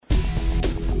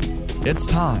It's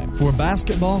time for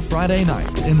Basketball Friday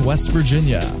Night in West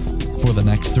Virginia. For the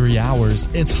next 3 hours,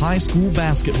 it's high school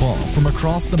basketball from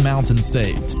across the Mountain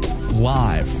State.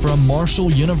 Live from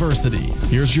Marshall University,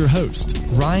 here's your host,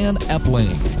 Ryan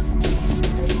Epling.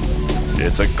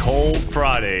 It's a cold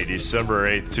Friday, December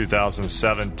 8th,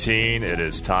 2017. It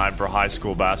is time for high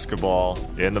school basketball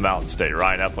in the Mountain State.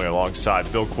 Ryan Epling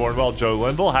alongside Bill Cornwell, Joe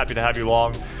Linville. Happy to have you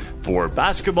along for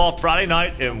Basketball Friday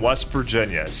Night in West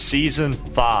Virginia, Season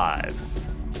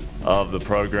 5 of the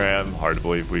program. Hard to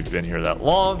believe we've been here that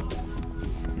long.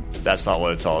 That's not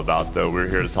what it's all about, though. We're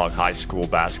here to talk high school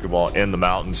basketball in the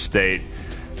Mountain State.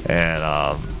 And,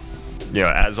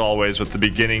 as always, with the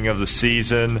beginning of the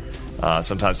season,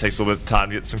 sometimes it takes a little bit of time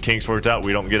to get some kinks worked out.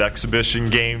 We don't get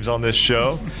exhibition games on this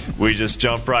show. We just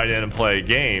jump right in and play a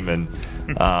game. And,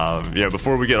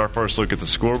 before we get our first look at the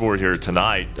scoreboard here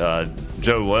tonight,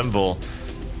 Joe Linville,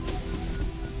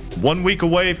 1 week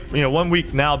away, 1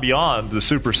 week now beyond the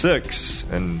Super Six,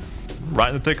 and right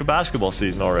in the thick of basketball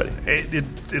season already. It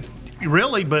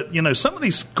really, but some of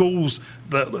these schools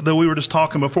that we were just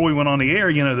talking before we went on the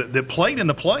air, that played in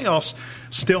the playoffs,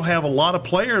 still have a lot of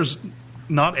players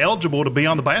not eligible to be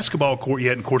on the basketball court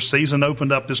yet. And of course, season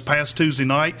opened up this past Tuesday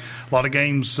night. A lot of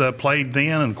games played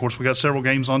then, and of course, we got several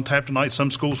games on tap tonight.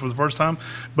 Some schools for the first time.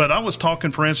 But I was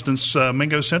talking, for instance,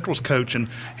 Mingo Central's coach, and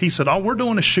he said, we're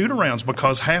doing the shoot-arounds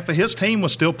because half of his team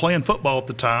was still playing football at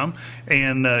the time.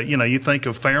 And you think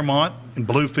of Fairmont and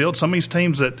Bluefield, some of these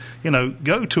teams that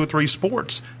go 2 or 3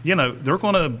 sports. They're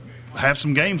going to have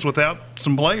some games without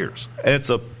some players. It's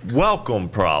a welcome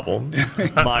problem,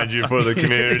 mind you, for the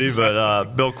community. Exactly.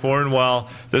 But Bill Cornwell,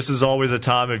 this is always a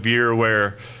time of year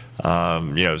where,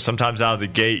 sometimes out of the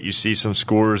gate you see some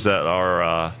scores that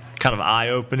are kind of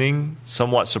eye-opening,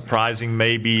 somewhat surprising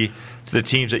maybe to the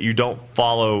teams that you don't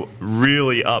follow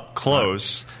really up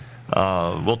close.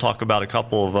 We'll talk about a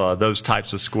couple of those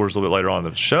types of scores a little bit later on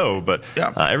in the show, but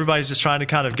everybody's just trying to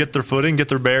kind of get their footing, get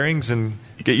their bearings, and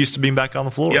get used to being back on the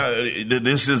floor. Yeah,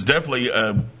 this is definitely,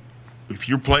 if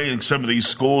you're playing some of these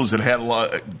schools that had a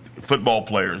lot of football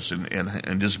players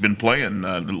and just been playing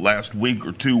the last week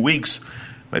or 2 weeks,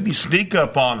 maybe sneak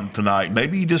up on them tonight.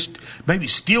 Maybe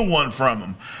steal one from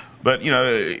them. But,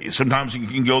 sometimes you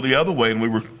can go the other way, and we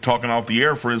were talking off the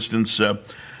air, for instance,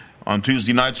 on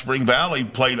Tuesday night, Spring Valley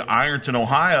played Ironton,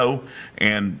 Ohio,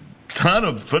 and a ton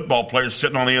of football players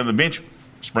sitting on the end of the bench.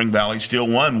 Spring Valley still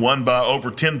won by over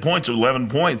 10 points, 11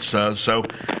 points. So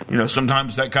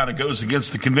sometimes that kind of goes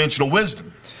against the conventional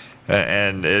wisdom.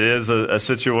 And it is a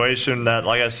situation that,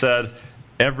 like I said,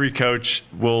 every coach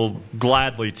will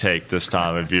gladly take this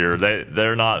time of year.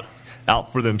 They're not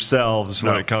out for themselves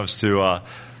when it comes to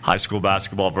high school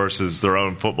basketball versus their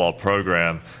own football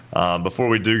program. Before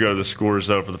we do go to the scores,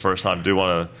 though, for the first time, I do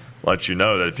want to let you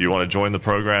know that if you want to join the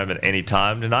program at any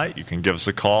time tonight, you can give us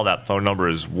a call. That phone number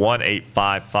is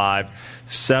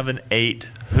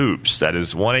 1-855-78-HOOPS. That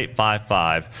is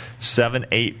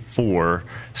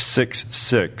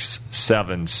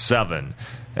 1-855-784-6677.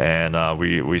 And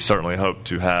we certainly hope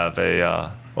to have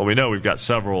we know we've got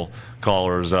several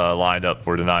callers lined up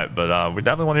for tonight, but we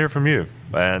definitely want to hear from you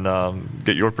and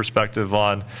get your perspective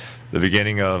on the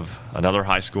beginning of another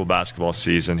high school basketball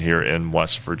season here in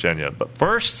West Virginia. But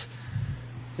first,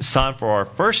 it's time for our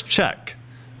first check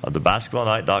of the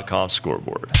BasketballNight.com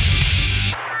scoreboard.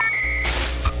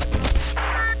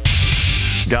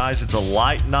 Guys, it's a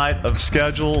light night of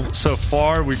schedule so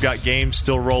far. We've got games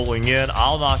still rolling in.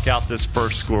 I'll knock out this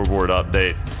first scoreboard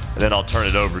update, and then I'll turn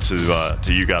it over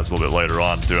to you guys a little bit later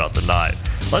on throughout the night.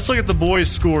 Let's look at the boys'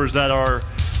 scores that are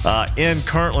in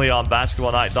currently on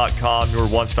BasketballNight.com, your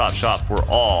one-stop shop for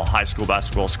all high school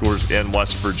basketball scores in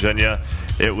West Virginia.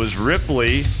 It was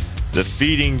Ripley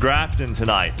defeating Grafton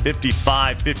tonight,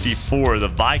 55-54. The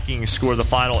Vikings scored the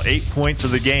final 8 points of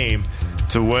the game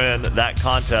to win that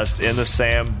contest in the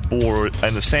Sam Board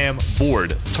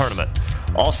tournament.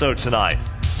 Also tonight,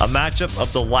 a matchup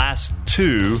of the last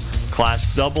 2 Class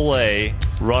AA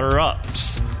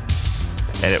runner-ups.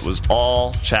 And it was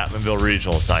all Chapmanville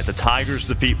Regional tonight. The Tigers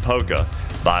defeat Polka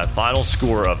by a final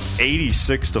score of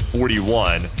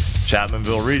 86-41.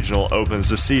 Chapmanville Regional opens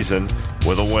the season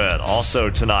with a win. Also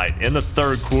tonight, in the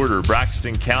third quarter,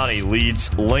 Braxton County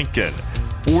leads Lincoln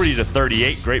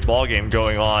 40-38. Great ball game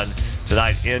going on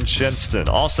tonight in Shinston.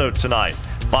 Also tonight,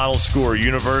 final score,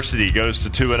 University goes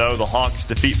to 2-0. The Hawks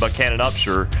defeat Buchanan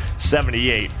Upshur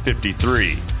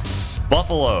 78-53.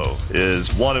 Buffalo is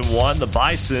 1-1. The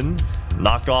Bison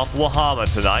knock off Wahama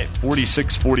tonight,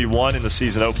 46-41 in the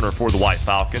season opener for the White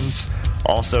Falcons.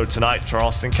 Also tonight,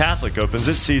 Charleston Catholic opens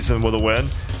its season with a win,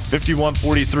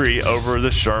 51-43 over the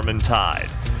Sherman Tide.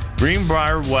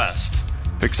 Greenbrier West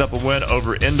picks up a win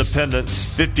over Independence,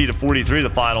 50-43 the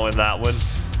final in that one.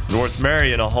 North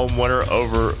Marion a home winner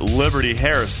over Liberty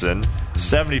Harrison,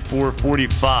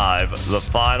 74-45 the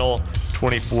final,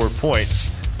 24 points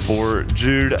for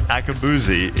Jude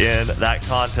Akabuzi in that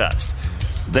contest.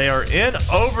 They are in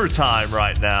overtime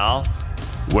right now,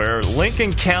 where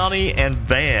Lincoln County and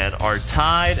Van are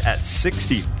tied at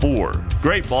 64.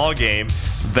 Great ball game.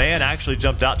 Van actually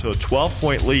jumped out to a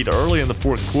 12-point lead early in the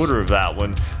fourth quarter of that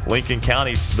one. Lincoln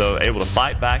County, though, able to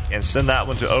fight back and send that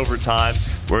one to overtime,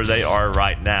 where they are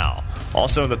right now.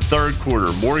 Also in the third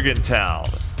quarter, Morgantown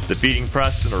defeating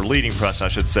Preston, or leading Preston, I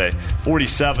should say,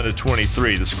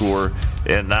 47-23 the score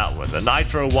in that one. The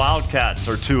Nitro Wildcats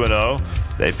are 2-0.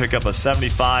 They pick up a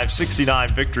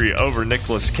 75-69 victory over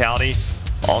Nicholas County.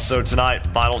 Also tonight,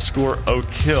 final score, Oak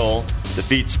Hill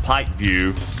defeats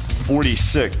Pikeview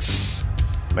 46.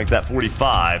 Make that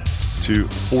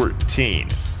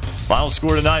 45-14. Final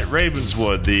score tonight,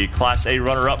 Ravenswood, the Class A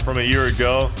runner-up from a year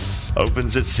ago,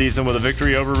 opens its season with a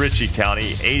victory over Ritchie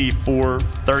County,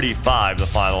 84-35 the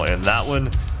final in that one.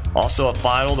 Also a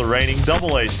final, the reigning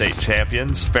AA state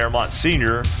champions, Fairmont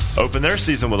Senior, open their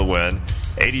season with a win,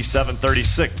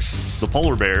 87-36. The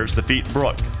Polar Bears defeat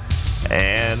Brook.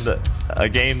 And a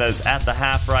game that is at the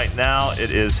half right now, it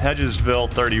is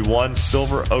Hedgesville 31,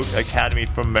 Silver Oak Academy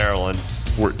from Maryland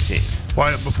 14.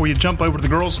 Well, before you jump over to the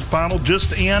girls' final,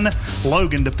 just in,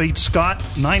 Logan defeats Scott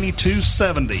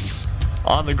 92-70.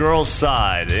 On the girls'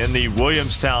 side, in the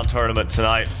Williamstown tournament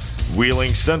tonight,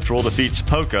 Wheeling Central defeats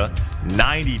Poca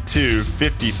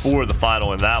 92-54 the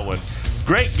final in that one.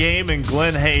 Great game in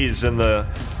Glen Hayes in the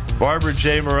Barbara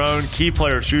J. Marone Key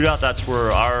Player Shootout. That's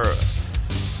where our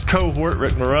cohort,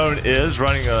 Rick Marone, is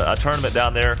running a tournament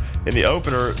down there. In the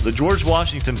opener, the George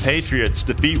Washington Patriots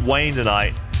defeat Wayne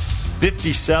tonight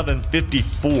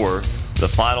 57-54 the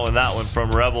final in that one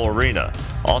from Rebel Arena.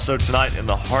 Also tonight in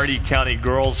the Hardy County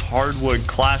Girls Hardwood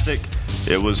Classic,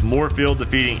 it was Moorfield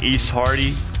defeating East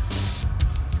Hardy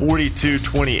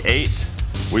 42-28.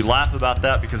 We laugh about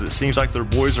that because it seems like their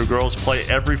boys or girls play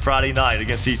every Friday night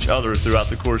against each other throughout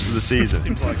the course of the season.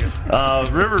 Seems like it.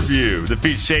 Riverview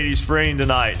defeats Shady Spring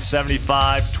tonight,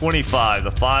 75-25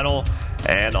 the final.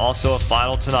 And also a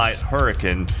final tonight,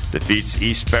 Hurricane defeats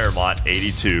East Fairmont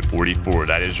 82-44.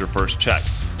 That is your first check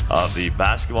of the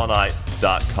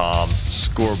BasketballNight.com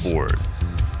scoreboard.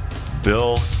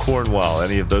 Bill Cornwell,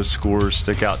 any of those scores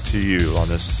stick out to you on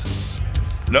this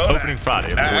opening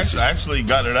Friday? I actually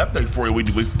got an update for you.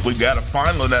 We got a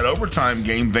final in that overtime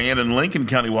game, Van and Lincoln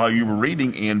County, while you were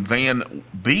reading, and Van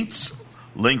beats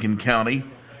Lincoln County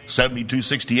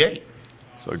 72-68.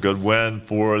 So a good win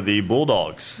for the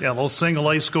Bulldogs. Yeah, a little single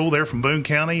A school there from Boone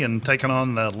County and taking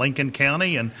on Lincoln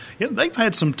County. And they've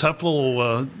had some tough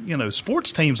little,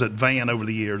 sports teams at Van over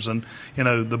the years. And,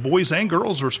 the boys and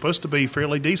girls are supposed to be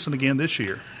fairly decent again this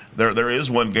year. There is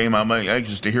one game I'm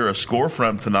anxious to hear a score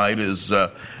from tonight is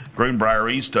Greenbrier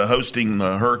East hosting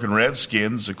the Hurricane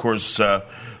Redskins. Of course,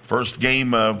 first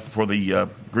game for the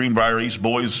Greenbrier East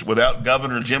boys without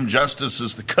Governor Jim Justice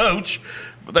as the coach.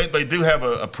 But they do have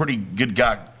a pretty good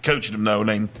guy coaching them, though,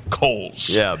 named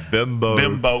Coles. Yeah,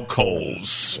 Bimbo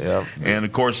Coles. Yep. And,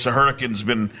 of course, the Hurricanes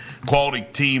been a quality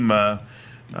team for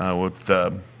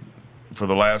the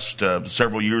last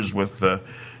several years with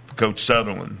Coach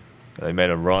Sutherland. They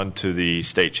made a run to the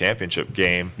state championship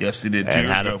game. Yes, they did, 2 and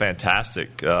years had ago. A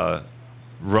fantastic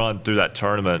run through that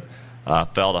tournament.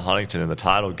 Fell to Huntington in the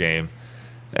title game.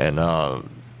 And,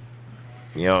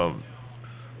 we'll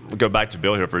go back to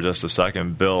Bill here for just a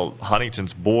second. Bill,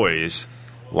 Huntington's boys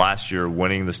last year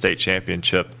winning the state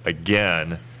championship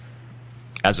again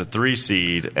as a 3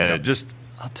 seed, and it just,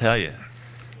 I'll tell you,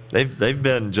 they've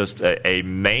been just a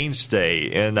mainstay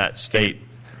in that state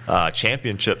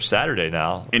championship Saturday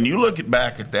now. And you look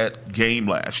back at that game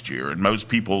last year, and most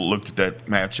people looked at that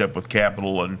matchup with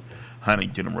Capital and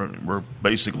Huntington, and we're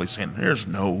basically saying, there's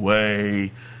no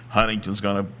way Huntington's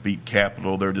going to beat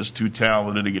Capital. They're just too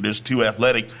talented. They're just too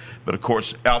athletic. But, of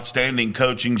course, outstanding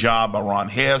coaching job by Ron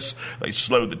Hess. They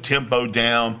slowed the tempo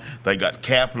down. They got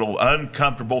Capital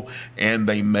uncomfortable, and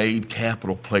they made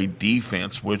Capital play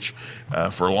defense, which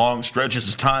for long stretches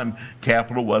of time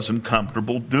Capital wasn't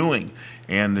comfortable doing.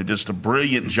 And just a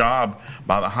brilliant job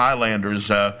by the Highlanders.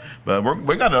 But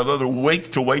we got another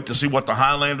week to wait to see what the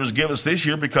Highlanders give us this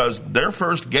year, because their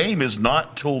first game is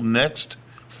not till next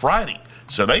Friday.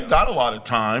 So they've got a lot of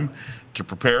time to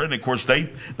prepare. And, of course, they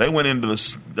went into the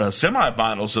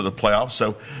semifinals of the playoffs.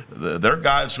 So their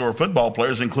guys who are football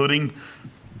players, including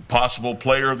possible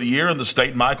player of the year in the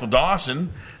state, Michael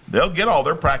Dawson, they'll get all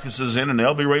their practices in, and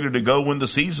they'll be ready to go when the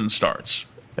season starts.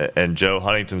 And Joe,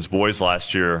 Huntington's boys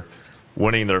last year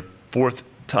winning their 4th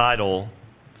title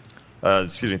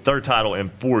third title in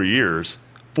 4 years,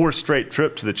 4 straight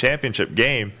trips to the championship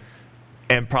game.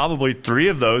 And probably 3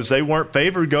 of those, they weren't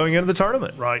favored going into the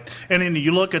tournament. Right. And then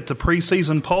you look at the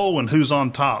preseason poll and who's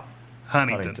on top.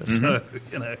 Huntington. So,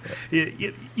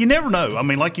 you never know. I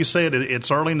mean, like you said, it's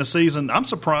early in the season. I'm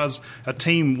surprised a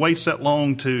team waits that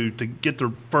long to get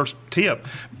their first tip,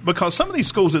 because some of these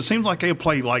schools, it seems like they'll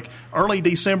play like early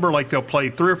December, like they'll play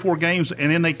 3 or 4 games, and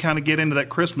then they kind of get into that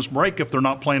Christmas break if they're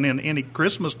not playing in any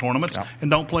Christmas tournaments, and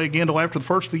don't play again until after the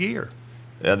first of the year.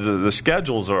 Yeah, the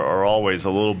schedules are always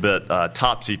a little bit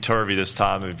topsy-turvy this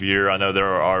time of year. I know there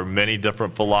are many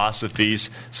different philosophies.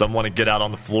 Some want to get out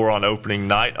on the floor on opening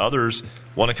night. Others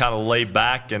want to kind of lay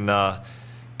back and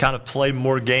kind of play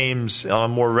more games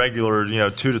on a more regular,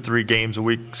 2 to 3 games a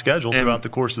week schedule throughout the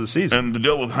course of the season. And the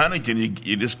deal with Huntington,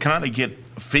 you just kind of get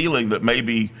a feeling that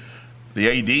maybe the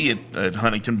AD at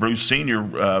Huntington, Bruce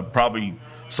Sr., probably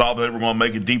saw that they were going to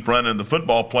make a deep run in the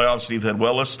football playoffs, and he said,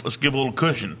 well, let's give a little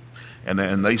cushion. And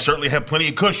they certainly have plenty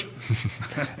of cushion.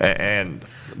 And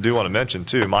I do want to mention,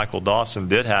 too, Michael Dawson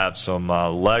did have some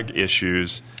leg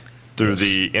issues through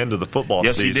the end of the football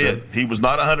season. Yes, he did. He was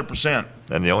not 100%.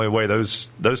 And the only way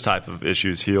those type of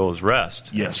issues heal is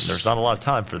rest. Yes. And there's not a lot of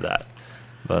time for that.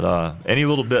 But any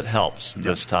little bit helps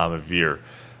this time of year.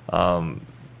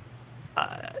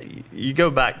 You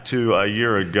go back to a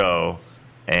year ago,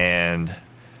 and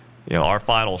our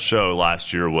final show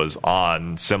last year was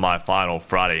on semifinal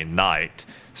Friday night,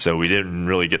 so we didn't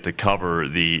really get to cover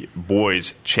the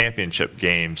boys' championship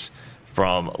games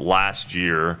from last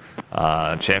year.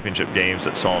 Championship games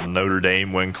that saw Notre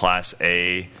Dame win Class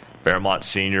A, Fairmont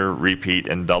Senior repeat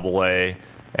in AA,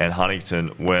 and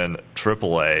Huntington win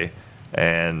AAA.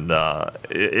 And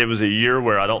it was a year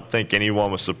where I don't think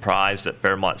anyone was surprised at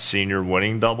Fairmont Senior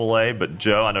winning AA. But,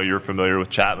 Joe, I know you're familiar with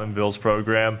Chapmanville's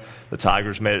program. The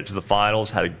Tigers made it to the finals,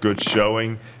 had a good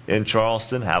showing in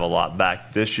Charleston, have a lot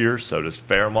back this year. So does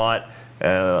Fairmont.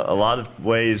 A lot of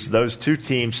ways, those two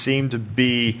teams seem to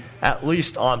be, at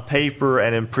least on paper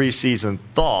and in preseason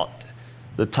thought,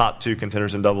 the top 2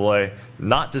 contenders in AA.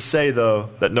 Not to say, though,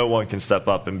 that no one can step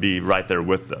up and be right there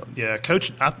with them. Yeah,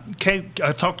 Coach. I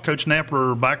talked to Coach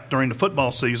Napper back during the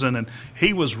football season, and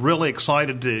he was really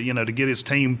excited to get his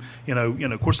team.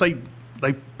 Of course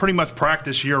they pretty much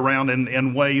practice year round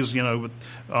in ways with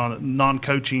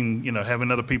non-coaching,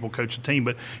 having other people coach the team.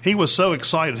 But he was so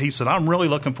excited. He said, "I'm really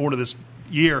looking forward to this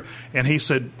year," and he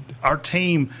said, our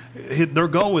team, their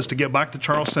goal is to get back to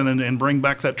Charleston and bring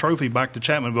back that trophy back to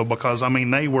Chapmanville, because,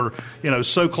 they were,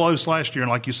 so close last year.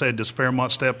 And like you said, just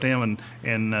Fairmont stepped in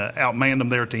and outmanned them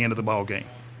there at the end of the ball game.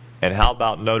 And how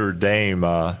about Notre Dame?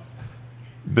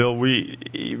 Bill,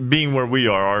 being where we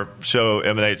are, our show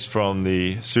emanates from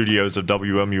the studios of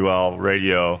WMUL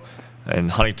Radio in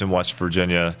Huntington, West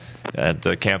Virginia, at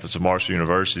the campus of Marshall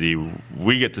University.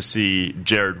 We get to see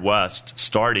Jared West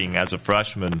starting as a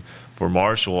freshman for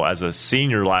Marshall, as a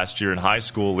senior last year in high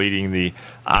school, leading the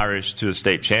Irish to a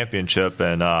state championship.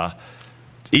 And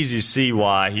it's easy to see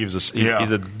why he's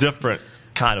a different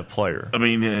kind of player.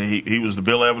 He was the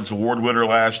Bill Evans Award winner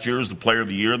last year as the Player of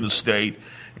the Year in the state.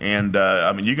 And,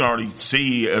 you can already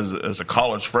see as a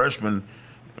college freshman,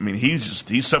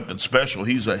 he's something special.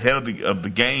 He's ahead of the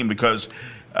game, because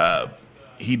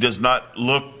he does not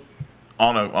look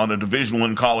on a Division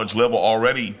I college level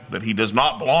already that he does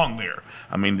not belong there.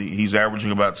 He's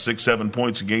averaging about 6-7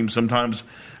 points a game. Sometimes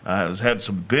has had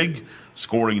some big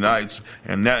scoring nights,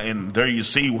 and there you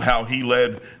see how he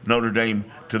led Notre Dame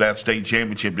to that state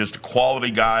championship. Just a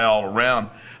quality guy all around.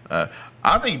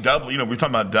 I think we're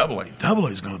talking about AA. AA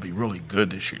is going to be really good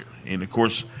this year. And, of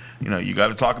course, you got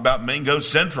to talk about Mingo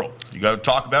Central. You got to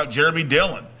talk about Jeremy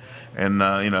Dillon. And,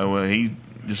 he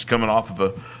just coming off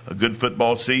of a good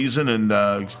football season, and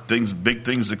big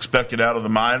things expected out of the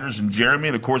Miners and Jeremy.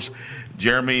 And, of course,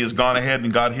 Jeremy has gone ahead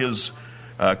and got his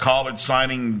college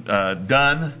signing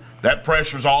done. That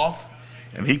pressure's off.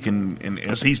 And he can, and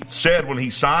as he said when he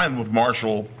signed with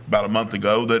Marshall about a month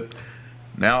ago, that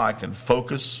now I can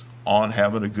focus on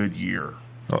having a good year.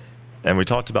 And we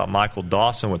talked about Michael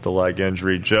Dawson with the leg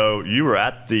injury. Joe, you were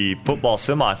at the football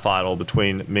semifinal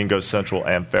between Mingo Central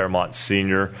and Fairmont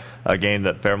Senior, a game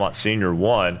that Fairmont Senior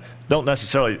won. Don't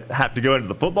necessarily have to go into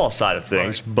the football side of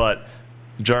things, right, but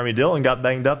Jeremy Dillon got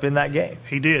banged up in that game.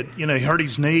 He did. He hurt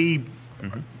his knee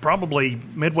probably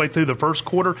midway through the first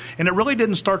quarter, and it really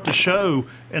didn't start to show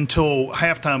until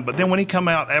halftime. But then when he come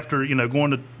out after,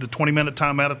 going to the 20-minute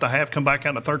timeout at the half, come back out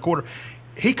in the third quarter,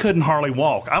 he couldn't hardly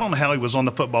walk. I don't know how he was on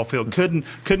the football field. Couldn't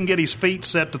get his feet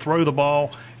set to throw the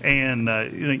ball, and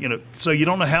so you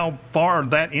don't know how far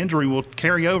that injury will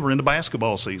carry over into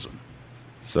basketball season.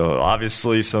 So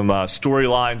obviously some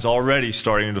storylines already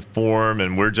starting to form,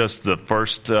 and we're just the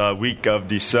first week of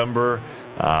December.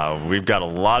 We've got a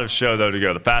lot of show, though, to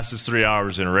go. The fastest 3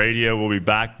 hours in radio. We'll be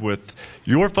back with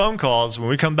your phone calls when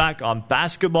we come back on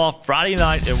Basketball Friday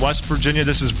Night in West Virginia.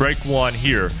 This is Break One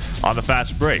here on the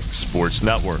Fast Break Sports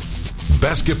Network.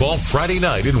 Basketball Friday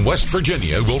Night in West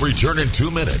Virginia will return in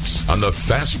 2 minutes on the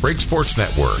Fast Break Sports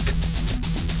Network.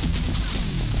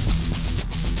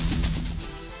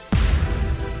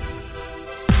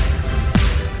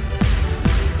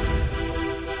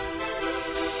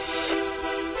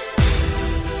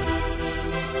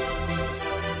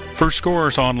 For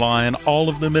scores online, all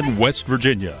of them in West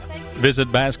Virginia, visit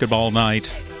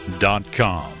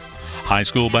basketballnight.com. High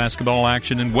school basketball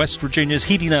action in West Virginia is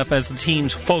heating up as the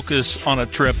teams focus on a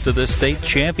trip to the state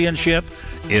championship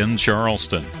in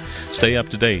Charleston. Stay up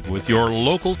to date with your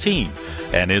local team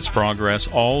and its progress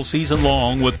all season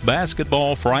long with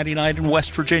Basketball Friday Night in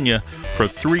West Virginia for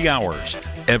 3 hours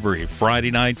every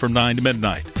Friday night from 9 to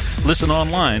midnight. Listen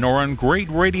online or on great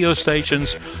radio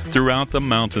stations throughout the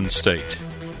Mountain State.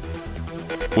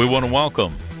 We want to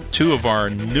welcome two of our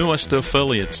newest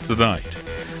affiliates tonight.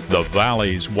 The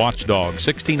Valley's Watchdog,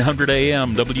 1600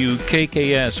 AM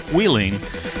WKKS Wheeling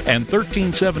and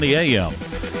 1370 AM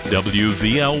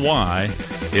WVLY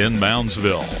in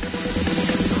Moundsville.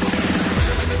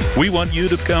 We want you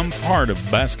to become part of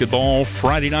Basketball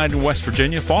Friday Night in West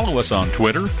Virginia. Follow us on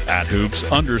Twitter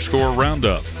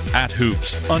 @hoops_roundup,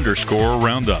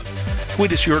 @hoops_roundup.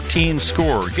 Tweet us your team's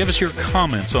score. Give us your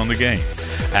comments on the game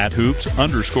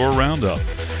 @hoops_roundup,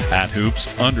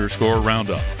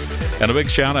 @hoops_roundup. And a big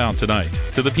shout out tonight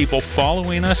to the people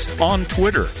following us on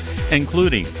Twitter,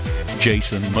 including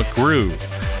Jason McGrew,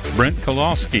 Brent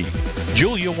Kolowski,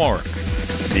 Julia Wark,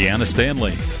 Deanna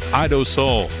Stanley, Ido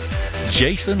Sol,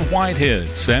 Jason Whitehead,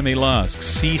 Sammy Lusk,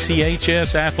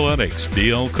 CCHS Athletics,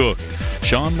 BL Cook,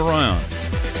 Sean Moran,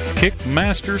 Kick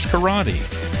Masters Karate,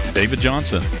 David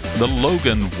Johnson, the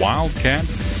Logan Wildcat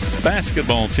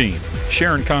basketball team,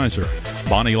 Sharon Kaiser,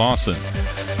 Bonnie Lawson,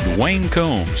 Dwayne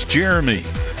Combs, Jeremy,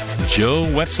 Joe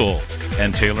Wetzel,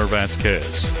 and Taylor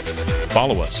Vasquez.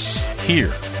 Follow us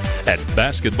here at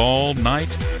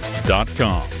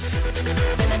basketballnight.com.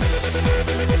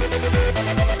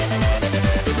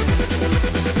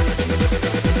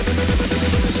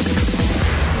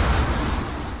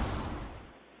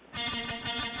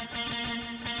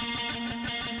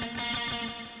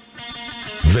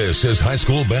 This is high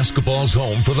school basketball's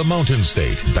home for the Mountain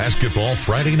State. Basketball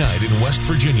Friday Night in West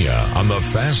Virginia on the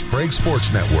Fast Break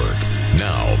Sports Network.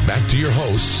 Now, back to your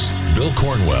hosts, Bill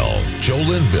Cornwell, Joe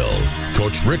Linville,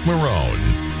 Coach Rick Marone,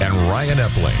 and Ryan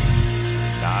Epling.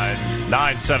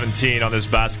 9:17 on this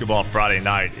Basketball Friday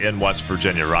Night in West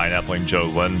Virginia. Ryan Epling, Joe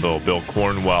Linville, Bill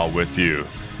Cornwell with you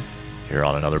here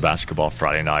on another Basketball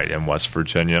Friday Night in West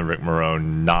Virginia. Rick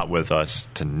Marone not with us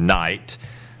tonight.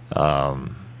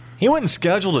 He went and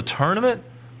scheduled a tournament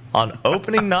on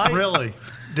opening night. Really?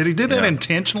 Did he do that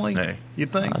intentionally, you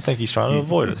think? I think he's trying to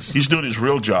avoid us. He's doing his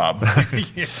real job.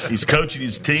 He's coaching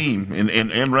his team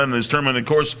and running this tournament. Of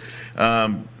course,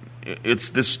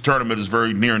 this tournament is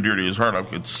very near and dear to his heart.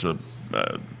 It's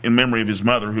in memory of his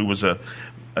mother, who was a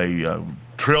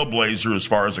trailblazer as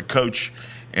far as a coach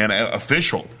and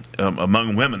official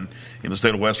among women in the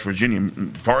state of West Virginia.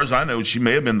 As far as I know, she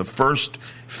may have been the first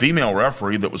female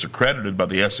referee that was accredited by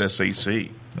the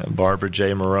SSAC. Barbara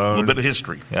J. Marone. A little bit of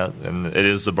history. Yeah, and it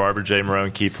is the Barbara J.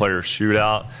 Marone Key Player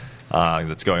Shootout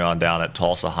that's going on down at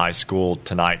Tulsa High School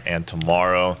tonight and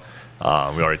tomorrow. We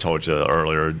already told you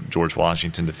earlier, George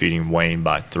Washington defeating Wayne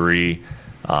by 3.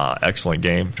 Excellent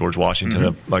game. George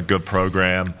Washington, a good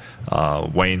program.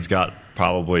 Wayne's got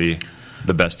probably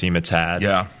the best team it's had.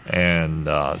 Yeah. And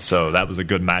so that was a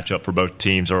good matchup for both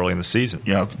teams early in the season.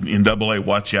 Yeah, in AA,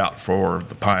 watch out for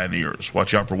the Pioneers.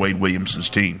 Watch out for Wade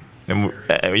Williamson's team. And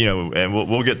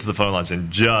we'll get to the phone lines in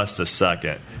just a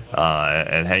second,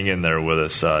 and hang in there with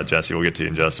us, Jesse. We'll get to you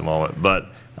in just a moment. But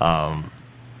Joe,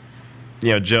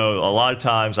 a lot of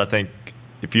times I think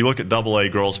if you look at AA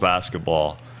girls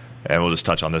basketball, and we'll just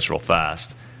touch on this real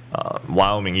fast,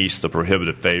 Wyoming East, the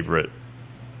prohibitive favorite.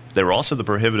 They were also the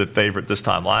prohibitive favorite this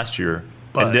time last year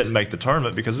and didn't make the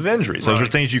tournament because of injuries. Those are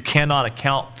things you cannot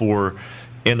account for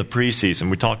in the preseason.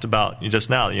 We talked about just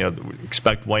now,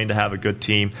 expect Wayne to have a good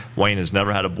team. Wayne has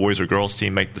never had a boys or girls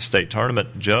team make the state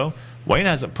tournament. Joe, Wayne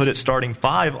hasn't put its starting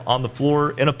 5 on the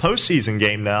floor in a postseason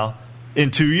game now in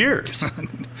 2 years.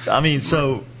 I mean,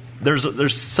 so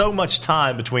there's so much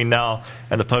time between now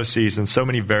and the postseason, so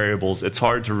many variables. It's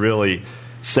hard to really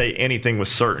say anything with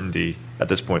certainty at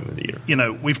this point in the year. You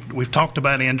know, we've talked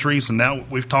about injuries, and now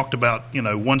we've talked about, you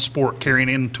know, one sport carrying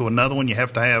into another one. You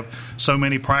have to have so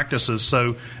many practices.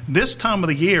 So this time of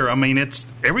the year, I mean,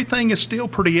 everything is still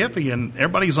pretty iffy, and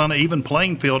everybody's on an even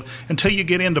playing field until you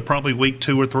get into probably week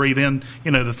 2 or 3. Then,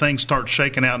 you know, the things start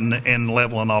shaking out and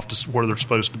leveling off to where they're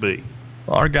supposed to be.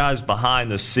 Our guys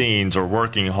behind the scenes are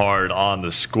working hard on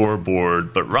the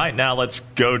scoreboard, but right now let's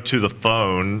go to the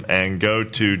phone and go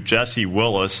to Jesse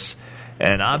Willis.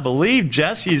 And I believe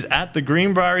Jesse's at the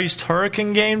Greenbrier East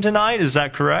Hurricane game tonight. Is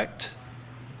that correct?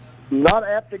 Not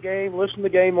at the game. Listen to the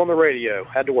game on the radio.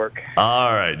 Had to work.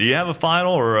 All right. Do you have a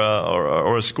final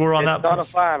or a score on that? It's not a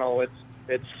final.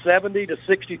 It's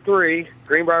 70-63,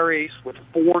 Greenbrier East, with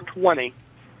 4:20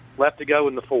 left to go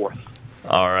in the fourth.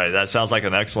 All right, that sounds like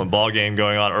an excellent ball game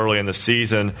going on early in the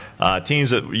season. Teams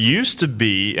that used to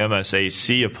be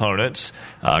MSAC opponents,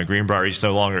 Greenbrier East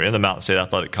no longer in the Mountain State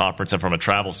Athletic Conference, and from a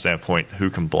travel standpoint,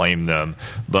 who can blame them?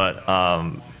 But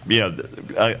you know,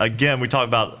 again, we talk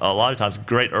about a lot of times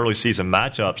great early season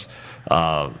matchups.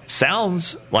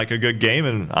 Sounds like a good game,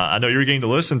 and I know you're getting to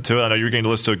listen to it. I know you're getting to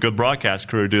listen to a good broadcast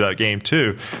crew do that game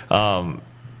too.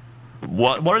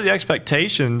 What are the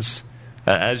expectations?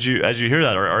 As you hear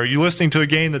that, are you listening to a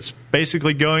game that's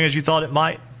basically going as you thought it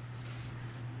might?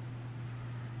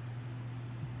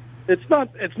 It's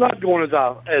not going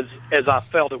as I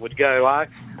felt it would go.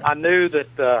 I knew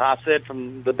that I said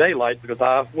from the daylight, because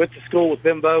I went to school with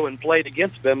Bimbo and played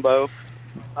against Bimbo.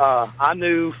 I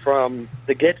knew from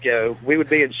the get-go we would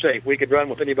be in shape. We could run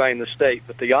with anybody in the state,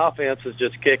 but the offense is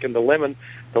just kicking. The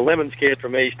Lemons kid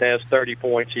from East has 30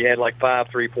 points. He had like 5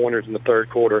 3-pointers in the third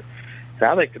quarter.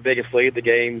 I think the biggest lead of the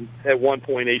game, at one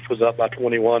point East was up by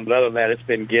 21, but other than that, it's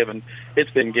been give and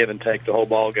take the whole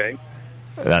ball game.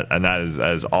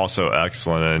 That is also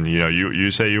excellent. And you know, you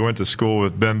say you went to school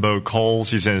with Bimbo Coles.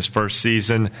 He's in his first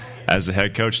season as the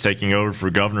head coach, taking over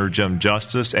for Governor Jim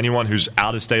Justice. Anyone who's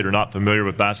out of state or not familiar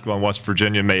with basketball in West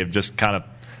Virginia may have just kind of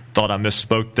thought I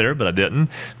misspoke there, but I didn't.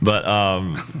 But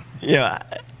you know,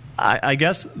 I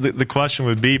guess the question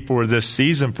would be for this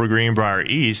season for Greenbrier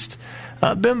East.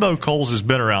 Bimbo Coles has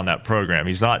been around that program.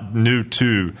 He's not new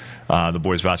to the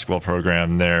boys basketball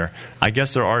program there. I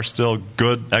guess there are still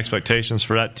good expectations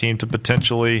for that team to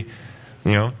potentially,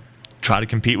 you know, try to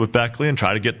compete with Beckley and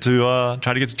try to get to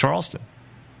Charleston.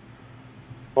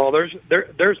 Well,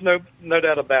 there's no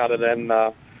doubt about it, and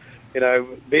you know,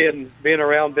 being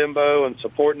around Bimbo and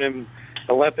supporting him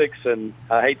Olympics, and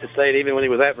I hate to say it, even when he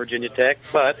was at Virginia Tech.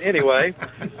 But anyway,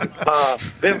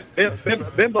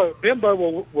 Bimbo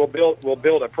will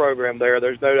build a program there.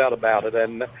 There's no doubt about it,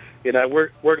 and you know,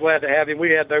 we're glad to have him. We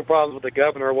had no problems with the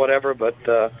governor or whatever, but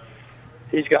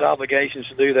he's got obligations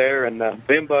to do there. And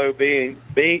Bimbo being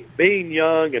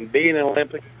young and being an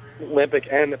Olympic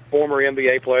and former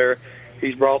NBA player,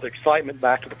 he's brought excitement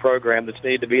back to the program that's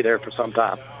needed to be there for some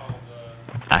time.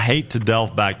 I hate to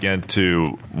delve back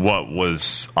into what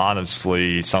was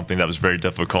honestly something that was very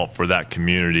difficult for that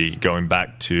community going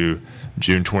back to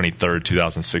June 23rd,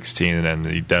 2016, and then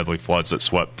the deadly floods that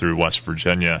swept through West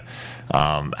Virginia.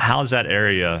 How has that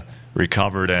area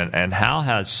recovered, and how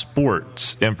has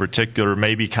sports in particular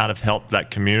maybe kind of helped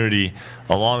that community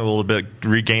along a little bit,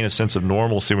 regain a sense of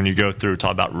normalcy when you go through,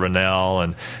 talk about Rennell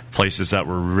and places that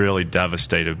were really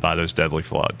devastated by those deadly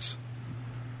floods?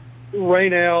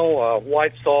 Raynell,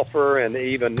 White Sulphur, and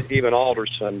even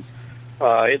Alderson.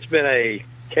 It's been a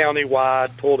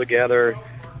county-wide pull together.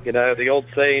 You know, the old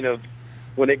saying of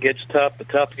when it gets tough, the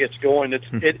tough gets going.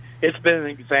 It's been an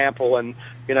example, and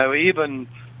you know, even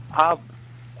I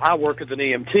work as an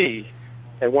EMT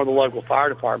at one of the local fire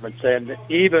departments, and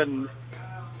even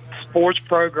sports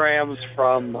programs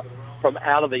from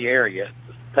out of the area,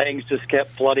 things just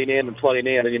kept flooding in.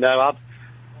 And you know, I've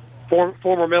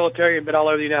former military and been all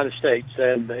over the United States,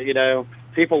 and you know,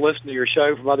 people listen to your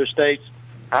show from other states.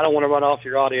 I don't want to run off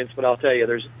your audience, but I'll tell you,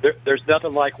 there's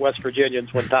nothing like West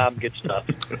Virginians when time gets tough.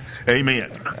 Amen.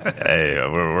 Hey,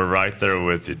 we're right there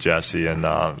with you, Jesse, and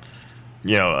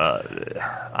you know,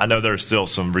 I know there's still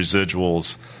some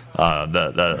residuals,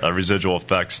 residual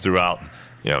effects throughout,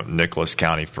 you know, Nicholas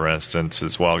County, for instance,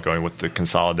 as well, going with the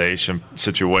consolidation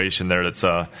situation there. That's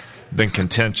been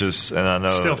contentious, and I know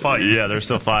still fighting. Yeah, they're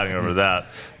still fighting over that.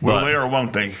 Well, they are,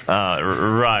 won't they?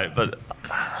 Right, but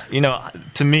you know,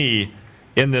 to me,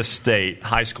 in this state,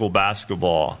 high school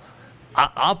basketball,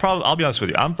 I'll be honest with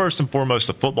you, I'm first and foremost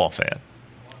a football fan.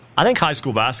 I think high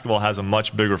school basketball has a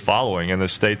much bigger following in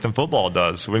this state than football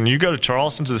does. When you go to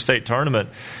Charleston to the state tournament,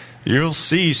 you'll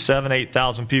see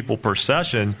 7,000-8,000 people per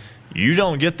session. You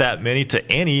don't get that many to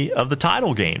any of the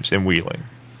title games in Wheeling.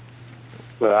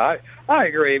 Well, I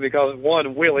agree, because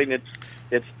one, Wheeling,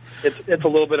 it's it's a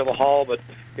little bit of a haul. But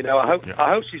I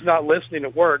hope she's not listening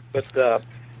at work. But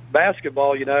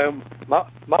basketball,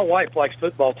 my wife likes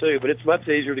football too, but it's much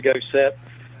easier to go sit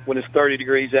when it's 30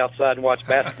 degrees outside and watch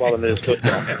basketball than it is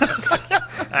football.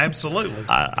 Absolutely.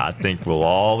 I think we'll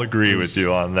all agree with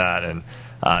you on that. And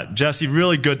Jesse,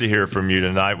 really good to hear from you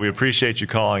tonight. We appreciate you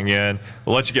calling in.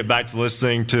 We'll let you get back to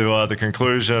listening to the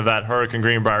conclusion of that Hurricane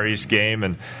Greenbrier East game.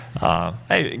 And,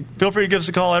 hey, feel free to give us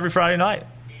a call every Friday night.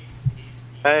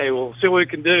 Hey, we'll see what we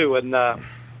can do. And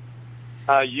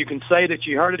you can say that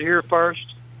you heard it here first.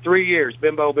 3 years,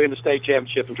 Bimbo will be in the state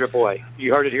championship in AAA.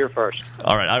 You heard it here first.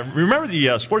 All right. I remember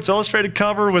the Sports Illustrated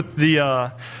cover with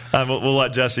the we'll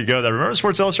let Jesse go there. Remember the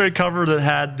Sports Illustrated cover that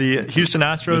had the Houston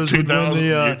Astros?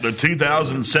 The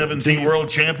 2017 World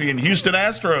Champion Houston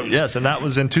Astros. Yes, and that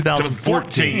was in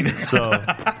 2014. So,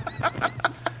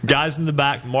 guys in the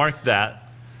back, mark that.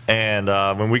 And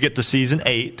when we get to season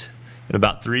 8 in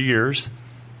about 3 years,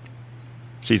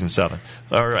 season 7,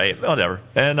 all right, whatever,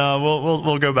 and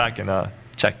we'll go back and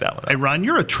check that one out. Hey, Ryan,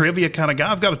 you're a trivia kind of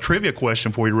guy. I've got a trivia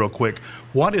question for you real quick.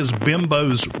 What is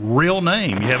Bimbo's real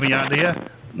name? You have any idea?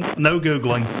 No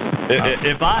Googling.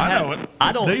 If I know it.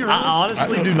 I don't. Do you really? I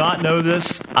honestly do not know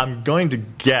this. I'm going to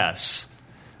guess,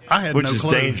 I had which no is clue.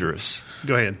 Dangerous.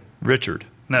 Go ahead. Richard.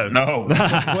 No.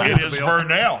 It is Bill?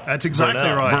 Vernell. That's exactly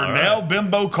Vernell. right. Vernell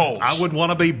Bimbo Coles. I would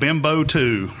want to be Bimbo,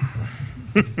 too.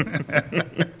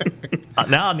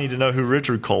 Now I need to know who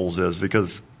Richard Coles is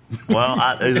because,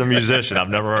 well, he's a musician. I've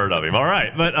never heard of him. All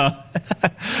right, but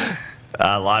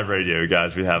live radio,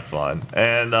 guys, we have fun.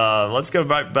 And let's go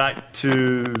back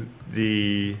to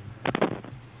the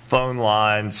phone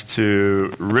lines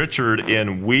to Richard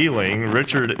in Wheeling.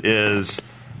 Richard is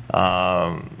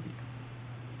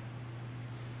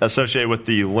associated with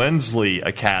the Lindsley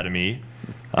Academy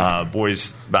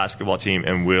boys basketball team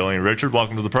in Wheeling. Richard,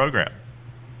 welcome to the program.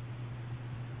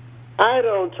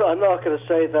 I'm not going to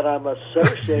say that I'm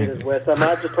associated with them.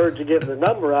 I just heard you give the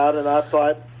number out, and I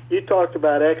thought you talked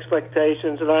about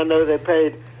expectations, and I know they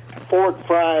paid Fort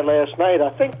Fry last night. I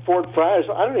think Fort Fry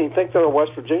I don't even think they're a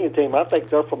West Virginia team. I think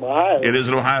they're from Ohio. It is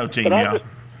an Ohio team, yeah.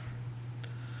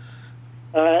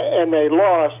 And they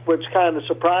lost, which kind of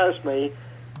surprised me.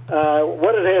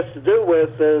 What it has to do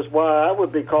with is why I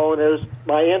would be calling is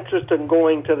my interest in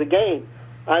going to the game.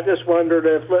 I just wondered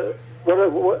if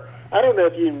I don't know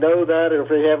if you know that or if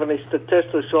you have any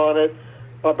statistics on it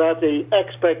about the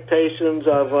expectations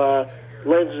of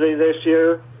Lindsley this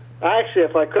year. Actually,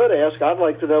 if I could ask, I'd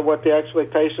like to know what the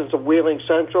expectations of Wheeling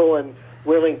Central and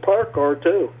Wheeling Park are,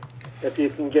 too. If you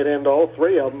can get into all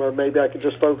three of them, or maybe I could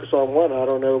just focus on one. I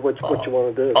don't know what you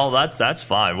want to do. Oh, that's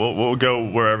fine. We'll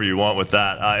go wherever you want with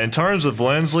that. In terms of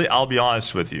Lindsley, I'll be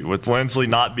honest with you. With Lindsley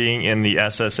not being in the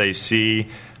SSAC,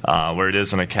 where it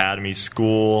is an academy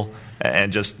school,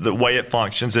 and just the way it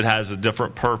functions, it has a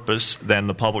different purpose than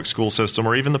the public school system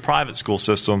or even the private school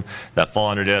system that fall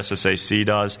under the SSAC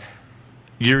does.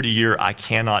 Year to year, I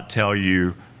cannot tell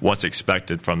you what's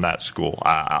expected from that school.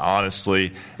 I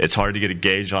honestly, it's hard to get a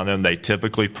gauge on them. They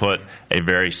typically put a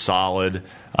very solid,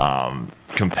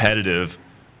 competitive,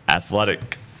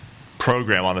 athletic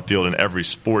program on the field in every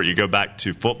sport. You go back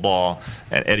to football,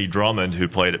 and Eddie Drummond, who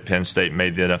played at Penn State,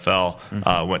 made the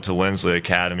NFL, went to Lindsley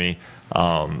Academy.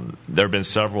 There have been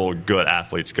several good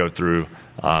athletes go through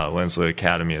Lindsley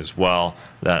Academy as well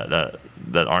that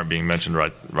aren't being mentioned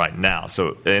right now.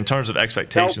 So in terms of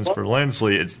expectations for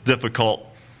Lindsley, it's difficult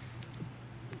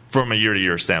from a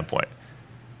year-to-year standpoint.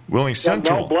 Wheeling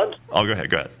Central. Go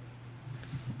ahead.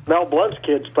 Mel Blunt's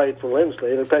kids played for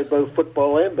Lindsley. They played both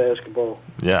football and basketball.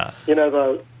 Yeah. You know,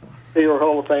 the Steeler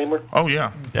Hall of Famer? Oh,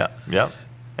 yeah. Yeah.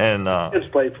 And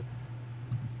kids played for.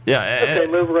 Yeah. They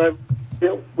move around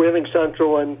Wheeling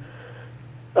Central, and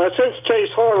since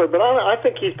Chase Harler, but I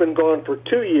think he's been gone for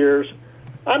 2 years.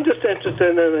 I'm just interested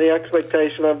in the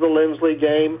expectation of the Lindsley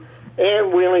game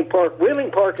and Wheeling Park.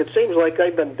 Wheeling Park, it seems like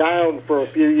they've been down for a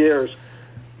few years.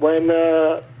 When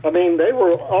they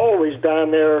were always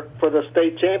down there for the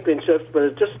state championships, but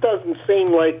it just doesn't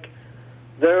seem like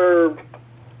they're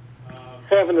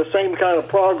having the same kind of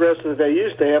progress as they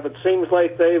used to have. It seems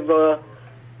like they've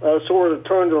sort of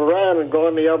turned it around and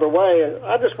gone the other way.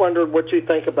 I just wondered what you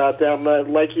think about them.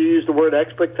 Like you used the word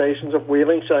expectations of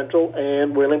Wheeling Central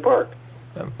and Wheeling Park.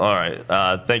 All right.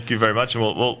 Thank you very much, and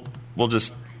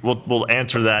we'll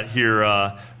answer that here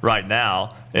right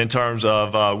now. In terms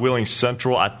of Wheeling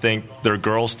Central, I think their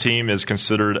girls' team is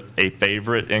considered a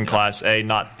favorite in Class A,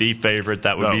 not the favorite.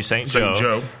 That would be St.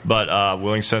 Joe. But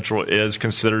Wheeling Central is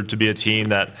considered to be a team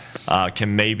that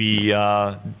can maybe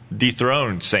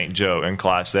dethrone St. Joe in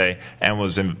Class A, and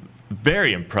was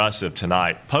very impressive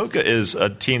tonight. Polka is a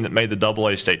team that made the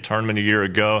AA state tournament a year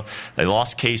ago. They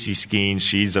lost Casey Skeen.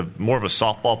 She's more of a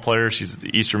softball player. She's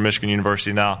at Eastern Michigan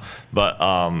University now. But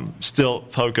still,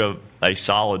 Polka, a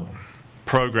solid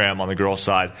program on the girls'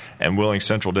 side, and Wheeling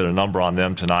Central did a number on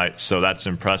them tonight. So that's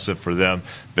impressive for them.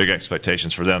 Big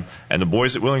expectations for them. And the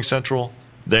boys at Wheeling Central,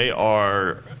 they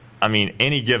are,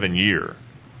 any given year,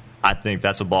 I think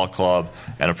that's a ball club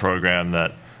and a program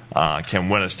that can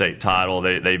win a state title.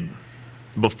 They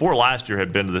before last year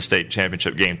had been to the state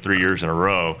championship game 3 years in a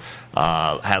row,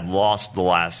 had lost the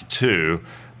last two,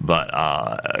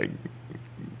 but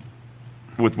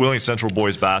with Wheeling Central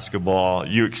boys basketball,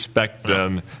 you expect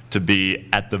them to be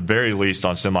at the very least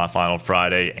on semifinal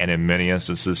Friday, and in many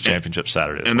instances championship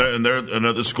Saturday. And they're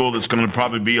another school that's going to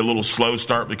probably be a little slow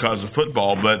start because of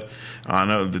football, but I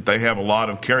know that they have a lot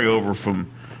of carryover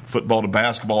from football to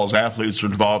basketball as athletes are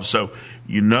involved. So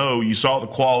you saw the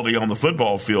quality on the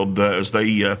football field as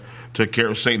they took care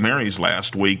of St. Mary's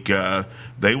last week.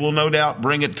 They will no doubt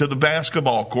bring it to the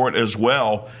basketball court as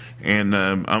well. And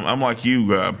I'm like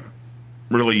you,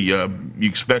 really, you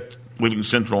expect Wheeling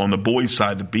Central on the boys'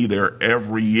 side to be there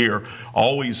every year,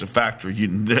 always a factor. You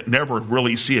never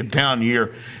really see a down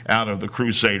year out of the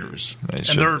Crusaders. And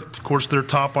they're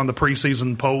top on the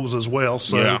preseason polls as well,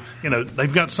 so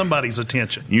they've got somebody's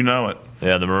attention. You know it.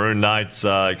 Yeah, the Maroon Knights,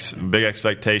 big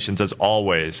expectations as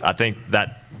always. I think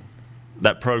that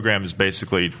program is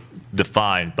basically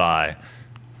defined by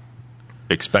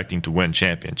expecting to win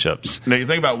championships. Now you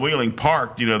think about Wheeling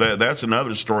Park, that's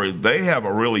another story. They have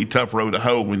a really tough road to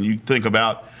hoe when you think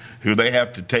about who they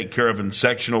have to take care of in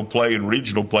sectional play and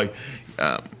regional play.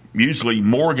 Usually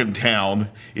Morgantown,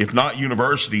 if not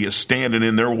University, is standing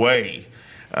in their way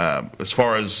as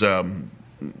far as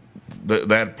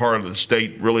that part of the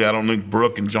state. Really, I don't think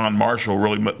Brooke and John Marshall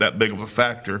really that big of a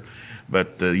factor,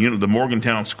 but the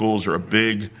Morgantown schools are a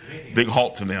big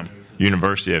halt to them.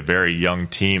 University, a very young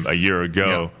team a year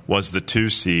ago, was the 2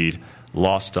 seed,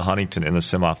 lost to Huntington in the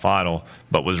semifinal,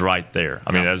 but was right there.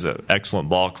 That was an excellent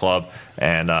ball club,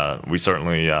 and we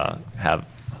certainly have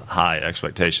high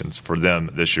expectations for them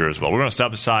this year as well. We're going to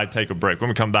step aside, take a break. When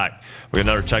we come back, we get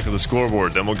another check of the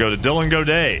scoreboard. Then we'll go to Dylan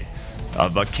Goday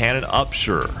of Buchanan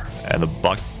Upshur and the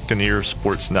Buccaneer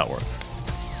Sports Network.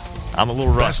 I'm a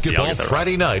little rusty. Basketball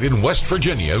Friday night in West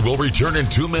Virginia will return in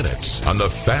 2 minutes on the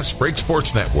Fast Break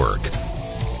Sports Network.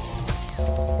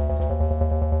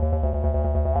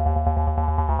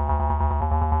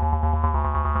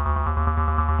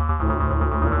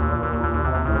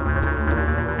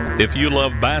 If you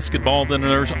love basketball, then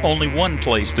there's only one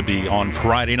place to be on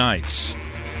Friday nights.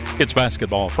 It's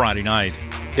Basketball Friday night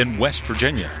in West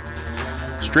Virginia.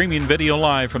 Streaming video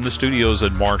live from the studios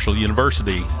at Marshall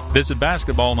University. Visit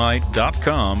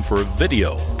basketballnight.com for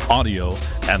video, audio,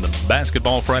 and the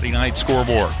Basketball Friday Night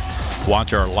scoreboard.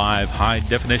 Watch our live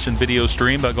high-definition video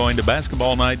stream by going to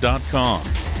basketballnight.com.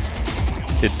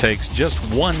 It takes just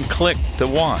one click to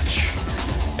watch.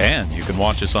 And you can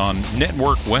watch us on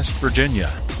Network West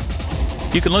Virginia.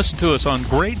 You can listen to us on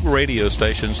great radio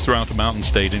stations throughout the Mountain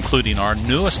State, including our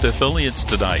newest affiliates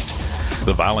tonight.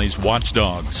 The Valley's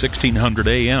Watchdog, 1600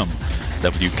 AM,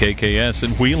 WKKS in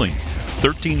Wheeling,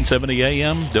 1370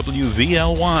 AM,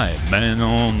 WVLY,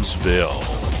 Mansville.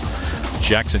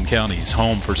 Jackson County's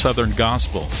home for Southern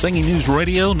Gospel, Singing News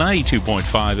Radio, 92.5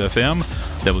 FM,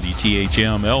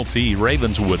 WTHM LP,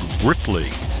 Ravenswood, Ripley.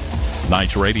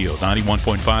 Knights Radio,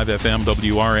 91.5 FM,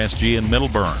 WRSG in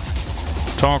Middleburn.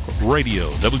 Talk Radio,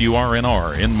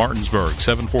 WRNR in Martinsburg,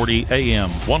 740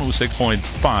 AM,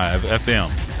 106.5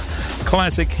 FM.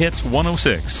 Classic Hits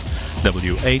 106,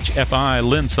 WHFI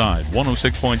Linside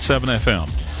 106.7 FM,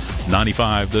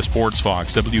 95 The Sports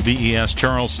Fox, WBES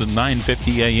Charleston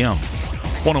 950 AM,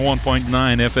 101.9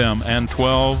 FM and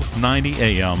 1290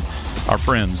 AM. Our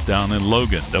friends down in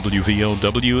Logan,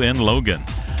 WVOW in Logan,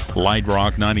 Light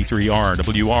Rock 93R,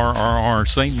 WRRR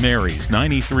St. Mary's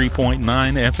 93.9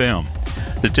 FM.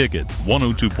 The Ticket,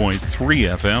 102.3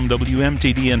 FM,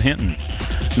 WMTD in Hinton,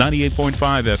 98.5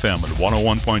 FM and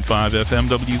 101.5 FM,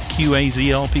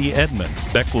 WQAZLP Edmond,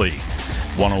 Beckley,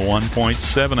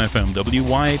 101.7 FM,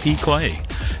 WYAP Clay,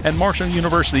 and Marshall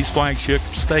University's flagship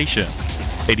station,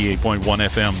 88.1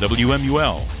 FM,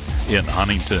 WMUL in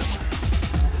Huntington.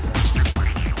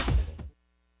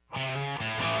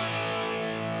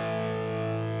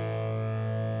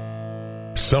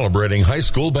 Celebrating high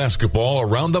school basketball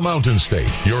around the Mountain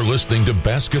State. You're listening to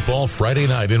Basketball Friday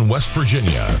Night in West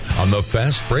Virginia on the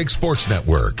Fast Break Sports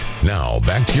Network. Now,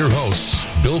 back to your hosts,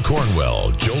 Bill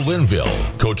Cornwell, Joe Linville,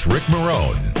 Coach Rick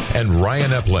Marone, and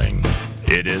Ryan Epling.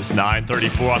 It is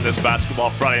 9:34 on this Basketball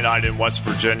Friday Night in West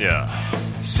Virginia.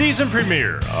 season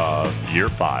premiere of Year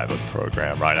 5 of the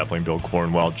program. Ryan Epling, Bill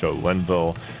Cornwell, Joe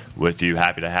Linville with you.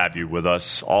 Happy to have you with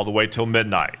us all the way till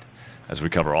midnight as we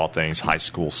cover all things high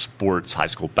school sports, high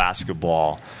school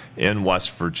basketball in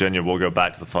West Virginia. We'll go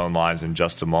back to the phone lines in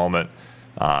just a moment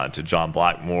to John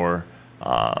Blackmore.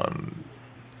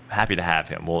 Happy to have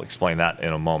him. We'll explain that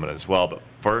in a moment as well. But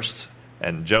first,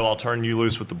 and Joe, I'll turn you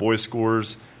loose with the boys'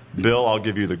 scores. Bill, I'll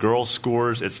give you the girls'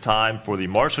 scores. It's time for the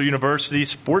Marshall University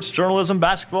Sports Journalism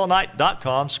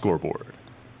BasketballNight.com scoreboard.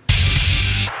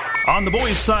 On the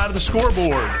boys' side of the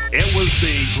scoreboard, it was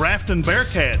the Grafton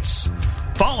Bearcats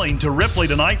falling to Ripley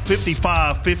tonight,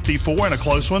 55-54 in a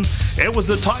close one. It was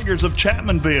the Tigers of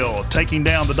Chapmanville taking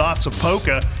down the Dots of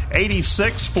Poca,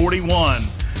 86-41.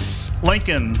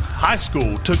 Lincoln High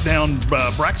School took down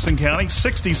Braxton County,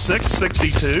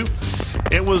 66-62.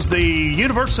 It was the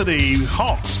University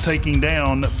Hawks taking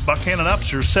down Buchanan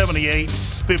Upshur,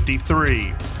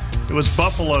 78-53. It was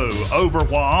Buffalo over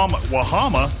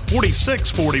Wahama,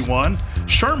 46-41.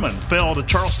 Sherman fell to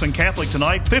Charleston Catholic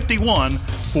tonight,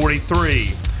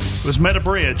 51-43. It was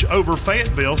Meadowbridge over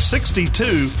Fayetteville,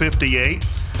 62-58.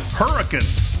 Hurricane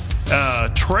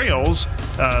trails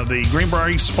the Greenbrier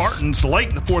East Spartans late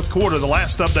in the fourth quarter. The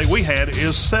last update we had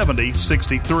is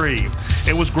 70-63.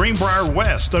 It was Greenbrier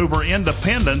West over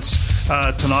Independence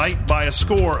tonight by a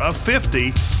score of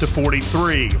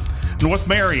 50-43. North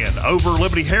Marion over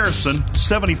Liberty Harrison,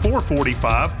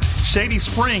 74-45. Shady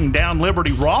Spring down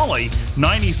Liberty Raleigh,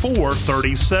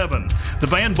 94-37. The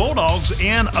Van Bulldogs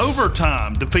in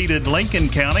overtime defeated Lincoln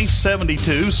County,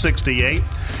 72-68.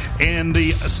 And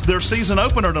their season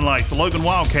opener tonight, the Logan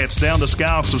Wildcats down the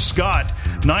Scouts of Scott,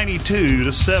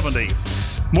 92-70.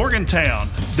 Morgantown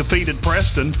defeated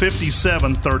Preston,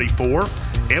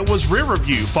 57-34. It was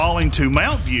Riverview falling to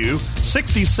Mount View,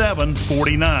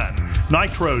 67-49.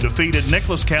 Nitro defeated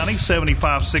Nicholas County,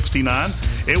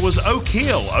 75-69. It was Oak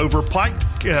Hill over Pike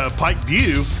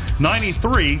View,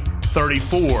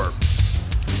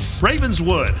 93-34.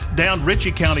 Ravenswood down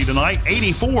Ritchie County tonight,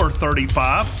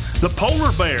 84-35. The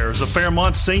Polar Bears of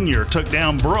Fairmont Senior took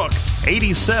down Brooke,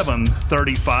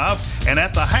 87-35. And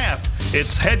at the half,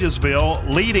 it's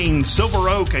Hedgesville leading Silver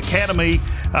Oak Academy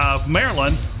of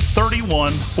Maryland,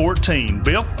 31-14.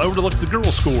 Bill, over to look at the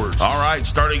girls' scores. All right,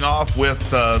 starting off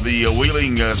with the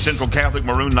Wheeling Central Catholic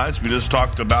Maroon Knights. We just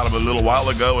talked about them a little while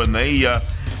ago, and they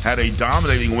had a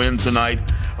dominating win tonight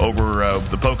over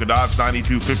the Polka Dots,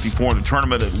 92-54 in the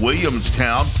tournament at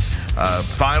Williamstown.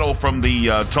 Final from the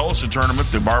Tulsa tournament,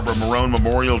 the Barbara Marone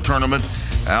Memorial Tournament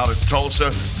out at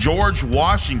Tulsa. George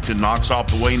Washington knocks off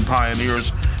the Wayne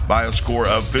Pioneers by a score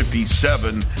of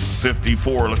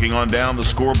 57-54. Looking on down the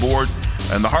scoreboard,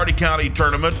 and the Hardy County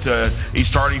tournament,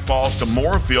 East Hardy falls to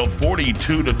Moorfield,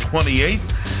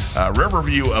 42-28.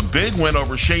 Riverview, a big win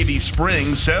over Shady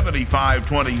Springs,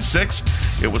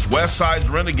 75-26. It was Westside's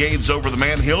Renegades over the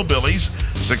Man Hillbillies,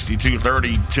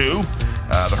 62-32.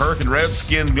 The Hurricane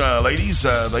Redskin ladies,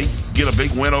 they get a big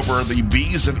win over the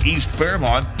Bees of East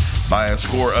Fairmont by a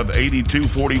score of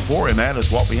 82-44, and that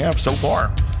is what we have so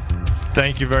far.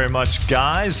 Thank you very much,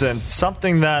 guys. And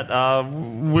something that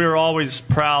we're always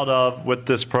proud of with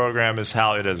this program is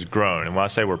how it has grown. And when I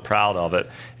say we're proud of it,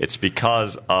 it's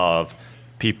because of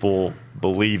people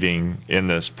believing in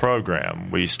this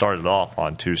program. We started off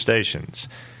on 2 stations.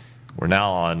 We're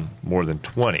now on more than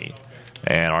 20.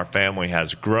 And our family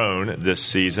has grown this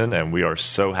season, and we are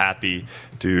so happy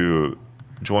to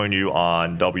join you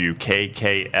on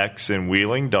WKKX in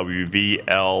Wheeling,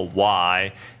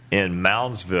 WVLY in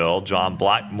Moundsville. John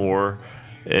Blackmore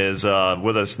is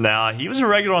with us now. He was a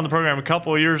regular on the program a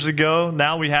couple of years ago.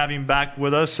 Now we have him back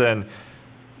with us. And,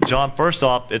 John, first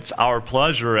off, it's our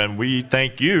pleasure, and we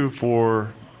thank you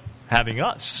for having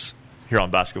us here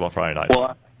on Basketball Friday Night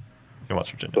in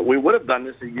West Virginia. But we would have done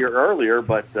this a year earlier,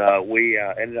 but we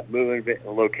ended up moving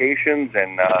locations,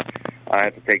 and I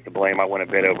have to take the blame. I went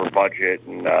a bit over budget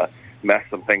and messed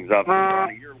some things up. A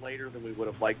year later than we would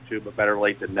have liked to, but better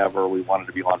late than never. We wanted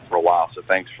to be on for a while, so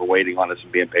thanks for waiting on us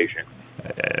and being patient.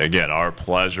 Again, our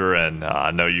pleasure, and I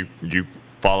know you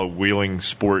follow Wheeling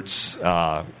sports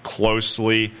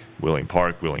closely, Wheeling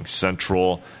Park, Wheeling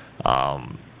Central.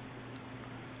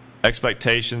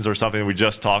 Expectations are something we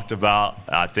just talked about.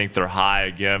 I think they're high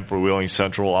again for Wheeling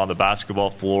Central on the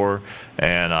basketball floor.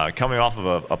 And coming off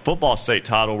of a football state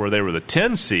title where they were the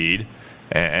 10 seed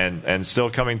and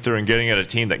still coming through and getting at a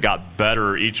team that got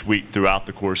better each week throughout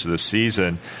the course of the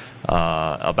season.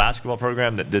 A basketball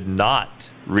program that did not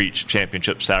reach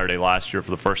championship Saturday last year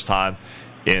for the first time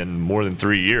in more than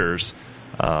 3 years.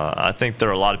 I think there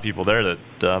are a lot of people there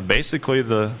that basically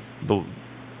the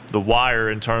wire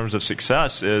in terms of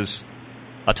success is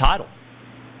a title.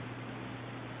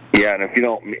 Yeah, and if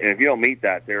you don't meet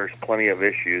that, there's plenty of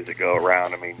issues that go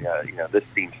around. I mean, this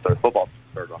football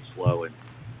started off slow,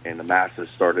 and the masses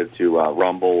started to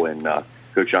rumble, and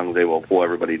Coach Young was able to pull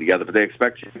everybody together. But they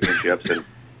expect championships, and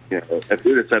if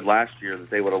we would have said last year that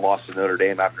they would have lost to Notre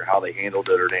Dame after how they handled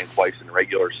Notre Dame twice in the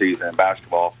regular season in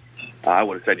basketball, I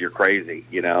would have said you're crazy.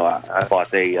 I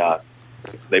thought they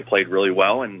played really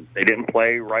well, and they didn't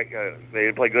play right. They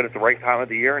didn't play good at the right time of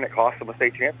the year, and it cost them a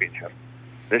state championship.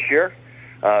 This year,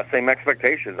 same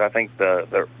expectations. I think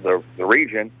the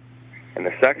region and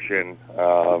the section,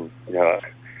 I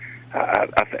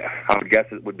would guess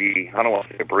it would be, I don't want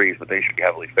to say a breeze, but they should be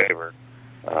heavily favored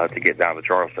to get down to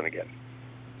Charleston again.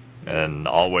 And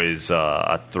always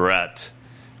a threat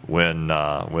when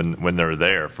they're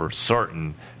there for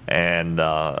certain. And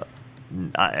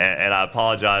I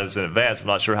apologize in advance. I'm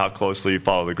not sure how closely you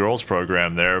follow the girls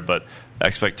program there, but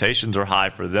expectations are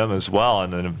high for them as well,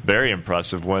 and a very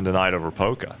impressive win tonight over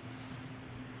Poca.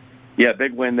 Yeah,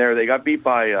 big win there. They got beat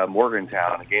by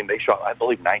Morgantown. A game they shot, I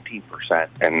believe, 19%,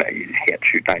 and you can't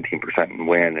shoot 19% and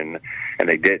win, and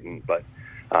they didn't. But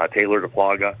Taylor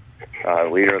DePlaga,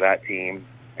 leader of that team,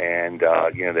 and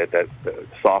that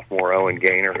sophomore Owen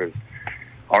Gaynor, who's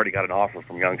already got an offer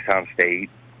from Youngstown State.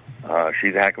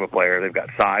 She's a heck of a player. They've got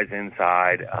size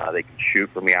inside. They can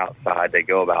shoot from the outside. They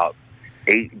go about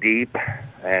 8 deep,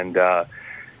 and I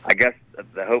guess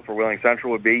the hope for Wheeling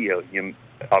Central would be you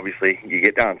obviously you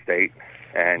get downstate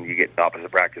and you get opposite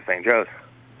practice St. Joe's.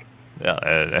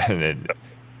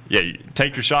 Yeah, you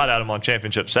take your shot at them on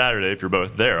Championship Saturday if you're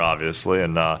both there, obviously.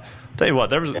 And tell you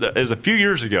what, it was a few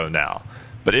years ago now,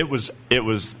 but it was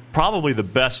probably the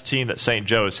best team that St.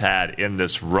 Joe's had in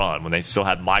this run when they still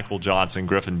had Michael Johnson,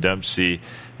 Griffin Dempsey,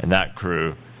 and that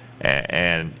crew.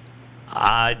 And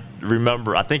I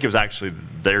remember, I think it was actually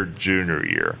their junior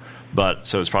year,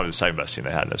 so it's probably the second best team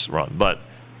they had in this run. But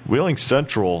Wheeling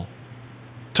Central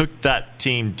took that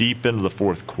team deep into the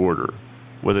fourth quarter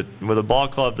with a ball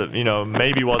club that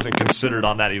maybe wasn't considered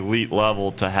on that elite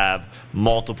level to have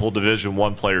multiple Division I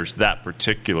players that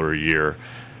particular year.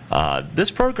 This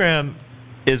program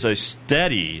is a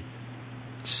steady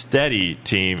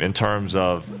team in terms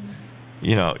of,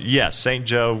 yes, St.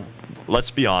 Joe.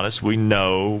 Let's be honest, we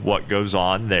know what goes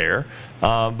on there.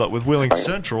 But with Wheeling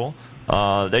Central,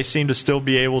 they seem to still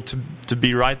be able to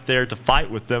be right there to fight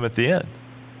with them at the end.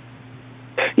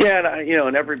 Yeah,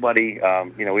 and everybody,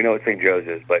 we know what St. Joe's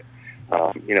is, but,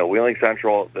 Wheeling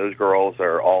Central, those girls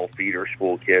are all feeder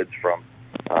school kids from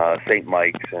St.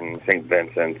 Mike's and St.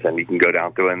 Vincent's, and you can go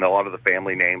down through, and a lot of the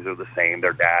family names are the same.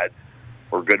 Their dads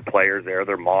were good players there.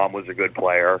 Their mom was a good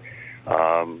player.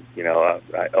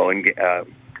 Owen,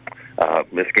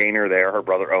 Miss Gaynor there, her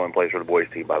brother Owen plays for the boys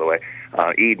team, by the way.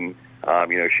 Eden,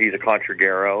 she's a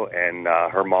Contraguero, and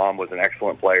her mom was an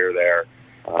excellent player there.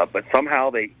 But somehow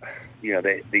these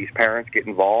parents get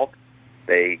involved.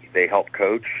 They help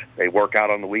coach. They work out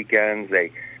on the weekends.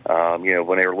 They,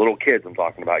 when they were little kids, I'm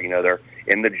talking about, they're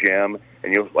in the gym.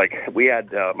 And we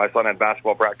had, my son had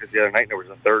basketball practice the other night, and there was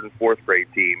a 3rd and 4th grade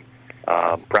team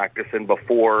practicing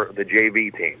before the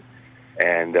JV team.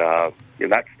 And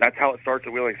that's how it starts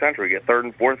at Wheeling Central. You get 3rd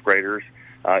and 4th graders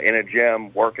in a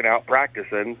gym working out,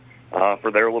 practicing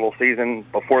for their little season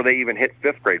before they even hit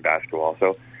 5th grade basketball.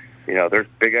 So, there's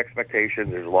big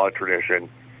expectations. There's a lot of tradition,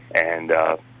 and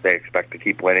they expect to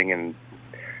keep winning, and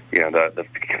the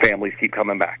families keep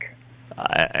coming back.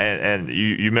 And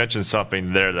you mentioned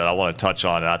something there that I want to touch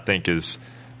on, and I think is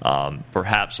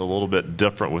perhaps a little bit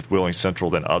different with Wheeling Central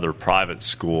than other private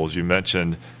schools. You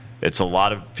mentioned it's a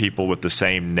lot of people with the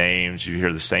same names. You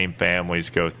hear the same families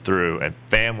go through, and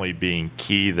family being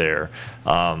key there.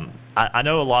 I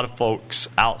know a lot of folks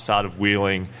outside of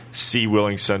Wheeling see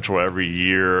Wheeling Central every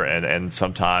year, and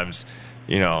sometimes,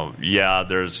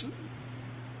 there's,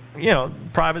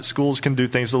 private schools can do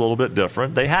things a little bit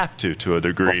different. They have to a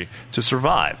degree, to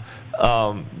survive.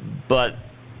 But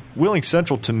Wheeling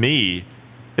Central, to me,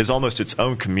 is almost its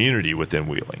own community within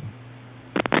Wheeling.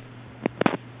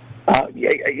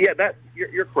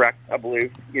 You're correct, I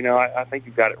believe. I think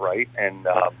you've got it right, and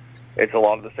it's a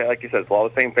lot of the same, like you said, it's a lot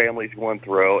of the same families going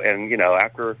through, and,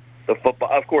 after the football,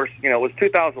 of course, it was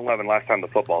 2011 last time the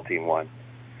football team won.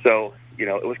 So,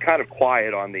 it was kind of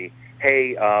quiet on the,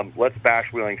 hey, let's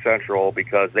bash Wheeling Central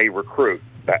because they recruit,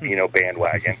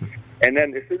 bandwagon. And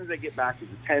then as soon as they get back as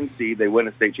a 10 seed, they win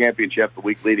a state championship the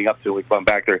week leading up to it. We come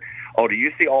back there. Oh, do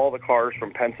you see all the cars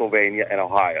from Pennsylvania and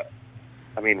Ohio?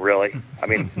 I mean, really? I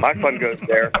mean, my son goes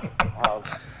there.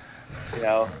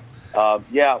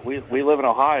 We live in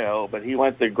Ohio, but he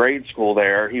went to grade school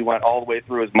there. He went all the way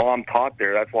through. His mom taught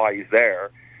there. That's why he's there.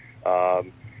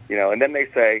 And then they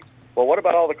say, well, what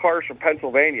about all the cars from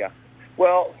Pennsylvania?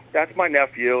 Well, that's my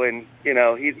nephew, and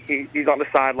he's on the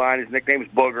sideline. His nickname is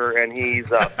Booger, and he's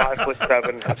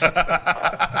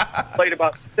 5'7". Played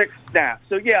about 6 snaps.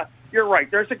 So yeah, you're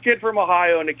right. There's a kid from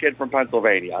Ohio and a kid from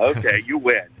Pennsylvania. Okay, you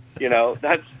win.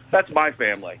 That's my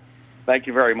family. Thank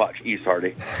you very much, East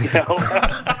Hardy.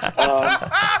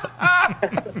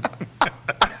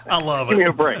 I love it. Give me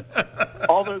a break.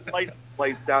 All those license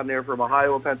plates down there from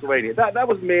Ohio and Pennsylvania. That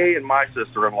was me and my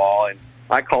sister-in-law, and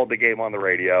I called the game on the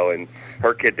radio, and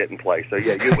her kid didn't play. So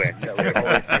yeah, you win.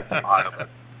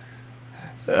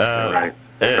 Right.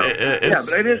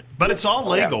 But it's all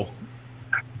legal.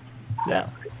 Yeah.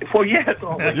 Well, yeah, it's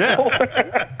all legal.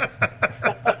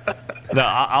 No,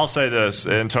 I'll say this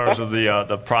in terms of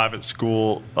the private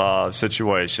school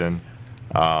situation.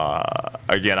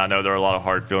 Again, I know there are a lot of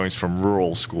hard feelings from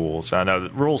rural schools. I know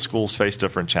that rural schools face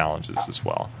different challenges as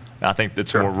well. And I think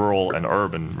it's more rural and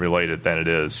urban related than it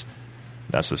is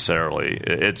necessarily.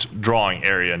 It's drawing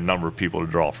area and number of people to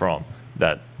draw from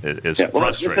that is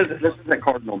frustrating. This isn't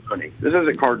Cardinal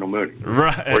Mooney.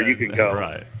 Right? Where you can go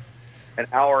right. an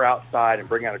hour outside and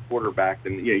bring out a quarterback,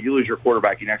 and you lose your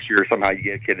quarterback. Next year, somehow you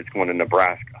get a kid that's going to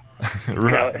Nebraska.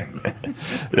 Right.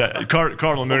 Yeah,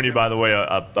 Cardinal Mooney, by the way,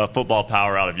 a football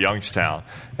power out of Youngstown,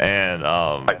 and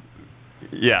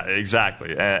yeah,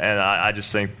 exactly. And I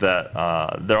just think that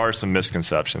there are some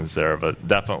misconceptions there, but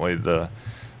definitely that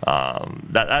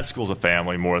school's a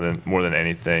family more than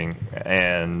anything,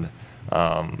 and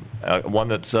one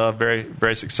that's very,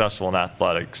 very successful in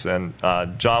athletics. And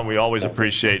John, we always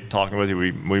appreciate talking with you.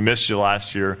 We missed you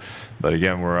last year, but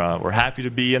again, we're happy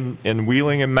to be in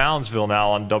Wheeling and Moundsville now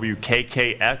on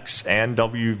WKKX and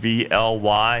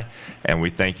WVLY, and we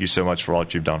thank you so much for all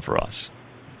that you've done for us.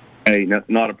 Hey,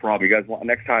 not a problem. You guys,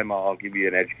 next time I'll give you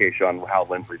an education on how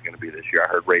Lindsley's going to be this year.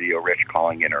 I heard Radio Rich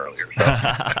calling in earlier, so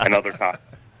another time.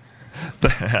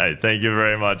 Hey, thank you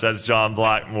very much. That's John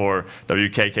Blackmore,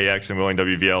 WKKX and Wheeling,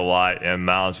 WVLY in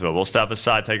Moundsville. We'll step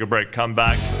aside, take a break, come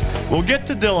back. We'll get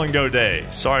to Dylan Goday.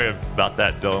 Sorry about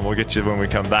that, Dylan. We'll get you when we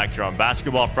come back here on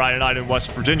Basketball Friday Night in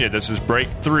West Virginia. This is Break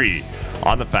 3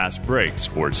 on the Fast Break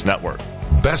Sports Network.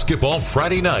 Basketball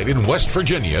Friday Night in West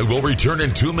Virginia will return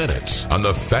in 2 minutes on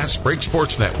the Fast Break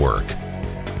Sports Network.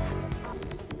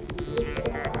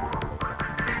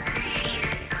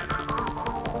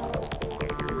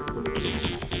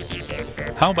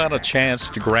 How about a chance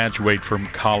to graduate from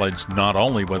college not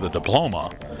only with a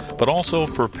diploma, but also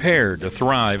prepared to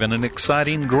thrive in an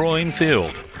exciting, growing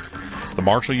field? The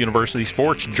Marshall University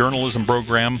Sports Journalism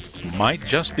program might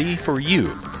just be for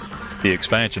you. The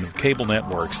expansion of cable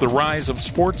networks, the rise of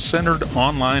sports-centered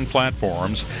online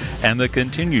platforms, and the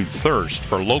continued thirst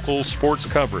for local sports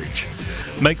coverage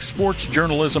makes sports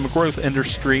journalism a growth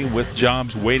industry with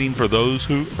jobs waiting for those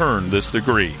who earn this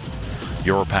degree.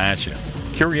 Your passion,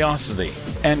 curiosity,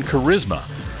 and charisma,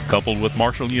 coupled with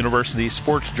Marshall University's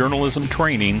sports journalism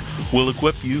training, will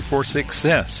equip you for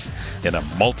success in a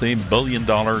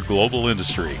multi-billion-dollar global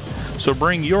industry. So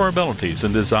bring your abilities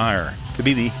and desire to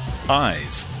be the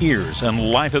eyes, ears,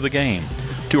 and life of the game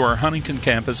to our Huntington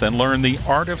campus and learn the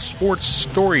art of sports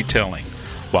storytelling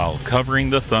while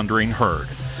covering the Thundering Herd.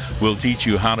 We'll teach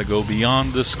you how to go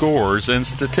beyond the scores and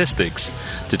statistics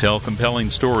to tell compelling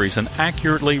stories and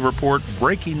accurately report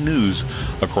breaking news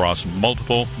across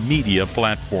multiple media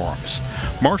platforms.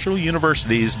 Marshall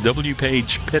University's W.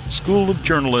 Page Pitt School of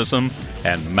Journalism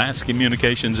and Mass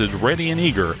Communications is ready and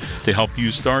eager to help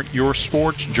you start your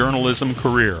sports journalism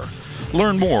career.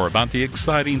 Learn more about the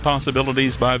exciting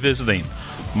possibilities by visiting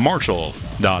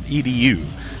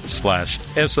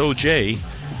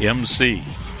marshall.edu/SOJMC.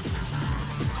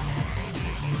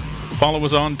 Follow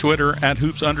us on Twitter at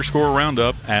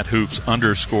 @hoops_roundup,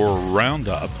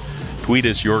 @hoops_roundup. Tweet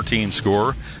us your team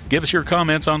score. Give us your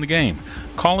comments on the game.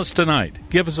 Call us tonight.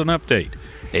 Give us an update.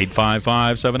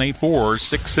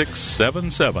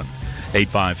 855-784-6677.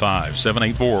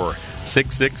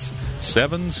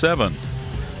 855-784-6677.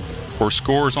 For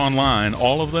scores online,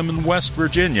 all of them in West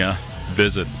Virginia,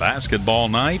 visit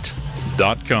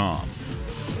basketballnight.com.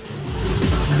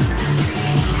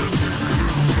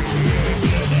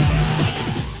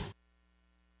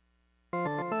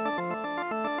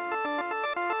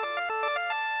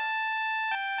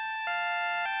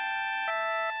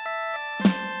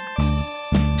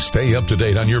 Stay up to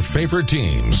date on your favorite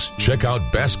teams. Check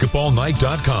out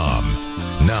basketballnight.com.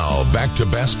 Now, back to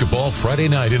Basketball Friday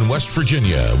Night in West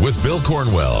Virginia with Bill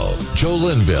Cornwell, Joe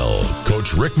Linville,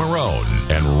 Coach Rick Marone,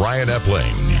 and Ryan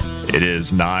Epling. It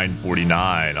is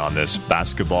 9:49 on this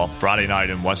Basketball Friday Night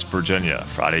in West Virginia,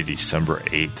 Friday, December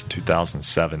 8th,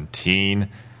 2017,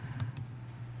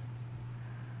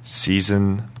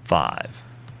 Season 5.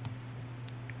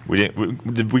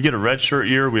 Did we get a redshirt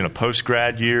year? Are we in a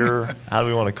post-grad year? How do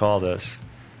we want to call this?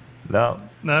 No.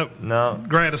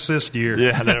 Grad assist year.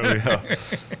 Yeah, there we go.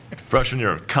 Freshman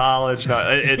year of college. No,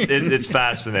 it's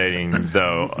fascinating,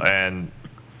 though. And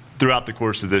throughout the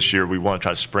course of this year, we want to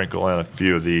try to sprinkle in a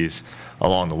few of these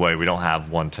along the way. We don't have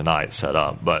one tonight set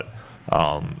up, but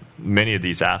many of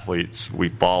these athletes we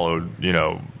followed,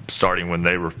 starting when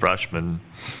they were freshmen,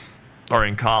 are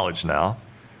in college now.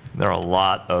 There are a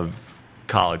lot of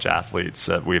college athletes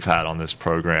that we've had on this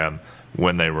program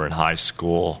when they were in high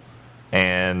school.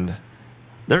 And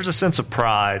there's a sense of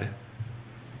pride,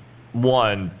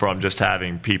 one, from just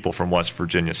having people from West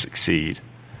Virginia succeed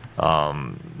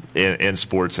in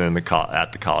sports and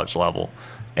at the college level.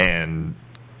 And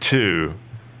two,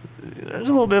 there's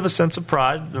a little bit of a sense of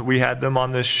pride that we had them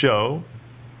on this show,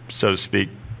 so to speak,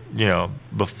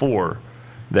 before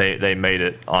they made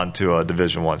it onto a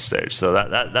Division I stage. So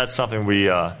that's something we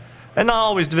and not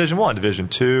always Division I, Division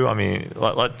II. I mean,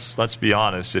 let's be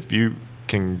honest. If you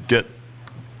can get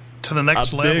to the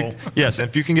next level, yes,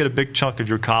 if you can get a big chunk of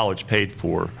your college paid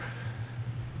for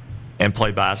and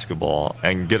play basketball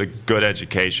and get a good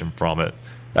education from it,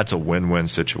 that's a win-win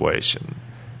situation.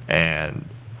 And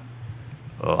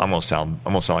I'm gonna sound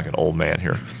like an old man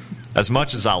here. As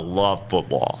much as I love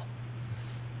football,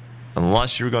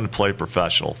 unless you're going to play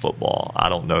professional football, I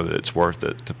don't know that it's worth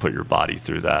it to put your body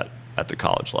through that at the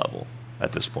college level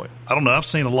at this point. I don't know. I've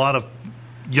seen a lot of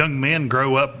young men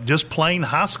grow up just playing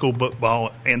high school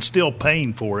football and still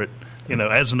paying for it,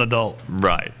 as an adult.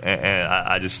 Right. And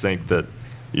I just think that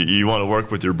you want to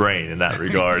work with your brain in that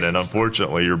regard. And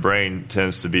unfortunately, your brain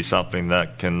tends to be something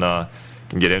that can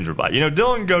get injured by.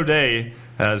 Dylan Godet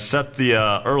has set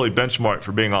the early benchmark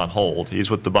for being on hold.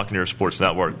 He's with the Buccaneer Sports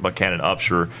Network, Buchanan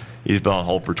Upshur. He's been on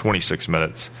hold for 26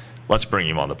 minutes. Let's bring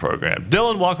him on the program.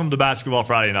 Dylan, welcome to Basketball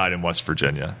Friday Night in West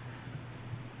Virginia.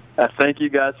 Thank you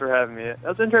guys for having me. That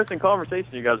was an interesting conversation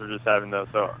you guys were just having, though,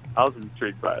 so I was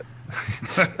intrigued by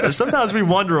it. Sometimes we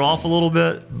wander off a little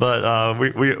bit, but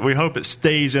we hope it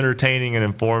stays entertaining and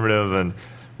informative, and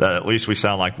that at least we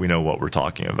sound like we know what we're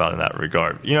talking about in that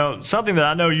regard. Something that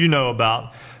I know you know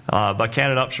about,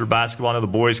 Buchanan Upshur basketball. I know the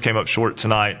boys came up short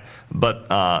tonight, but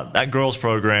that girls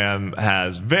program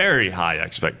has very high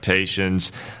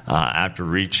expectations after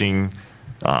reaching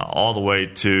all the way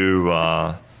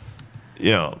to,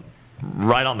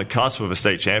 right on the cusp of a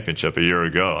state championship a year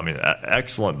ago. I mean,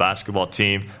 excellent basketball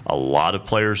team, a lot of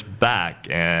players back,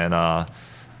 and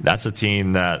that's a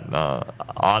team that,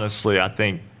 honestly,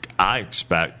 I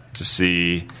expect to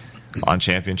see on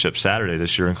Championship Saturday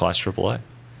this year in Class AAA.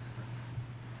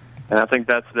 And I think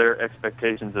that's their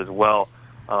expectations as well.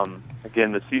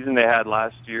 Again, the season they had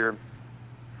last year,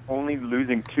 only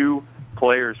losing 2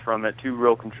 players from it, 2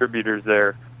 real contributors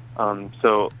there.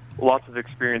 So lots of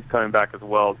experience coming back as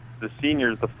well. The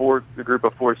seniors, the group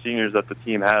of 4 seniors that the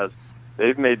team has,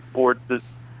 they've made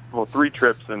 3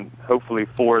 trips and hopefully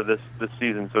 4 this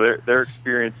season. So their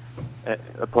experience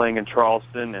playing in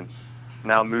Charleston and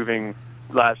now moving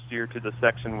last year to the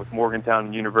section with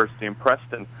Morgantown University and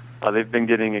Preston, they've been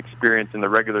getting experience in the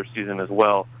regular season as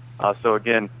well. So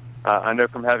again, I know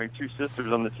from having 2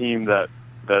 sisters on the team that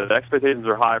the expectations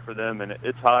are high for them, and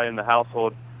it's high in the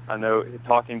household. I know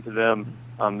talking to them,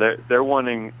 they're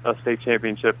wanting a state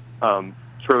championship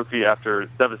trophy after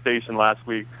devastation last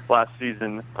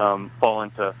season, falling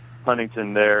to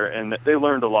Huntington there, and they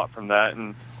learned a lot from that.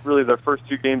 And really, their first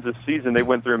 2 games this season, they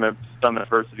went through some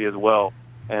adversity as well,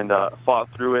 and fought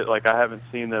through it like I haven't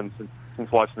seen them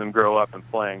since watching them grow up and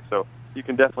playing. So you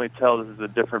can definitely tell this is a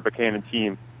different Buchanan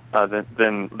team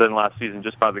than last season,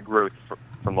 just by the growth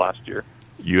from last year.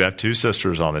 You have 2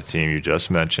 sisters on the team you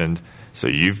just mentioned, so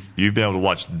you've been able to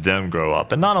watch them grow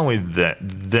up, and not only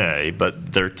they,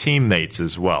 but their teammates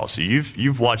as well. So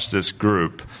you've watched this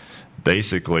group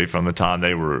basically from the time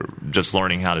they were just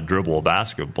learning how to dribble a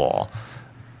basketball.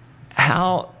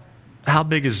 How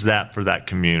big is that for that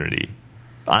community?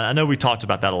 I know we talked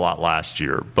about that a lot last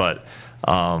year, but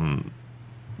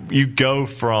you go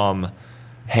from,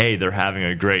 hey, they're having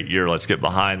a great year, let's get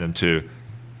behind them, to,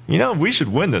 we should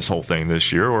win this whole thing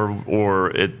this year,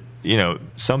 or it,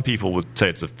 some people would say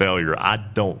it's a failure. I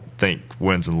don't think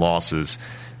wins and losses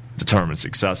determine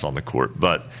success on the court,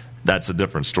 but that's a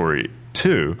different story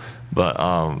too. But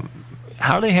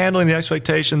how are they handling the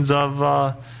expectations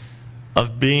of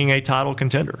being a title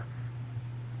contender?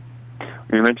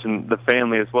 You mentioned the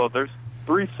family as well. There's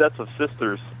 3 sets of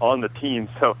sisters on the team,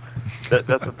 so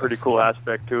that's a pretty cool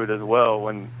aspect to it as well.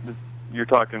 When you're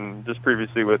talking just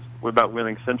previously about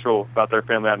Wheeling Central, about their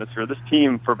family atmosphere, this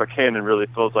team for Buchanan really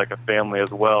feels like a family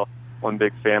as well, one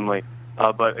big family.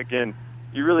 But again,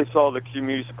 you really saw the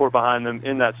community support behind them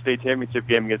in that state championship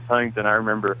game against Huntington. I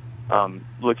remember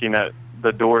looking at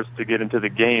the doors to get into the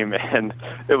game, and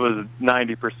it was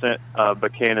 90%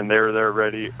 Buchanan. They were there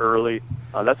already early.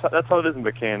 That's how it is in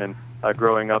Buchanan.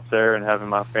 Growing up there and having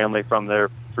my family from there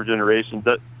for generations,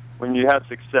 that when you have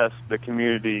success, the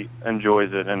community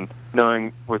enjoys it. And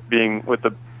knowing with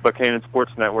the Buchanan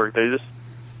Sports Network, they just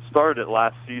started it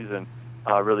last season,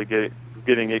 really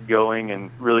getting it going, and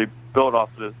really built off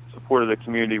the support of the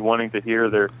community wanting to hear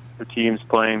their teams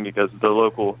playing, because the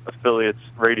local affiliates,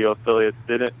 radio affiliates,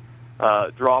 didn't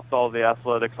dropped all the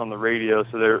athletics on the radio,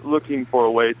 so they're looking for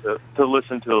a way to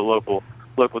listen to the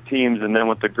local teams. And then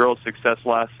with the girls' success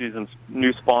last season,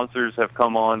 new sponsors have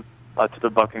come on to the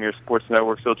Buccaneers Sports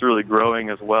Network, so it's really growing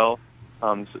as well.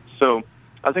 So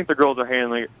I think the girls are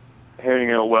handling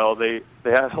it well. They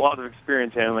had a lot of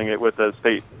experience handling it with the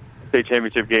state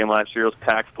championship game last year. It was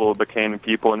packed full of Buchanan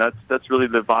people, and that's really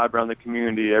the vibe around the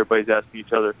community. Everybody's asking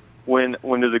each other, when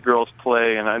do the girls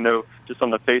play? And I know just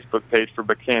on the Facebook page for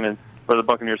Buchanan, for the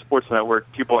Buccaneers Sports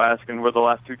Network, people asking were the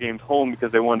last two games home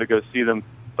because they wanted to go see them,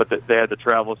 but they had to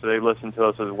travel, so they listened to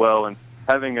us as well. And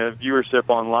having a viewership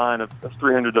online of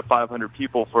 300 to 500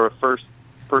 people for a first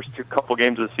two couple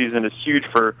games of the season is huge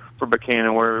for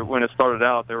Buchanan, where when it started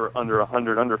out, there were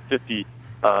under 50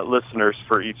 listeners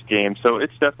for each game. So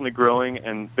it's definitely growing,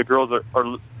 and the girls are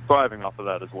thriving off of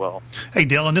that as well. Hey,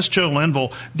 Dylan, this is Joe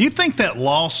Linville. Do you think that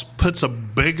loss puts a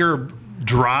bigger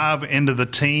drive into the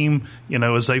team,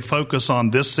 as they focus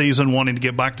on this season wanting to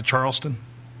get back to Charleston?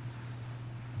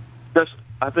 Yes,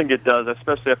 I think it does,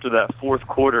 especially after that fourth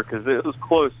quarter, because it was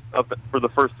close up for the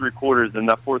first three quarters, and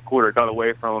that fourth quarter got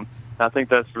away from them. And I think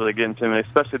that's really getting to them,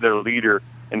 especially their leader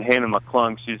in Hannah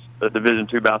McClung. She's a Division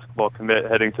II basketball commit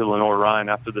heading to Lenore-Ryan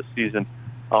after this season.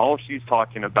 All she's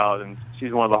talking about, and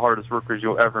she's one of the hardest workers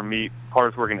you'll ever meet,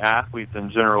 hardest working athletes in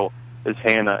general, is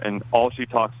Hannah, and all she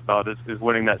talks about is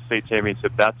winning that state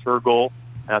championship. That's her goal,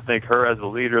 and I think her as a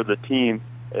leader of the team,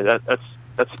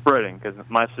 that's spreading, because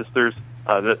my sisters,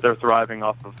 they're thriving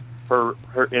off of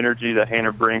her energy that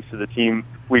Hannah brings to the team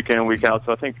week in and week out.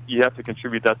 So I think you have to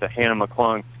contribute that to Hannah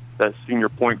McClung, that senior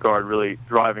point guard, really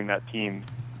driving that team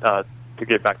to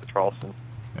get back to Charleston.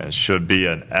 It should be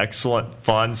an excellent,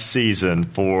 fun season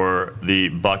for the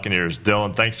Buccaneers.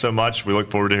 Dylan, thanks so much. We look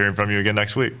forward to hearing from you again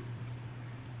next week.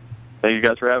 Thank you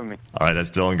guys for having me. All right, that's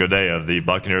Dylan Godet of the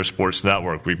Buccaneers Sports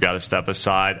Network. We've got to step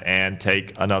aside and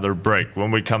take another break.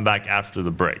 When we come back after the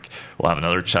break, we'll have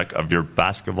another check of your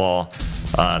basketball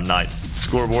night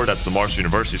scoreboard. That's the Marshall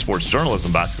University Sports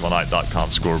Journalism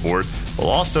BasketballNight.com scoreboard. We'll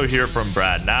also hear from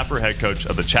Brad Napper, head coach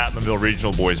of the Chapmanville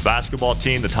Regional Boys Basketball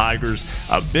Team. The Tigers,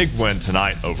 a big win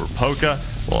tonight over Poca.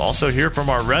 We'll also hear from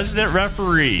our resident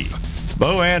referee,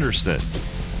 Bo Anderson.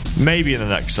 Maybe in the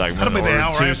next segment,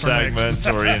 or two segments,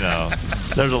 or,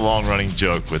 there's a long-running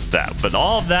joke with that. But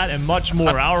all of that and much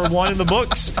more. Hour one in the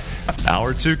books.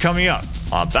 Hour two coming up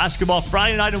on Basketball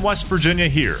Friday Night in West Virginia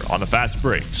here on the Fast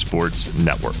Break Sports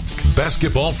Network.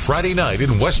 Basketball Friday Night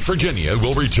in West Virginia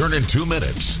will return in 2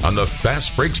 minutes on the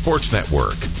Fast Break Sports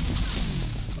Network.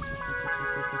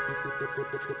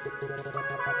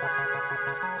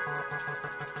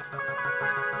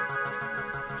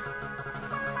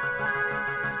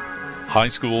 High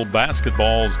school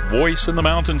basketball's voice in the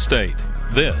Mountain State.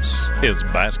 This is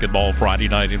Basketball Friday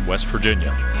Night in West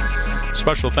Virginia.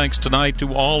 Special thanks tonight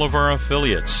to all of our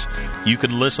affiliates. You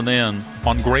can listen in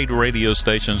on great radio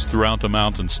stations throughout the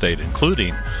Mountain State,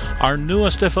 including our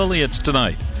newest affiliates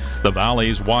tonight. The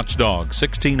Valley's Watchdog,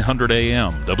 1600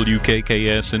 AM,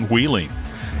 WKKS in Wheeling,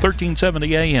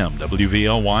 1370 AM,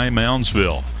 WVLY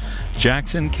Moundsville.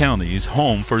 Jackson County's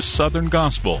home for Southern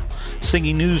Gospel,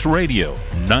 Singing News Radio,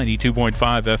 92.5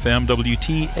 FM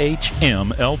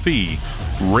WTHM-LP,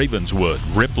 Ravenswood,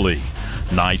 Ripley,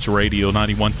 Knights Radio,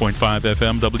 91.5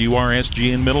 FM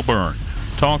WRSG in Middleburn,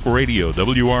 Talk Radio,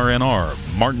 WRNR,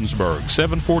 Martinsburg,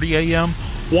 740 AM,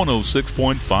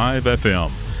 106.5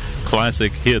 FM,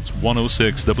 Classic Hits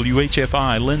 106,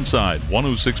 WHFI, Linside,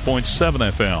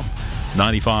 106.7 FM,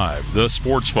 95, The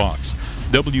Sports Fox,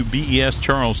 WBES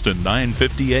Charleston,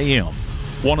 950 AM,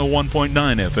 101.9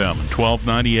 FM, and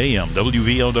 1290 AM,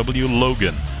 WVLW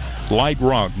Logan, Light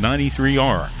Rock,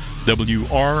 93R,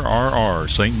 WRRR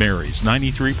St. Mary's,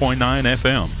 93.9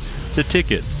 FM, The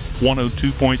Ticket,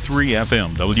 102.3 FM,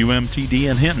 WMTD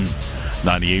in Hinton,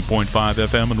 98.5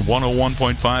 FM and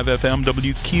 101.5 FM,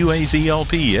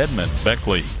 WQAZLP Edmond,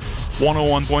 Beckley,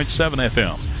 101.7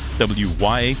 FM,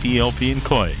 WYAPLP in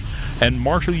Clay, and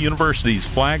Marshall University's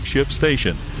flagship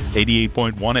station,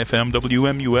 88.1 FM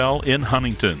WMUL in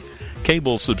Huntington,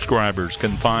 Cable subscribers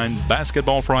can find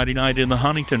Basketball Friday Night in the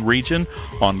Huntington region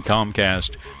on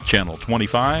Comcast Channel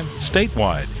 25,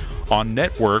 statewide on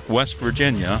Network West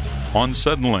Virginia on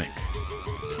Suddenlink.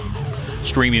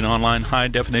 Streaming online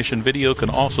high-definition video can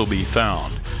also be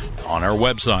found on our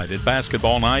website at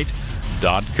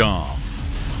basketballnight.com.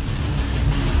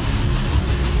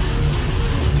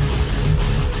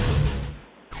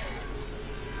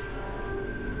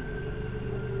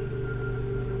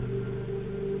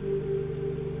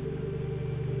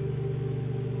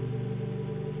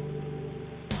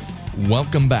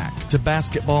 Welcome back to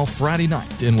Basketball Friday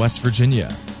Night in West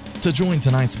Virginia. To join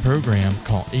tonight's program,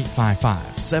 call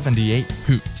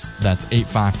 855-78-HOOPS. That's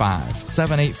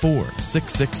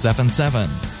 855-784-6677.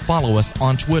 Follow us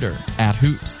on Twitter at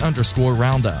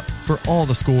 @hoops_roundup for all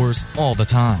the scores all the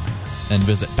time. And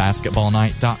visit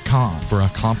basketballnight.com for a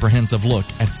comprehensive look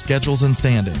at schedules and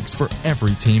standings for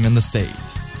every team in the state.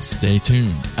 Stay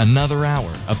tuned. Another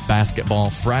hour of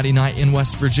Basketball Friday Night in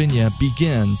West Virginia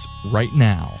begins right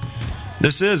now.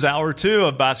 This is Hour 2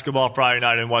 of Basketball Friday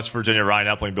Night in West Virginia.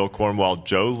 Ryan Epling, Bill Cornwell,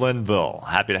 Joe Linville.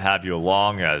 Happy to have you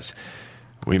along as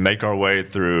we make our way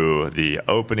through the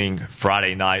opening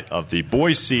Friday night of the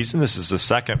boys' season. This is the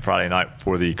second Friday night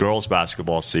for the girls'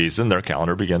 basketball season. Their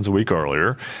calendar begins a week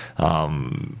earlier.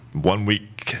 1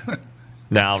 week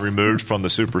now removed from the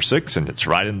Super Six, and it's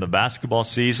right in the basketball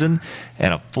season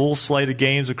and a full slate of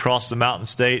games across the Mountain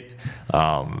State.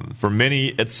 For many,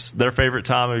 it's their favorite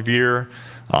time of year.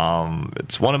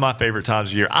 It's one of my favorite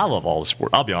times of year. I love all the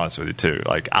sports. I'll be honest with you, too.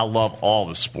 I love all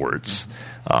the sports.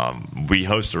 We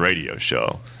host a radio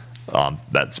show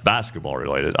that's basketball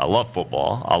related. I love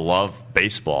football. I love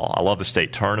baseball. I love the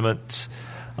state tournament.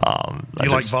 You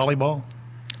like volleyball?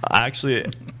 I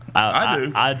do.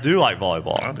 I do like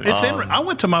volleyball. I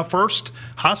went to my first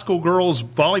high school girls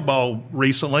volleyball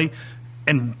recently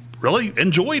and really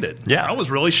enjoyed it. Yeah. I was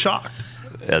really shocked.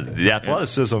 The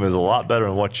athleticism is a lot better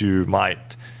than what you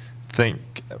might think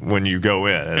when you go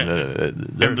in.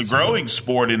 And the growing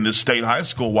sport in this state high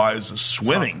school wise is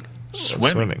swimming.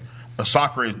 Swimming.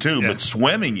 Soccer too, but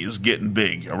swimming is getting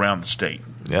big around the state.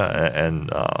 Yeah, and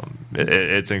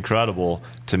it's incredible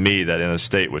to me that in a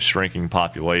state with shrinking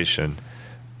population,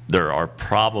 there are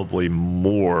probably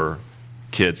more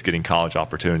kids getting college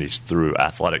opportunities through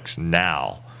athletics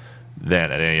now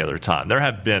than at any other time. There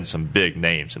have been some big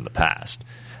names in the past.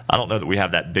 I don't know that we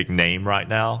have that big name right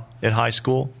now in high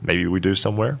school. Maybe we do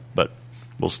somewhere, but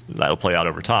that'll play out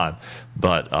over time.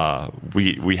 But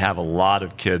we have a lot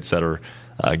of kids that are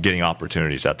getting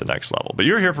opportunities at the next level. But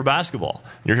you're here for basketball.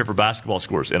 You're here for basketball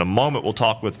scores. In a moment, we'll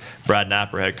talk with Brad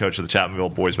Napper, head coach of the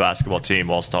Chapmanville boys basketball team.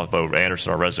 We'll also talk about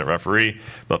Anderson, our resident referee.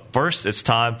 But first, it's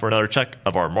time for another check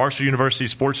of our Marshall University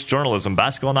Sports Journalism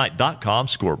BasketballNight.com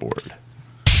scoreboard.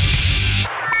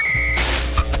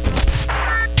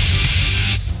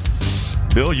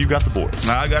 Bill, you got the boys.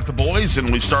 I got the boys,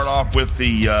 and we start off with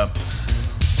the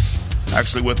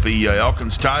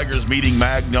Elkins Tigers meeting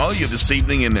Magnolia this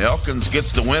evening, and Elkins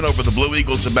gets the win over the Blue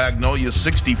Eagles of Magnolia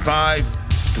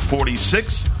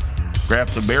 65-46.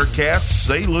 Grafton Bearcats,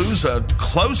 they lose a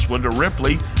close one to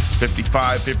Ripley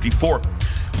 55-54.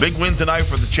 Big win tonight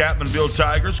for the Chapmanville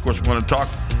Tigers. Of course, we're going to talk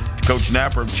to Coach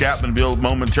Napper of Chapmanville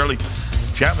momentarily.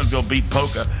 Chapmanville beat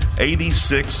Polka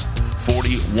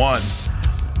 86-41.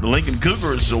 The Lincoln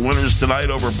Cougars are winners tonight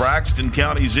over Braxton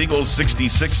County's Eagles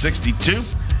 66-62.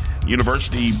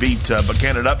 University beat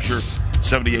Buchanan Upshur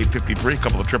 78-53. A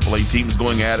couple of AAA teams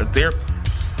going at it there.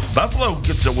 Buffalo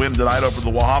gets a win tonight over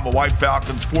the Wahama White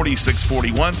Falcons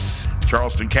 46-41.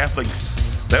 Charleston Catholic,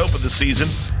 they opened the season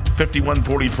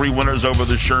 51-43 winners over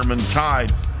the Sherman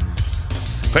Tide.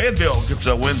 Fayetteville gets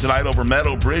a win tonight over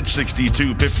Meadow Bridge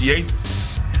 62-58.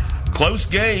 Close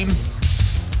game.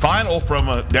 Final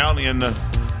from down in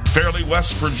Fairleigh,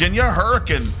 West Virginia.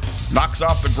 Hurricane knocks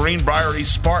off the Greenbrier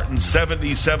East Spartans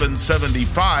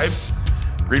 77-75.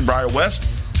 Greenbrier West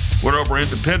went over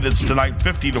Independence tonight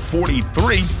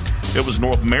 50-43. It was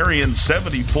North Marion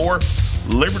 74,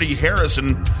 Liberty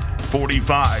Harrison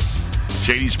 45.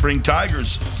 Shady Spring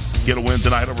Tigers get a win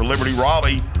tonight over Liberty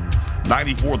Raleigh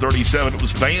 94-37. It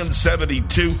was Van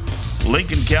 72,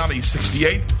 Lincoln County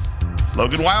 68.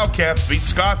 Logan Wildcats beat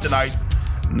Scott tonight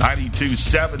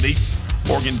 92-70.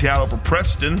 Morgantown over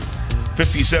Preston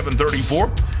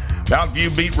 57-34. Mountain View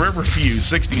beat Riverview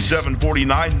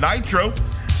 67-49. Nitro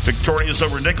victorious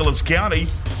over Nicholas County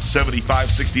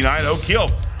 75-69. Oak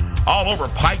Hill all over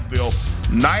Pikeville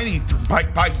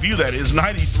Pikeview, that is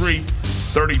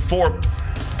 93-34.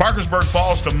 Parkersburg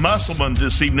falls to Musselman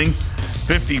this evening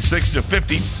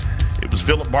 56-50. It was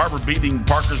Philip Barber beating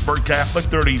Parkersburg Catholic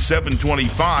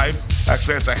 37-25.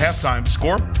 Actually, that's a halftime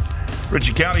score.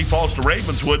 Ritchie County falls to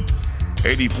Ravenswood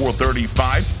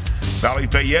 84-35. Valley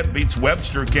Fayette beats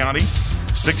Webster County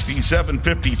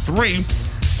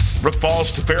 67-53. Brook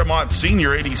Falls to Fairmont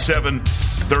Senior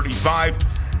 87-35.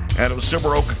 And it was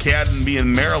Silver Oak Academy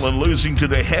in Maryland losing to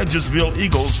the Hedgesville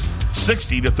Eagles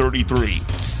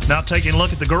 60-33. Now taking a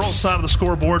look at the girls' side of the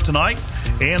scoreboard tonight.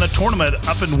 In a tournament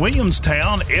up in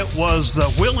Williamstown, it was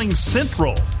Wheeling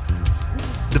Central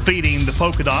defeating the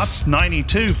Polka Dots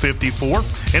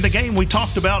 92-54. In the game we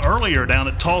talked about earlier down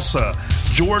at Tulsa,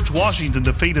 George Washington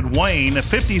defeated Wayne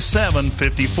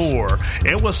 57-54.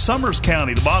 It was Summers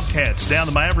County, the Bobcats, down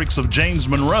the Mavericks of James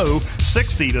Monroe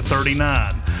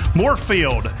 60-39.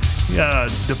 Moorfield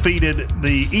defeated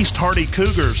the East Hardy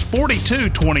Cougars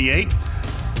 42-28.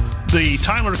 The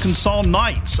Tyler Consol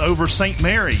Knights over St.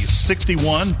 Mary's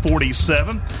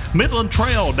 61-47. Midland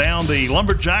Trail down the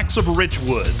Lumberjacks of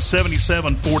Richwood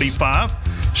 77-45.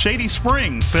 Shady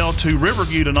Spring fell to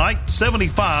Riverview tonight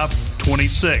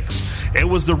 75-26. It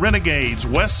was the Renegades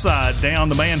West Side down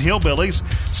the Man Hillbillies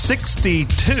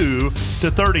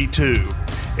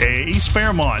 62-32. East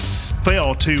Fairmont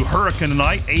fell to Hurricane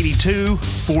tonight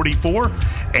 82-44.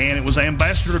 And it was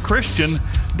Ambassador Christian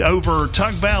over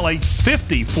Tug Valley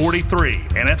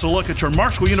 50-43. And that's a look at your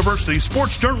Marshall University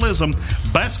Sports Journalism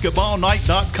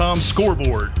BasketballNight.com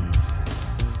scoreboard.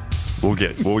 We'll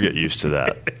get used to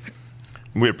that.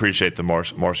 We appreciate the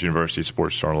Marshall University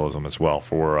Sports Journalism as well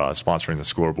for sponsoring the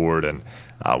scoreboard, and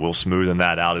we'll smoothen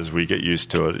that out as we get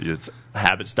used to it.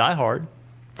 Habits die hard.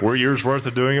 4 years worth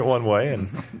of doing it one way, and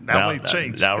now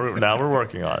we're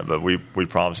working on it. But we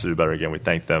promise to do better again. We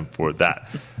thank them for that.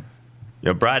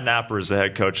 Brad Napper is the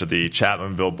head coach of the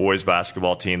Chapmanville boys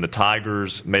basketball team. The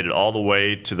Tigers made it all the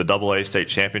way to the AA state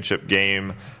championship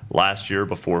game last year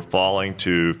before falling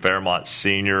to Fairmont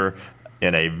Senior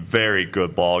in a very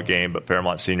good ball game. But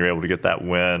Fairmont Senior able to get that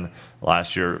win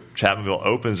last year. Chapmanville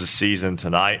opens the season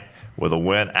tonight with a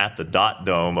win at the Dot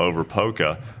Dome over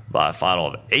Polka by a final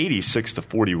of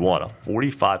 86-41, a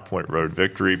 45-point road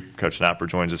victory. Coach Napper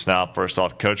joins us now. First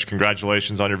off, Coach,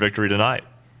 congratulations on your victory tonight.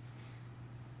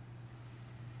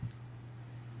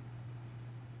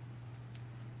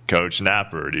 Coach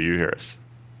Napper, do you hear us?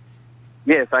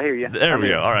 Yes, I hear you. There we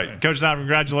go. All right. Coach Napper,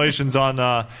 congratulations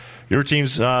on your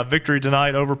team's victory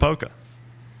tonight over Polka.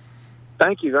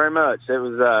 Thank you very much. It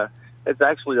was it's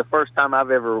actually the first time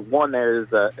I've ever won there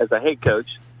as a head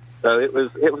coach. So it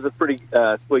was a pretty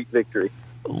sweet victory.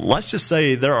 Let's just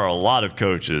say there are a lot of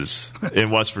coaches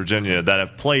in West Virginia that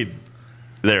have played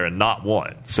there and not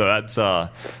won. So that's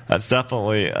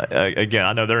definitely, again,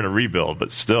 I know they're in a rebuild,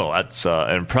 but still, that's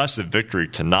an impressive victory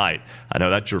tonight. I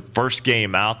know that's your first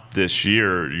game out this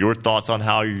year. Your thoughts on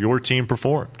how your team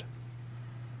performed?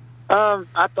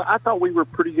 I thought we were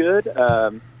pretty good.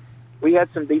 We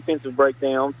had some defensive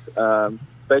breakdowns,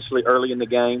 especially early in the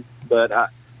game, but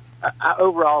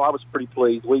overall, I was pretty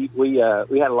pleased. We had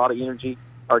a lot of energy.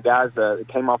 Our guys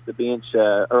came off the bench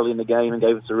early in the game and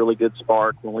gave us a really good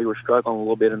spark when we were struggling a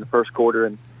little bit in the first quarter.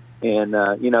 And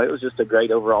it was just a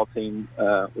great overall team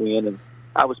win, and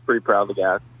I was pretty proud of the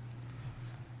guys.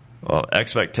 Well,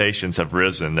 expectations have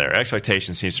risen there.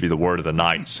 Expectation seems to be the word of the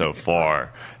night so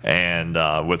far. And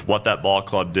with what that ball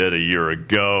club did a year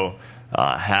ago,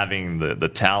 having the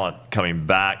talent coming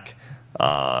back,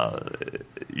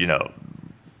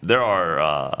 there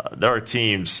are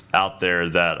teams out there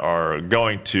that are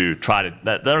going to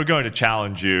that are going to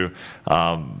challenge you,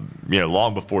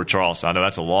 long before Charleston. I know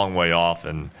that's a long way off,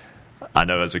 and I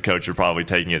know as a coach you're probably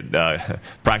taking it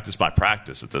practice by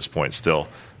practice at this point still.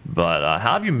 But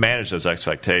how have you managed those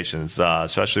expectations,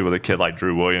 especially with a kid like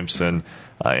Drew Williamson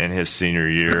in his senior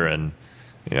year? And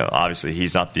obviously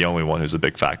he's not the only one who's a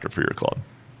big factor for your club.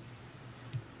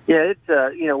 Yeah, it's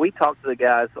we talk to the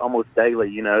guys almost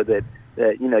daily. That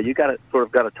you got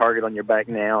a target on your back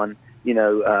now, and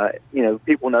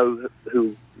people know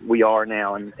who we are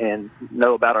now and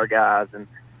know about our guys, and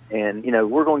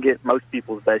we're going to get most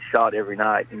people's best shot every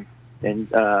night, and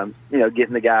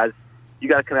getting the guys. You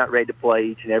got to come out ready to play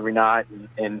each and every night,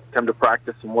 and come to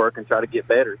practice and work and try to get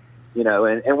better.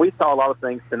 And we saw a lot of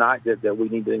things tonight that we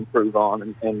need to improve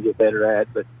on and get better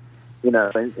at. But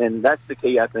and that's the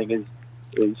key, I think, is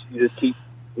you just keep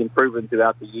improving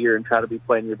throughout the year and try to be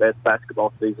playing your best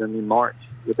basketball season in March.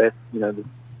 Play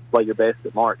your best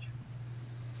at March.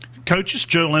 Coach, it's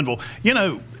Joe Linville.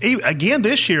 Again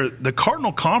this year, the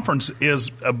Cardinal Conference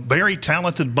is a very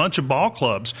talented bunch of ball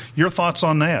clubs. Your thoughts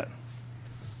on that?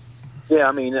 Yeah,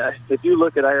 I mean, if you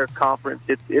look at our conference,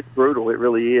 it's brutal. It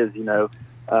really is, and our,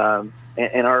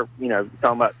 talking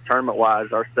about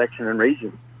tournament-wise, our section and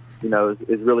region,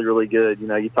 is really, really good.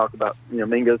 You talk about,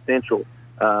 Mingo Central,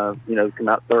 come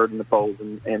out third in the polls,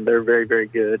 and they're very, very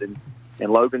good. And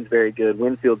Logan's very good.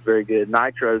 Winfield's very good.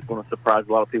 Nitro's going to surprise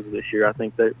a lot of people this year. I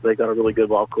think they got a really good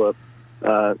ball club.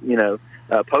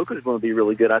 Poco's going to be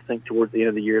really good, I think, towards the end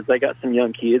of the year. They got some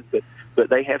young kids, but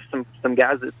they have some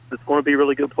guys that's going to be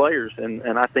really good players, and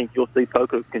I think you'll see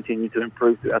Poco continue to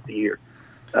improve throughout the year.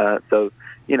 So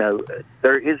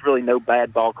there is really no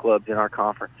bad ball clubs in our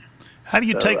conference. How do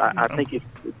you take? I think it's.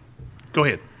 Go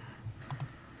ahead.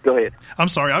 Go ahead. I'm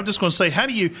sorry. I was just going to say, how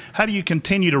do you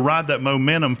continue to ride that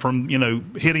momentum from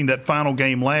hitting that final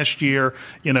game last year,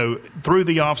 through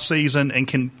the off season, and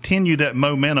continue that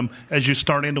momentum as you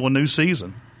start into a new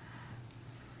season?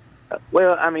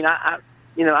 Well, I mean, I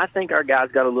think our guys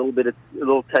got a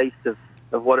little taste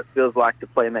of what it feels like to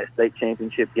play in that state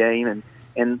championship game,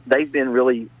 and they've been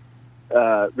really,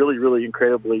 really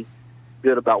incredibly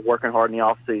good about working hard in the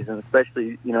off season,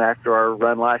 especially after our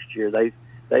run last year.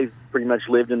 They've pretty much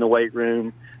lived in the weight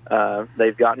room.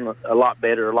 They've gotten a lot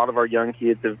better. A lot of our young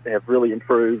kids have really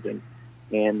improved,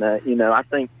 and I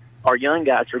think our young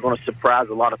guys are going to surprise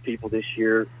a lot of people this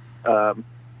year. Guys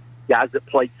that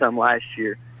played some last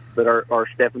year, but are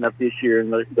stepping up this year,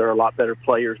 and they're a lot better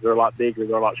players. They're a lot bigger.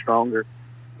 They're a lot stronger.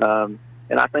 And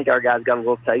I think our guys got a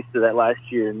little taste of that last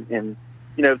year, and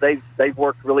they've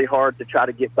worked really hard to try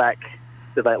to get back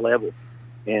to that level.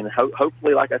 And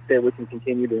hopefully, like I said, we can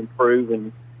continue to improve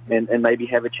and maybe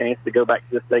have a chance to go back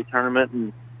to the state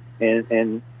tournament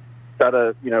and try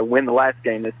to win the last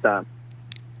game this time.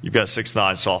 You've got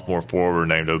 6'9" sophomore forward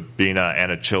named Obina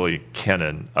Anachili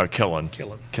Killen.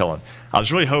 I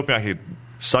was really hoping I could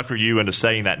sucker you into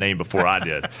saying that name before I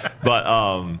did, but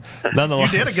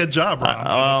nonetheless, you did a good job,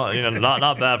 Ron.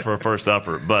 Not bad for a first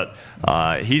effort. But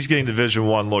he's getting Division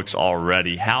I looks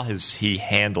already. How has he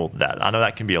handled that? I know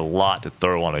that can be a lot to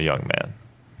throw on a young man.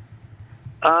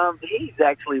 He's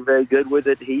actually very good with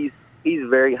it. He's a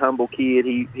very humble kid.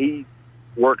 He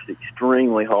works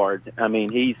extremely hard. I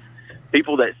mean,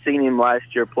 people that seen him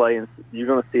last year playing, you're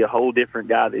going to see a whole different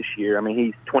guy this year. I mean,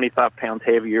 he's 25 pounds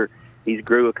heavier. He's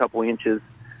grew a couple inches.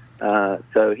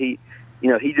 So he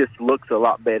just looks a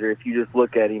lot better if you just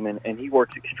look at him, and he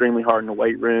works extremely hard in the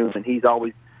weight room, and he's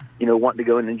always, wanting to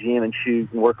go in the gym and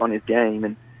shoot and work on his game,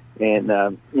 and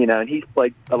he's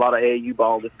played a lot of AAU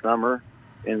ball this summer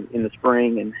and in the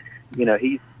spring, and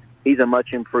he's a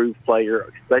much improved player,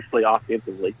 especially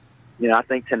offensively. I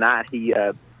think tonight he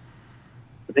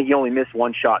only missed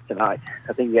one shot tonight.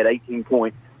 I think he had 18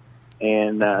 points,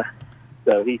 and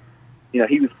so he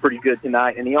was pretty good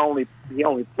tonight, and he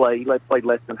played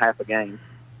less than half a game.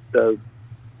 So,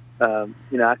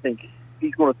 I think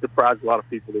he's going to surprise a lot of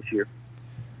people this year.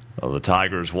 Well, the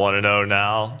Tigers 1-0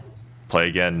 now. Play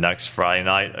again next Friday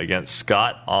night against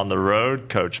Scott on the road.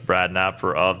 Coach Brad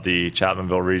Napper of the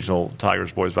Chapmanville Regional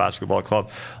Tigers Boys Basketball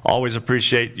Club. Always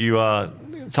appreciate you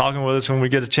talking with us when we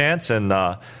get a chance, and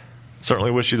certainly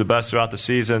wish you the best throughout the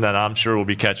season, and I'm sure we'll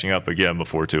be catching up again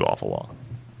before too awful long.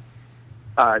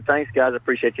 All right, thanks, guys. I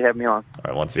appreciate you having me on. All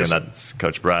right, once again, that's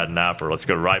Coach Brad Napper. Let's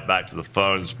go right back to the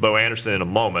phones. Bo Anderson in a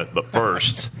moment, but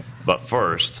first,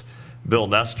 Bill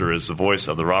Nestor is the voice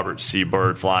of the Robert C.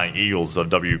 Byrd Flying Eagles of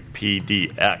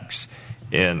WPDX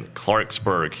in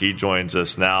Clarksburg. He joins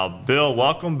us now. Bill,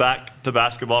 welcome back to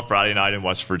Basketball Friday Night in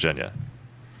West Virginia.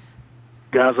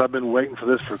 Guys, I've been waiting for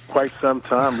this for quite some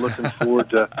time. Looking forward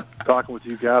to talking with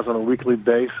you guys on a weekly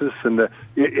basis. And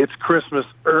it's Christmas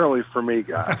early for me,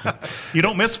 guys. You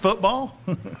don't miss football?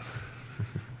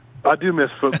 I do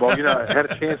miss football. I had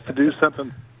a chance to do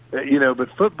something, but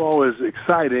football is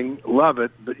exciting. Love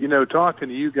it. But, talking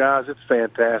to you guys, it's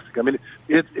fantastic. I mean,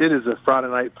 it is a Friday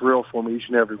night thrill for me each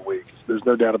and every week. There's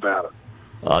no doubt about it.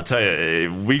 I'll tell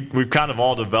you, we've kind of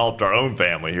all developed our own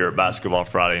family here at Basketball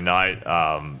Friday Night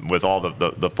with all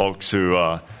the folks who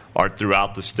are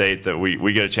throughout the state that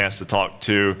we get a chance to talk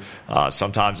to.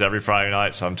 Sometimes every Friday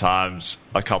night, sometimes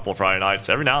a couple of Friday nights.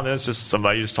 Every now and then it's just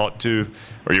somebody you just talk to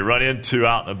or you run into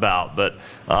out and about. But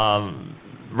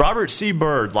Robert C.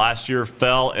 Byrd last year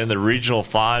fell in the regional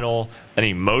final, an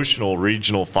emotional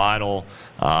regional final,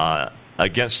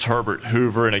 against Herbert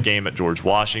Hoover in a game at George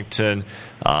Washington.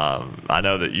 I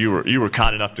know that you were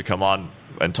kind enough to come on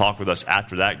and talk with us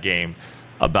after that game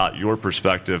about your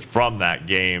perspective from that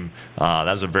game. That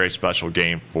was a very special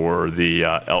game for the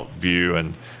Elkview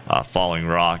and Falling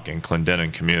Rock and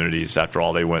Clendenin communities after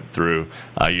all they went through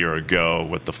a year ago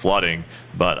with the flooding.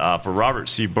 But for Robert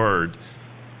C. Byrd,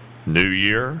 new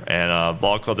year and a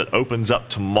ball club that opens up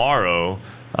tomorrow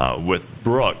with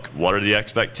Brooke. What are the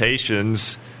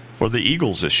expectations for the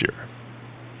Eagles this year?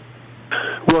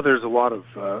 Well, there's a lot of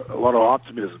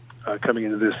optimism coming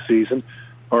into this season.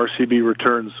 RCB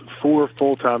returns 4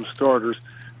 full-time starters.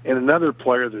 and another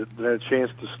player that had a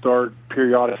chance to start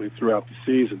periodically throughout the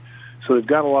season. So they've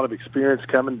got a lot of experience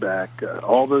coming back.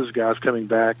 All those guys coming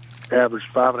back averaged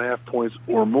 5.5 points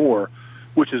or more,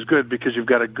 which is good because you've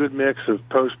got a good mix of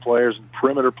post players and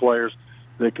perimeter players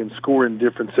that can score in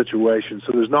different situations.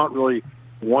 So there's not really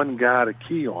one guy to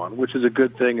key on, which is a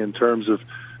good thing in terms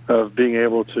of being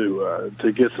able to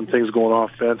get some things going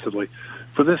offensively.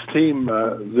 For this team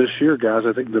this year, guys,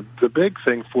 I think the big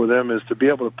thing for them is to be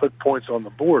able to put points on the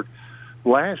board.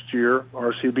 Last year,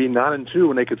 RCB 9-2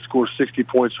 when they could score 60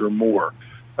 points or more.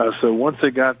 So once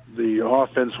they got the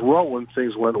offense rolling,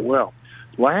 things went well.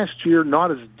 Last year,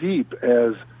 not as deep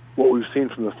as what we've seen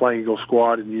from the Flying Eagle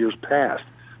squad in years past.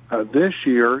 This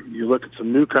year, you look at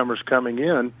some newcomers coming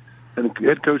in, and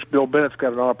head coach Bill Bennett's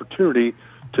got an opportunity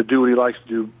to do what he likes to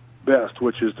do best,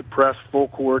 which is to press full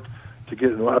court, to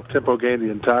get an up-tempo game the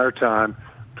entire time,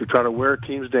 to try to wear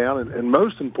teams down, and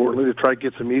most importantly, to try to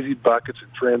get some easy buckets in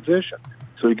transition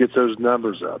so he gets those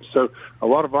numbers up. So a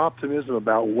lot of optimism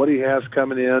about what he has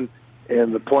coming in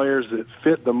and the players that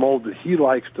fit the mold that he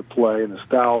likes to play and the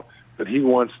style that he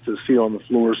wants to see on the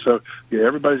floor. So, yeah,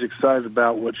 everybody's excited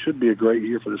about what should be a great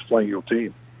year for this Flying Eagle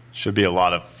team. Should be a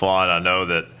lot of fun. I know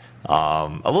that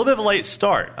a little bit of a late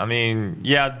start. I mean,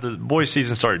 yeah, the boys'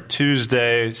 season started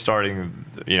Tuesday, starting,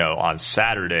 on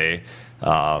Saturday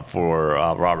for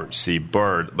Robert C.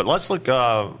 Byrd. But let's look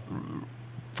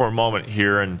for a moment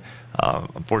here, and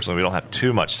unfortunately we don't have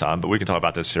too much time, but we can talk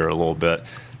about this here a little bit.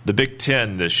 The Big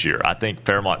Ten this year, I think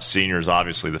Fairmont Senior is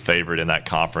obviously the favorite in that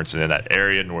conference and in that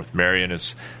area. North Marion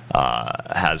has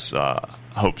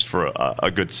hopes for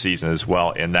a good season as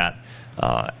well in that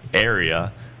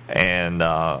area. And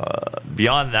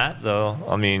beyond that, though,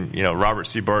 I mean, Robert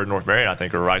C. Byrd and North Marion, I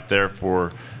think, are right there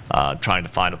for trying to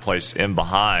find a place in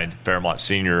behind Fairmont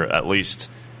Senior, at least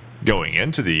going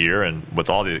into the year. And with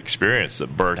all the experience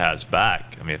that Byrd has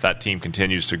back, I mean, if that team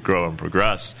continues to grow and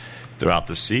progress throughout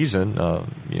the season,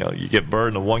 you get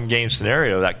Byrd in a one-game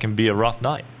scenario, that can be a rough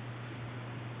night.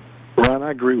 Ron,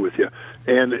 I agree with you.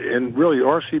 And really,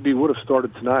 RCB would have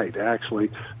started tonight,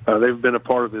 actually. They've been a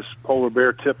part of this Polar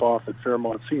Bear tip-off at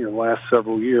Fairmont Senior the last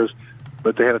several years,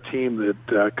 but they had a team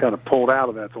that kind of pulled out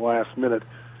of that at the last minute.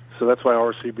 So that's why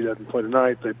RCB doesn't play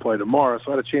tonight. They play tomorrow.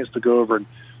 So I had a chance to go over and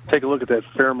take a look at that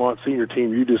Fairmont Senior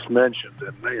team you just mentioned,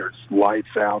 and they are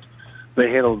lights out. They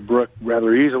handled Brooke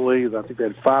rather easily. I think they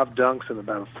had 5 dunks in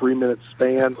about a 3-minute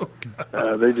span.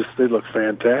 They look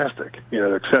fantastic.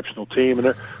 Exceptional team,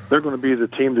 and they're going to be the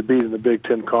team to beat in the Big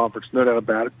Ten Conference, no doubt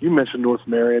about it. You mentioned North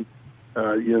Marion.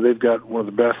 They've got one of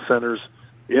the best centers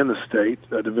in the state,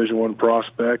 a Division I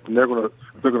prospect, and they're going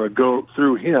to go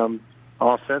through him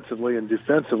offensively and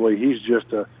defensively. He's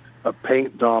just a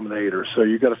paint dominator. So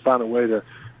you've got to find a way to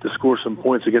score some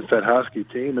points against that Husky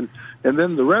team. And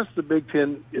then the rest of the Big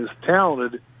Ten is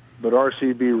talented, but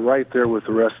RCB right there with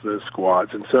the rest of those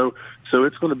squads. And so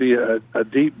it's going to be a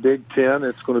deep Big Ten.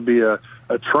 It's going to be a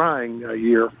trying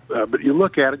year. But you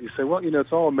look at it, you say, well,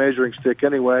 it's all a measuring stick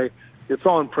anyway. It's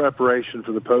all in preparation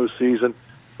for the postseason.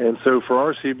 And so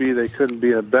for RCB, they couldn't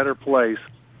be in a better place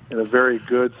in a very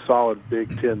good, solid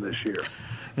Big Ten this year.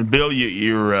 And, Bill,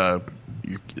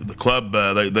 the club,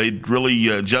 they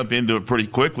really jump into it pretty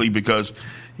quickly because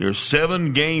there's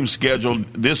 7 games scheduled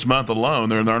this month alone.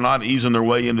 They're not easing their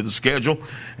way into the schedule.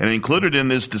 And included in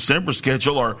this December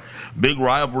schedule are big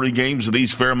rivalry games of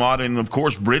these Fairmont and, of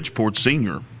course, Bridgeport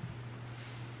Senior.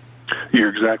 You're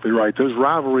exactly right. Those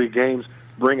rivalry games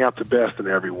bring out the best in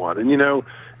everyone. And,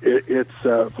 it's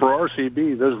for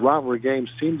RCB, those rivalry games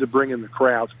seem to bring in the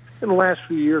crowds. In the last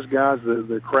few years, guys,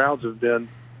 the crowds have been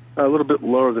a little bit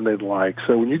lower than they'd like.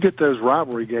 So when you get those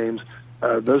rivalry games,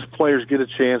 those players get a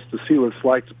chance to see what it's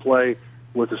like to play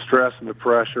with the stress and the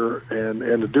pressure, and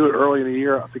to do it early in the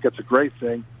year, I think that's a great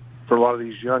thing for a lot of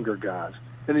these younger guys.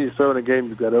 And then you throw in a game,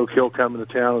 you've got Oak Hill coming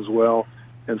to town as well,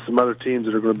 and some other teams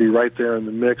that are going to be right there in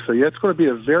the mix. So, yeah, it's going to be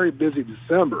a very busy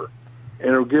December, and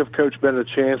it'll give Coach Bennett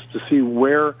a chance to see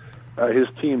where his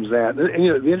team's at.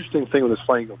 And the interesting thing with this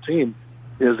Flying Eagle team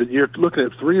is that you're looking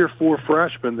at 3 or 4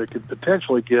 freshmen that could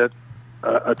potentially get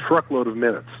a truckload of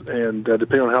minutes. And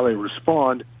depending on how they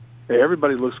respond,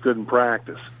 everybody looks good in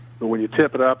practice. But when you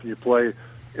tip it up and you play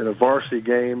in a varsity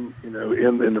game, in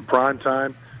the prime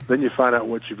time, then you find out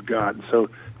what you've got. And so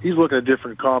he's looking at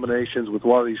different combinations with a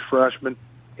lot of these freshmen,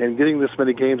 and getting this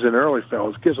many games in early,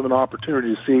 fellas, gives them an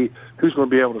opportunity to see who's going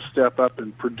to be able to step up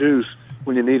and produce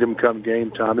when you need him come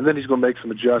game time. And then he's going to make some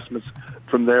adjustments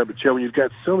from there. But, Joe, when you've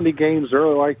got so many games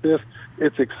early like this,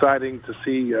 it's exciting to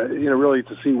see, really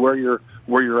to see where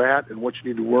you're at and what you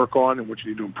need to work on and what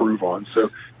you need to improve on. So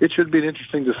it should be an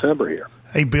interesting December here.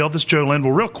 Hey, Bill, this is Joe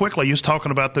Linville. Real quickly, you was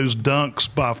talking about those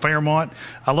dunks by Fairmont.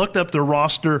 I looked up their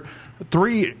roster.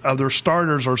 3 of their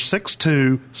starters are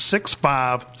 6'2",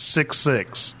 6'5",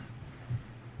 6'6".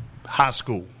 High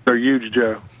school. They're huge,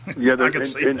 Joe. Yeah, I can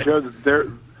see and that.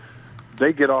 Joe,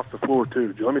 they get off the floor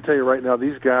too. Let me tell you right now,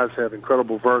 these guys have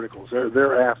incredible verticals.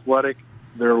 They're athletic,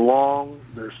 they're long,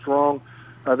 they're strong.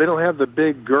 They don't have the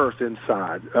big girth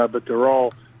inside, but they're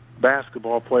all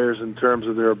basketball players in terms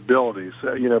of their abilities.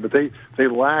 But they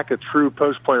lack a true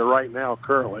post player right now,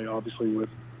 currently, obviously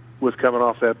with coming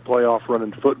off that playoff run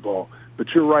in football.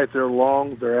 But you're right, they're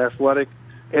long, they're athletic,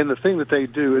 and the thing that they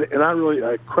do, and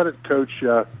I credit Coach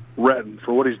Retton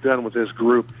for what he's done with this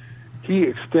group. He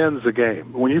extends the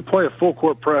game. When you play a full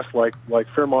court press like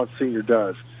Fairmont Senior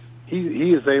does,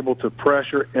 he is able to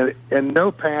pressure, and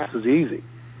no pass is easy.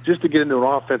 Just to get into an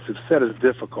offensive set is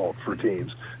difficult for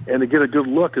teams, and to get a good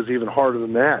look is even harder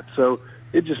than that. So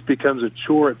it just becomes a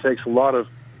chore. It takes a lot of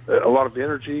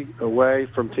energy away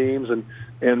from teams, and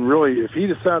really, if he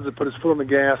decides to put his foot on the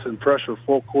gas and pressure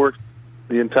full court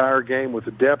the entire game with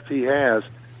the depth he has,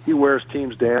 he wears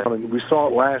teams down. And we saw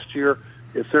it last year.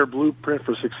 It's their blueprint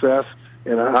for success,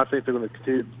 and I think they're going to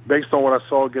continue. Based on what I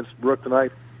saw against Brooke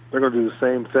tonight, they're going to do the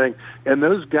same thing. And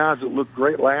those guys that looked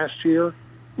great last year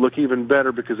look even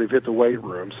better because they've hit the weight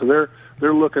room. So they're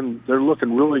looking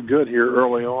really good here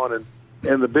early on.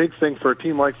 And the big thing for a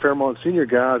team like Fairmont Senior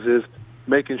guys is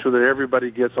making sure that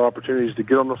everybody gets opportunities to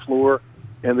get on the floor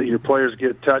and that your players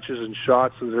get touches and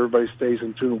shots so that everybody stays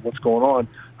in tune with what's going on.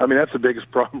 I mean, that's the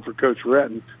biggest problem for Coach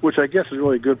Retton, which I guess is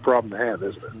really a good problem to have,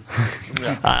 isn't it?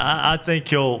 Yeah. I think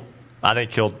he'll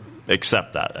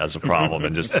accept that as a problem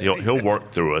and just he'll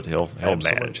work through it. He'll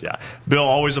manage. Yeah, Bill,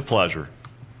 always a pleasure.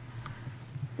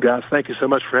 Guys, thank you so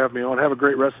much for having me on. Have a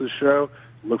great rest of the show.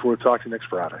 Look forward to talking to you next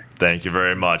Friday. Thank you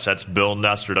very much. That's Bill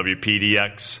Nestor,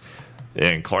 WPDX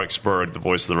in Clarksburg, the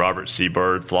voice of the Robert C.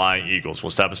 Byrd Flying Eagles.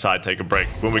 We'll step aside, take a break.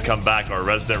 When we come back, our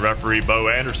resident referee, Bo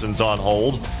Anderson's on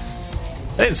hold.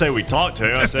 I didn't say we talked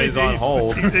to him. I say he's on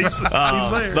hold. he's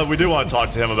there. But we do want to talk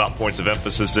to him about points of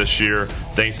emphasis this year,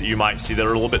 things that you might see that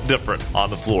are a little bit different on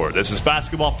the floor. This is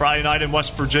Basketball Friday Night in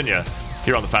West Virginia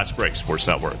here on the Fast Break Sports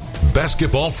Network.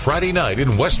 Basketball Friday Night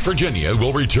in West Virginia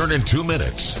will return in 2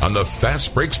 minutes on the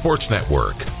Fast Break Sports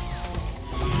Network.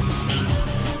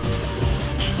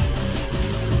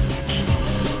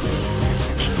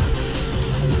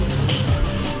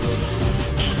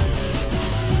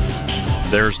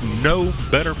 There's no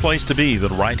better place to be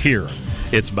than right here.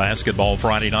 It's Basketball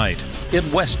Friday Night in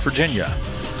West Virginia.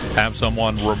 Have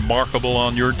someone remarkable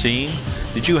on your team?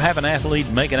 Did you have an athlete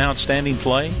make an outstanding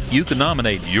play? You can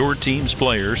nominate your team's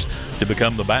players to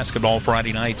become the Basketball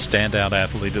Friday Night Standout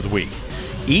Athlete of the Week.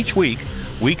 Each week,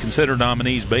 we consider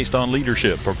nominees based on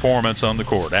leadership, performance on the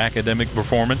court, academic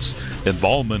performance,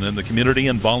 involvement in the community,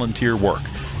 and volunteer work.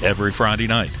 Every Friday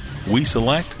night, we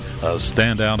select a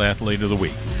Standout Athlete of the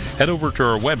Week. Head over to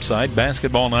our website,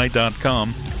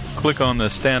 basketballnight.com. Click on the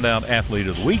Standout Athlete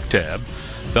of the Week tab.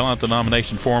 Fill out the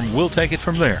nomination form. We'll take it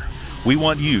from there. We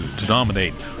want you to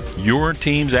nominate your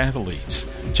team's athletes.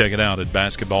 Check it out at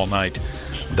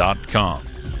basketballnight.com.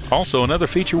 Also, another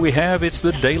feature we have, it's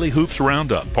the Daily Hoops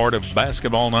Roundup, part of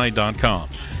basketballnight.com.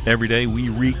 Every day we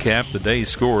recap the day's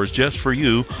scores just for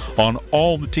you on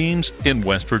all the teams in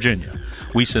West Virginia.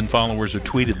 We send followers a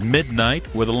tweet at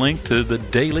midnight with a link to the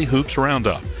Daily Hoops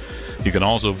Roundup. You can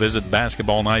also visit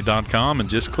basketballnight.com and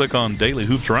just click on Daily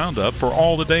Hoops Roundup for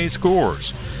all the day's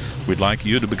scores. We'd like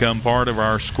you to become part of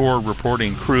our score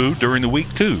reporting crew during the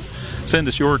week, too. Send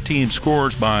us your team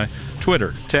scores by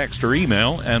Twitter, text, or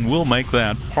email, and we'll make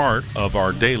that part of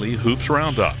our Daily Hoops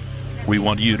Roundup. We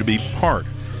want you to be part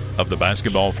of the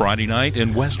Basketball Friday Night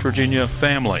in West Virginia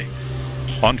family.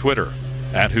 On Twitter,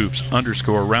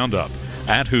 @hoops_roundup,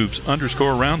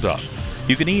 @hoops_roundup.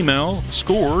 You can email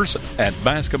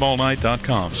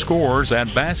scores@basketballnight.com,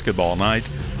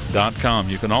 scores@basketballnight.com.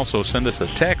 You can also send us a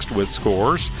text with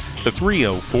scores to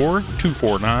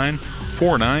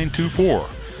 304-249-4924.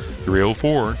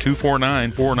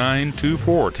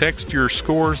 304-249-4924. Text your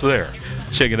scores there.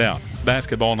 Check it out,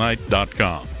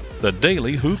 basketballnight.com. The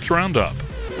Daily Hoops Roundup.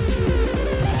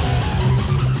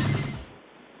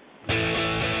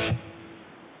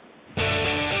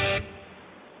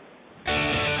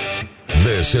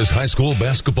 This is high school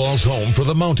basketball's home for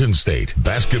the Mountain State.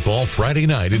 Basketball Friday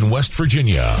Night in West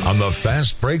Virginia on the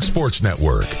Fast Break Sports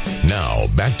Network. Now,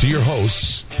 back to your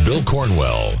hosts, Bill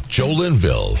Cornwell, Joe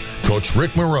Linville, Coach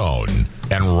Rick Marone,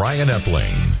 and Ryan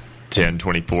Epling.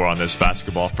 10:24 on this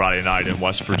Basketball Friday night in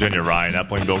West Virginia. Ryan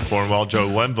Epling, Bill Cornwell, Joe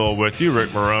Linville with you.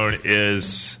 Rick Marone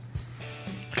is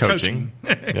coaching.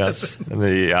 Yes. And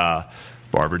the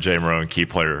Barbara J. Marone, key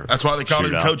player. That's why they call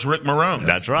him Coach Rick Marone.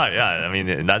 That's right, yeah. I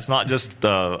mean, that's not just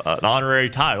an honorary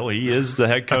title. He is the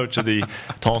head coach of the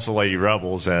Tulsa Lady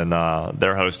Rebels, and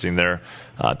they're hosting their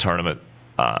tournament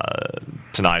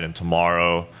tonight and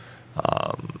tomorrow.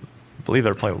 I believe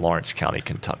they're playing Lawrence County,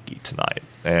 Kentucky tonight.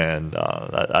 And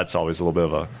that's always a little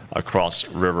bit of a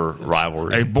cross-river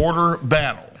rivalry. A border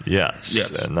battle.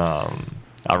 Yes. And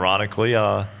ironically,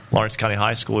 Lawrence County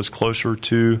High School is closer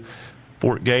to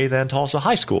Fort Gay than Tulsa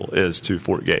High School is to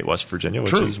Fort Gay, West Virginia,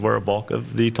 which is where a bulk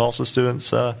of the Tulsa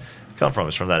students come from,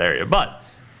 is from that area. But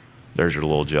there's your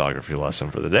little geography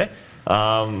lesson for the day.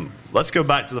 Let's go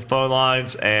back to the phone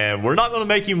lines, and we're not going to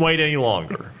make him wait any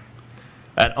longer.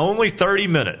 At only 30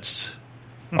 minutes,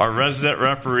 our resident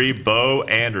referee, Bo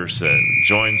Anderson,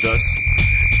 joins us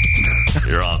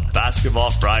here on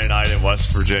Basketball Friday night in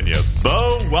West Virginia.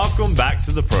 Bo, welcome back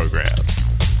to the program.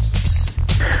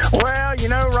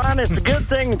 Well, Ron, it's a good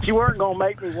thing that you weren't going to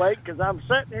make me wait, because I'm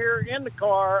sitting here in the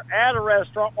car at a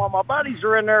restaurant while my buddies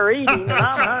are in there eating, and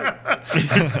I'm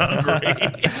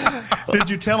hungry. Did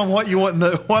you tell them what you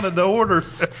wanted to order?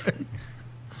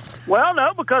 Well,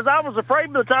 no, because I was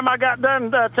afraid by the time I got done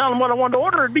telling them what I wanted to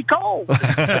order, it'd be cold.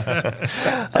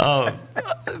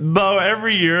 Bo,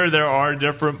 every year there are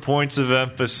different points of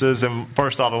emphasis. And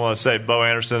first off, I want to say Bo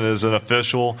Anderson is an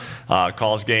official,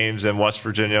 calls games in West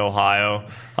Virginia, Ohio,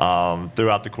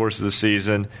 throughout the course of the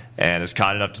season, and is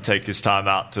kind enough to take his time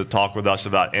out to talk with us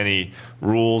about any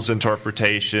rules,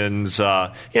 interpretations.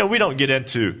 We don't get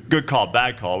into good call,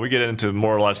 bad call. We get into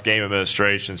more or less game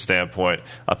administration standpoint.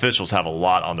 Officials have a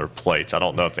lot on their plates. I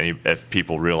don't know if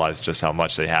people realize just how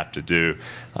much they have to do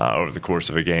over the course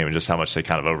of a game and just how much they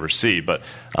kind of oversee. But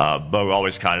Bo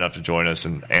always kind enough to join us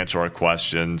and answer our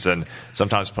questions, and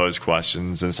sometimes pose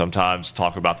questions, and sometimes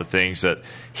talk about the things that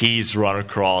he's run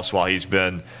across while he's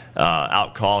been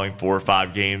out calling 4 or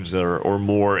 5 games or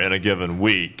more in a given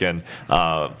week. And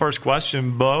first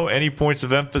question, Bo, any points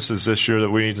of emphasis this year that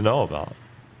we need to know about?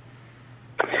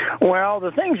 Well,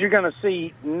 the things you're going to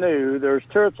see new, there's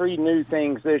 2 or 3 new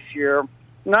things this year.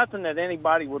 Nothing that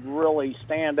anybody would really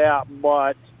stand out,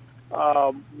 but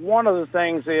one of the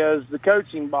things is the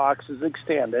coaching box is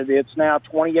extended. It's now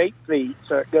 28 feet,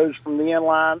 so it goes from the end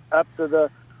line up to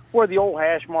where the old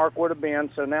hash mark would have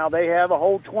been. So now they have a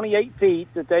whole 28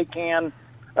 feet that they can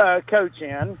coach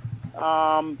in.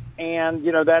 And,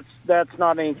 that's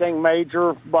not anything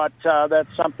major, but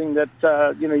that's something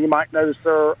that, you might notice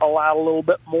they're allowed a little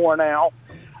bit more now.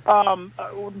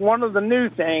 One of the new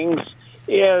things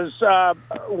is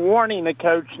warning the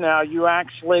coach now. You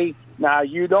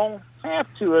don't have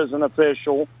to as an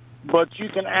official, but you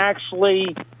can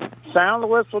actually sound the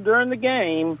whistle during the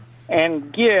game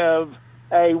and give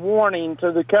a warning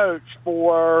to the coach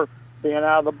for being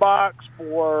out of the box,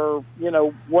 for,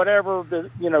 whatever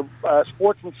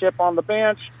sportsmanship on the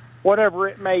bench, whatever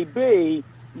it may be.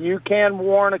 You can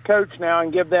warn a coach now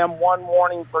and give them 1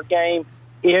 warning per game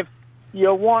if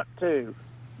you want to.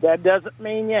 That doesn't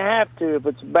mean you have to. If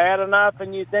it's bad enough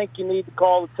and you think you need to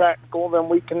call the technical, then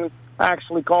we can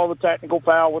actually call the technical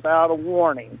foul without a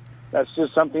warning. That's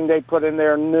just something they put in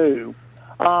there new.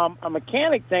 A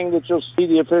mechanic thing that you'll see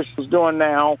the officials doing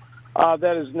now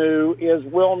that is new is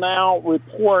we'll now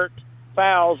report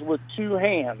fouls with 2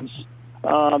 hands.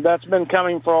 That's been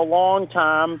coming for a long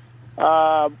time.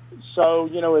 So,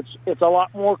 it's a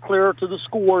lot more clear to the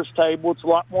scores table. It's a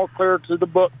lot more clear to the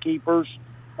bookkeepers.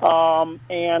 And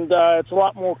it's a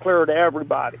lot more clear to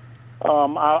everybody.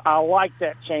 I like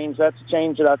that change. That's a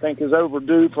change that I think is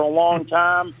overdue for a long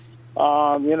time.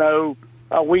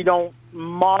 We don't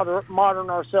modern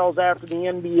ourselves after the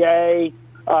NBA,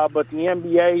 but the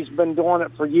NBA's been doing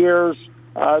it for years.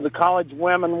 The college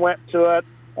women went to it,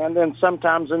 and then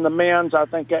sometimes in the men's, I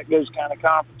think that goes kind of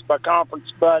conference by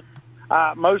conference. But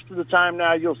most of the time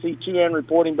now you'll see 2-hand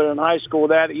reporting, but in high school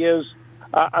that is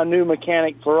a new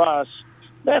mechanic for us.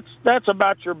 That's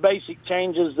about your basic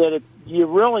changes that if you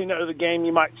really know the game,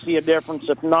 you might see a difference.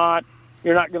 If not,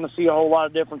 you're not going to see a whole lot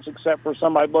of difference except for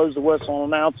somebody blows the whistle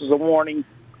and announces a warning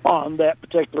on that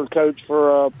particular coach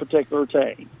for a particular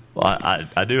team. Well,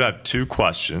 I do have 2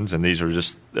 questions, and these are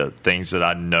just things that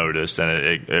I noticed, and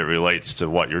it relates to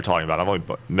what you're talking about. I've only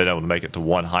been able to make it to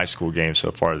 1 high school game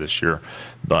so far this year,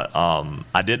 but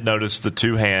I did notice the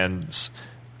 2 hands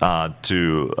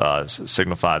to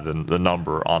signify the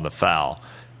number on the foul.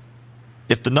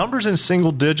 If the number's in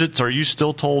single digits, are you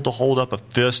still told to hold up a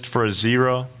fist for a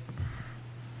 0?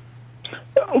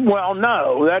 Well,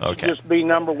 no, that Okay. should just be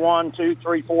number 1, 2,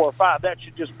 3, 4, or 5. That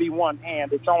should just be one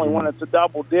hand. It's only when it's a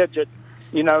double digit.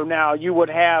 Now you would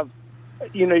have,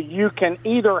 you can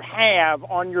either have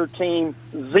on your team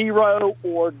 0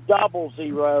 or double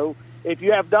 0. If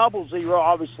you have double 0,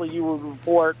 obviously you would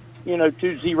report,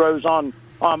 2 zeros on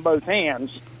both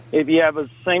hands. If you have a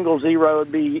single 0,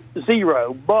 it'd be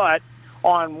 0. But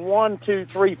on 1, 2,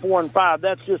 3, 4, and 5,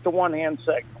 that's just a one-hand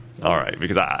signal. All right,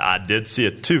 because I did see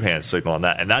a two-hand signal on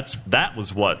that, and that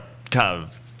was what kind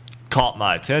of caught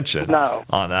my attention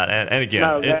on that. And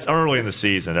again, it's early in the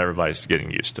season; everybody's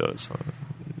getting used to it. So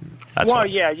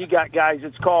you got guys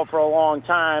that's called for a long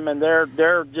time, and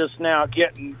they're just now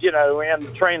getting in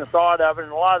the train of thought of it.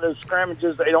 And a lot of those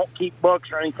scrimmages, they don't keep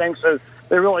books or anything, so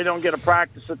they really don't get to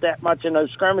practice it that much in those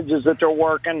scrimmages that they're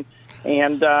working.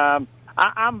 And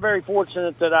I'm very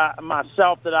fortunate that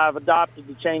I've adopted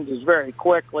the changes very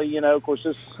quickly. Of course,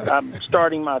 I'm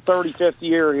starting my 35th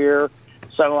year here,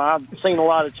 so I've seen a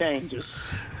lot of changes.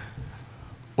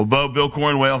 Well, Bo, Bill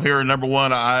Cornwell here. Number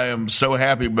one, I am so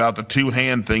happy about the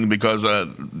two-hand thing because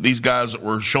these guys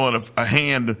were showing a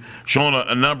hand, showing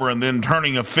a number, and then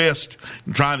turning a fist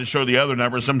and trying to show the other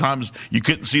number. Sometimes you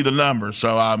couldn't see the number.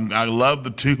 So I love the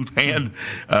two-hand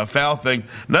foul thing.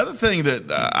 Another thing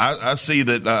that I see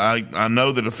that I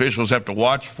know that officials have to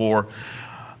watch for,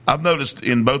 I've noticed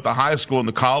in both the high school and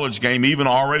the college game, even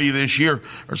already this year,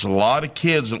 there's a lot of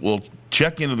kids that will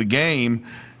check into the game,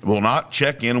 will not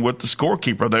check in with the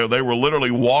scorekeeper. They will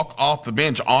literally walk off the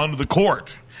bench onto the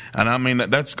court. And, I mean,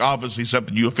 that's obviously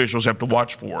something you officials have to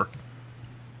watch for.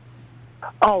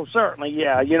 Oh, certainly,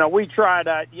 yeah. We try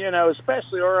to,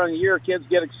 especially early in the year, kids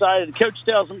get excited. The coach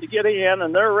tells them to get in,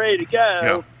 and they're ready to go.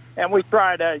 Yeah. And we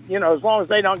try to, as long as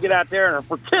they don't get out there and are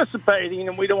participating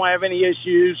and we don't have any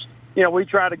issues, we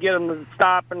try to get them to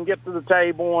stop and get to the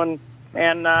table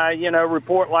and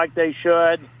report like they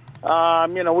should.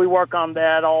 We work on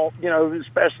that all,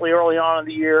 especially early on in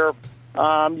the year.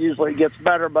 Usually it gets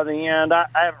better by the end. I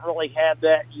haven't really had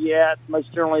that yet.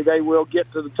 Most generally they will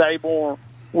get to the table, or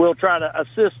we'll try to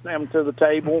assist them to the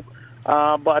table.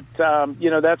 But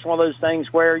that's one of those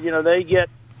things where,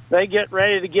 they get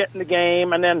ready to get in the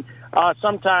game. And then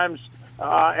sometimes,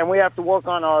 and we have to work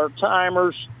on our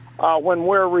timers. When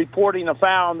we're reporting a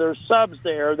foul and there's subs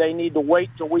there, they need to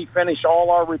wait till we finish all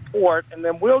our report, and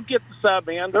then we'll get the sub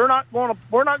in. We're not going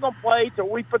to play till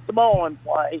we put the ball in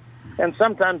play. And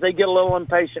sometimes they get a little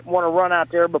impatient and want to run out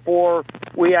there before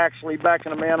we actually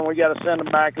beckon them in, and we got to send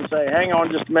them back and say, hang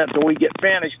on just a minute till we get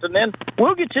finished, and then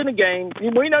we'll get you in the game.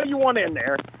 We know you want in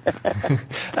there.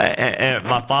 And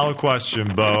my final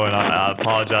question, Bo, and I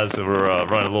apologize that we're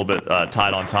running a little bit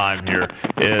tight on time here,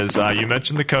 is you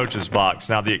mentioned the coach's box.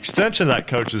 Now, the extension of that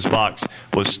coach's box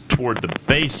was toward the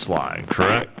baseline,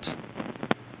 correct?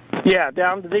 Yeah,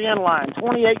 down to the end line,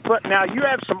 28 foot. Now, you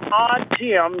have some odd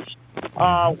gyms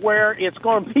where it's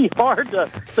going to be hard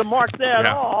to mark that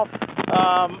off.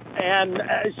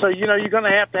 So, you're going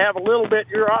to have a little bit.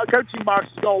 Your coaching box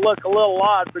is going to look a little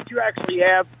odd, but you actually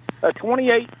have a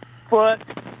 28-foot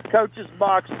coach's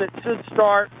box that should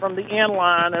start from the end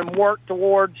line and work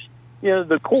towards,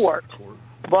 the court.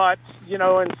 But,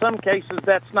 in some cases,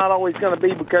 that's not always going to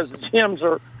be because the gyms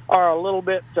are a little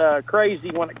bit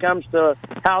crazy when it comes to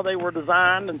how they were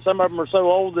designed, and some of them are so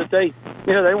old that they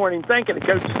weren't even thinking of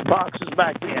coaches' boxes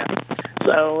back then.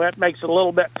 So that makes it a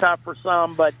little bit tough for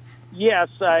some. But yes,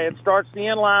 it starts the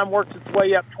end line, works its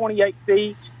way up 28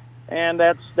 feet, and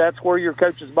that's where your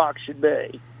coach's box should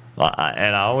be.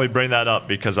 And I only bring that up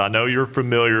because I know you're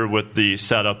familiar with the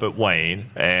setup at Wayne,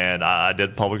 and I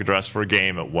did public address for a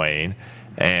game at Wayne,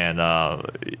 and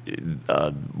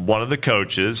one of the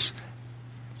coaches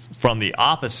from the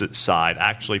opposite side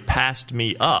actually passed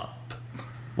me up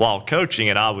while coaching,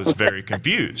 and I was very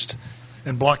confused.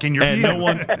 And blocking your view.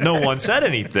 And no one said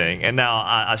anything. And now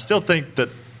I still think that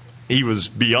he was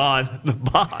beyond the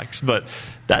box, but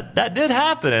that did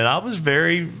happen, and I was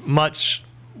very much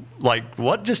like,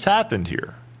 what just happened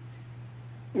here?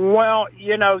 Well,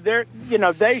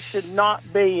 they should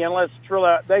not be, unless it's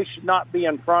really, they should not be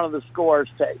in front of the scorer's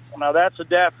table. Now, that's a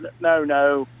definite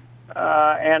no-no.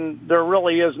 And there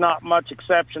really is not much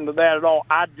exception to that at all.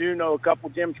 I do know a couple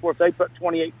of gyms where if they put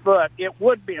 28 foot, it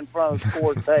would be in front of the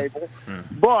scorer's table.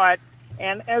 But,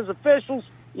 and as officials,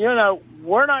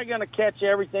 we're not going to catch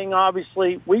everything,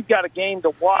 obviously. We've got a game to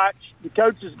watch. The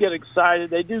coaches get excited.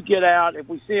 They do get out. If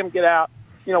we see them get out,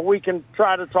 we can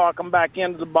try to talk them back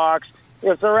into the box.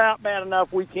 If they're out bad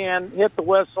enough, we can hit the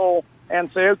whistle and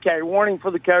say, okay, warning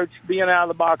for the coach being out of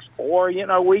the box. Or,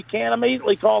 we can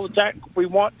immediately call the technical if we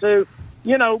want to.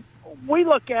 We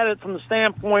look at it from the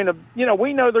standpoint of,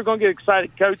 we know they're going to get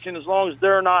excited coaching as long as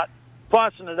they're not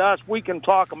fussing at us, we can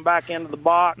talk them back into the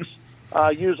box,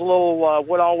 use a little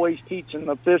what I always teach in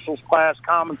the officials class,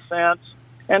 common sense,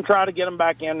 and try to get them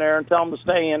back in there and tell them to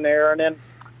stay in there. And then,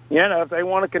 if they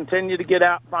want to continue to get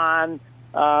out, fine.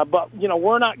 But,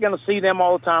 we're not going to see them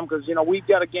all the time because, we've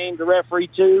got a game to referee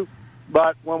too.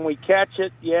 But when we catch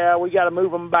it, we got to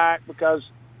move them back because,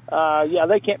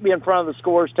 they can't be in front of the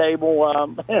scores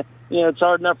table. It's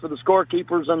hard enough for the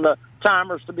scorekeepers and the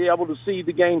timers to be able to see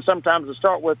the game sometimes to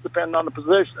start with, depending on the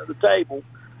position of the table.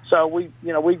 So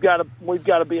we've got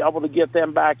to be able to get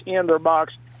them back in their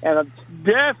box, and it's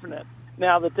definite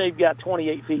now that they've got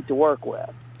 28 feet to work with.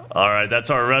 All right, that's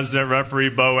our resident referee,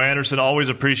 Bo Anderson. Always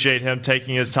appreciate him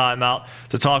taking his time out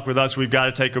to talk with us. We've got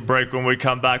to take a break. When we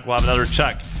come back, we'll have another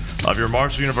check of your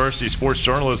Marshall University Sports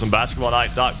Journalism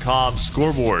BasketballNight.com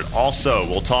scoreboard. Also,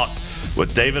 we'll talk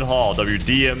with David Hall,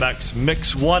 WDMX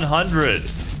Mix 100,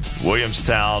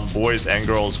 Williamstown boys and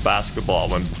girls basketball,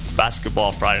 when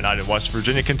Basketball Friday Night in West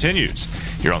Virginia continues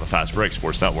here on the Fast Break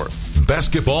Sports Network.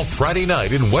 Basketball Friday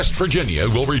Night in West Virginia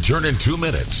will return in 2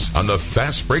 minutes on the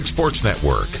Fast Break Sports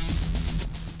Network.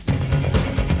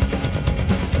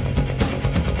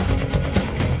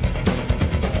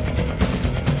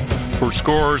 For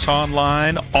scores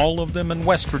online, all of them in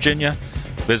West Virginia,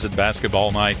 visit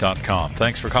basketballnight.com.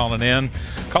 Thanks for calling in.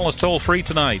 Call us toll-free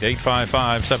tonight,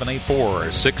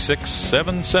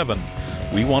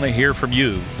 855-784-6677. We want to hear from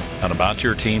you and about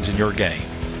your teams and your game.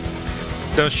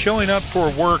 Does showing up for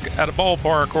work at a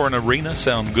ballpark or an arena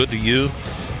sound good to you?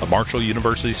 A Marshall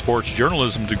University sports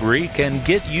journalism degree can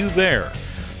get you there.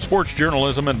 Sports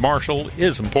journalism at Marshall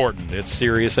is important. It's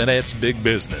serious and it's big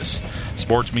business.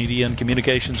 Sports media and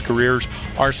communications careers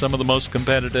are some of the most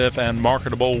competitive and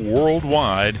marketable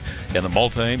worldwide in the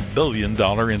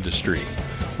multi-billion-dollar industry.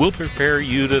 We'll prepare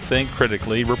you to think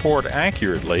critically, report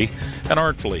accurately, and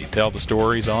artfully tell the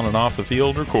stories on and off the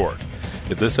field or court.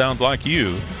 If this sounds like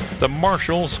you, the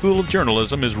Marshall School of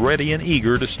Journalism is ready and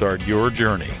eager to start your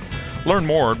journey. Learn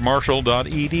more at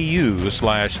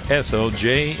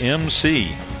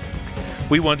marshall.edu/SOJMC.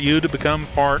 We want you to become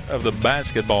part of the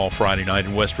Basketball Friday Night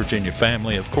in West Virginia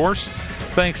family, of course.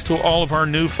 Thanks to all of our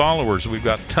new followers. We've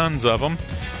got tons of them.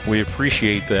 We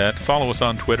appreciate that. Follow us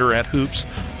on Twitter at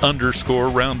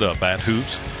 @hoops_roundup, at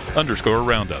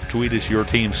 @hoops_roundup. Tweet us your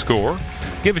team's score.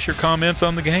 Give us your comments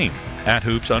on the game at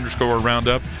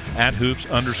 @hoops_roundup, at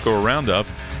 @hoops_roundup.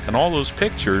 And all those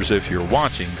pictures, if you're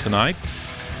watching tonight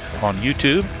on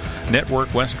YouTube,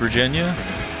 Network West Virginia,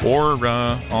 or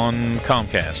on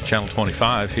Comcast, Channel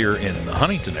 25 here in the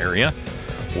Huntington area,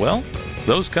 well,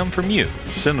 those come from you.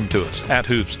 Send them to us at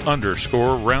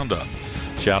 @hoops_roundup.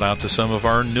 Shout out to some of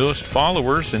our newest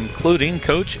followers, including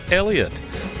Coach Elliott,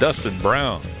 Dustin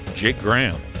Brown, Jake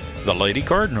Graham, the Lady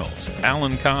Cardinals,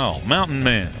 Alan Kyle, Mountain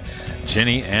Man,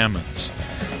 Jenny Ammons,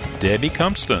 Debbie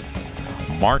Cumpston,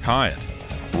 Mark Hyatt,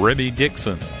 Ribby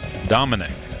Dixon,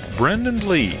 Dominic, Brendan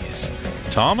Lees,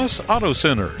 Thomas Auto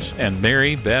Centers, and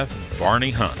Mary Beth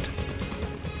Varney Hunt.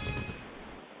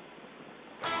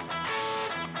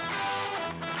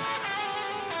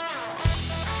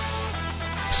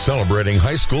 Celebrating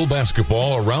high school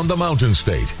basketball around the Mountain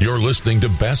State. You're listening to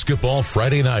Basketball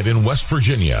Friday Night in West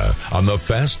Virginia on the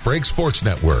Fast Break Sports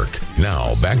Network.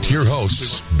 Now, back to your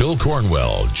hosts, Bill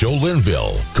Cornwell, Joe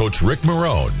Linville, Coach Rick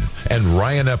Marone, and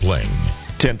Ryan Epling.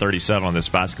 10:37 on this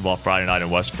Basketball Friday Night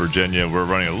in West Virginia. We're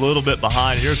running a little bit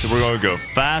behind here, so we're going to go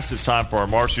fast. It's time for our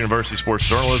Marshall University Sports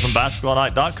Journalism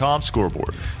BasketballNight.com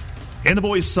scoreboard. In the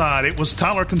boys' side, it was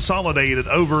Tyler Consolidated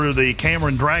over the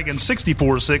Cameron Dragons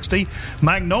 64-60.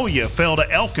 Magnolia fell to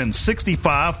Elkin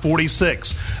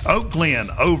 65-46. Oak Glen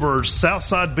over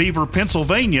Southside Beaver,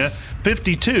 Pennsylvania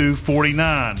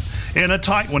 52-49. In a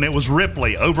tight one, it was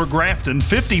Ripley over Grafton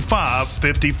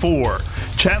 55-54.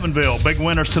 Chapmanville, big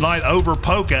winners tonight over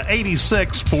Poca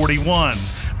 86-41.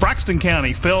 Braxton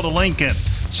County fell to Lincoln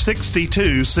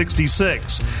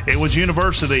 62-66. It was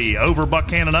University over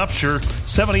Buchanan Upshur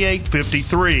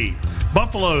 78-53.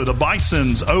 Buffalo, the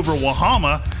Bisons over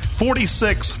Wahama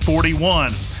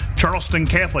 46-41. Charleston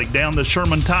Catholic down the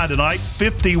Sherman Tide tonight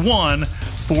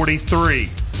 51-43.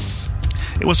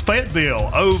 It was Fayetteville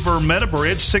over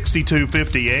Meadowbridge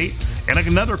 62-58. And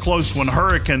another close one,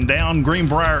 Hurricane down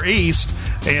Greenbrier East,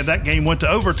 and that game went to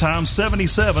overtime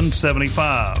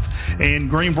 77-75. And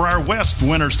Greenbrier West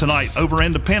winners tonight over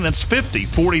Independence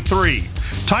 50-43.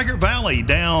 Tiger Valley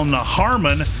down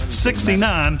Harmon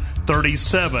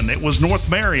 69-37. It was North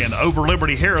Marion over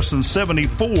Liberty Harrison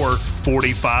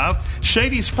 74-45.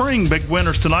 Shady Spring big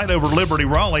winners tonight over Liberty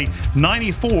Raleigh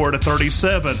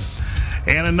 94-37.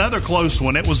 And another close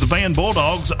one, it was the Van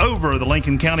Bulldogs over the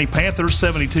Lincoln County Panthers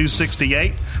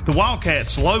 72-68. The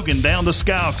Wildcats Logan down the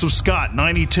Scouts of Scott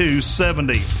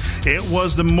 92-70. It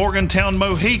was the Morgantown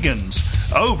Mohegans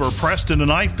over Preston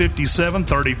tonight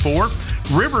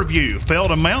 57-34. Riverview fell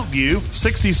to Mount View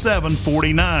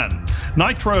 67-49.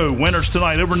 Nitro winners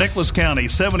tonight over Nicholas County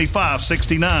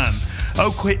 75-69.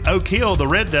 Oak Hill, the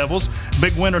Red Devils,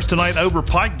 big winners tonight over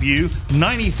Pikeview,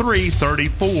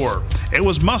 93-34. It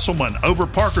was Musselman over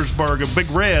Parkersburg of Big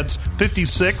Reds,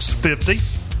 56-50.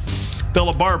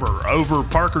 Philip Barber over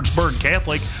Parkersburg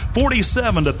Catholic,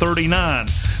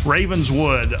 47-39.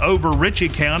 Ravenswood over Ritchie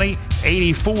County,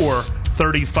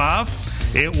 84-35.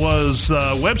 It was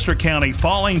Webster County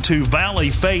falling to Valley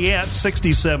Fayette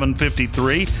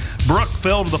 67-53. Brook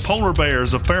fell to the Polar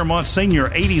Bears of Fairmont Senior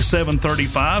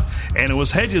 87-35. And it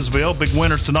was Hedgesville, big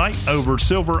winners tonight, over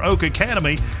Silver Oak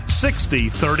Academy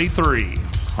 60-33.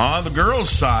 On the girls'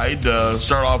 side,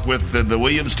 start off with the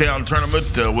Williamstown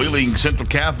tournament. Wheeling Central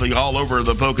Catholic all over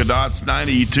the Polka Dots,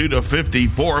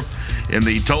 92-54. In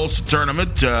the Tulsa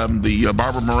tournament, the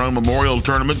Barbara Marone Memorial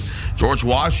Tournament, George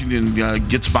Washington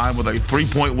gets by with a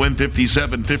 3-point win,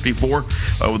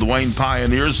 57-54 over the Wayne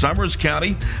Pioneers. Summers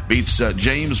County beats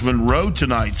James Monroe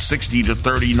tonight,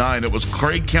 60-39. It was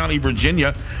Craig County,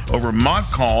 Virginia over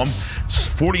Montcalm,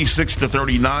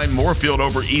 46-39. Moorfield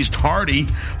over East Hardy,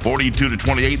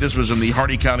 42-28. This was in the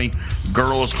Hardy County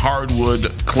Girls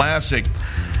Hardwood Classic.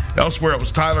 Elsewhere, it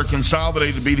was Tyler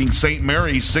Consolidated beating St.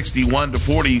 Mary's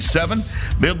 61-47.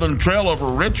 Midland Trail over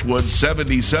Richwood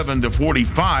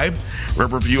 77-45.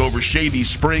 Riverview over Shady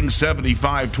Springs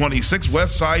 75-26.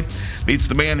 Westside beats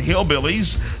the Man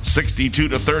Hillbillies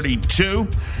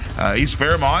 62-32. East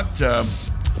Fairmont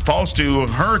falls to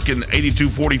Hurricane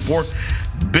 82-44.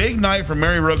 Big night for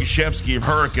Mary Rogaszewski of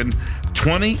Hurricane.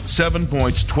 27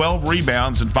 points, 12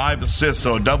 rebounds, and 5 assists,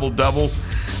 so a double-double.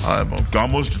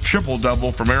 Almost a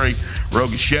triple-double for Mary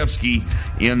Rogaszewski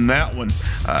in that one.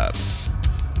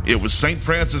 It was St.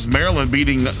 Francis, Maryland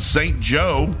beating St.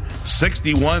 Joe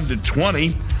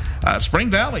 61-20. Spring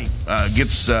Valley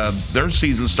gets their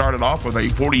season started off with a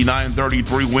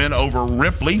 49-33 win over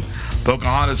Ripley.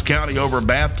 Pocahontas County over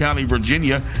Bath County,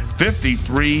 Virginia,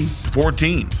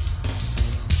 53-14.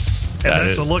 And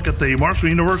that's a look at the Marshall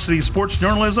University Sports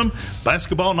Journalism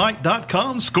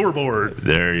BasketballNight.com scoreboard.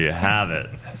 There you have it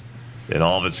in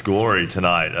all of its glory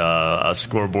tonight. A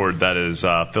scoreboard that is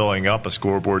filling up, a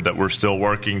scoreboard that we're still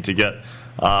working to get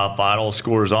final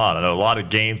scores on. I know a lot of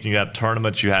games, you have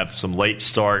tournaments, you have some late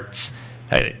starts.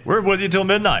 Hey, we're with you till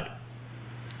midnight.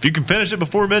 If you can finish it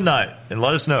before midnight, and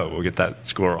let us know. We'll get that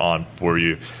score on for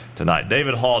you tonight.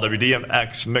 David Hall,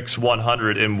 WDMX Mix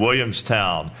 100 in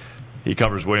Williamstown. He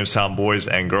covers Williamstown boys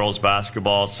and girls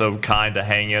basketball. So kind to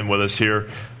hang in with us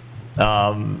here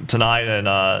tonight.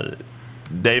 And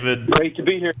David. Great to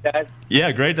be here, guys.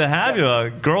 Yeah, great to have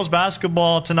you. Girls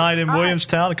basketball tonight in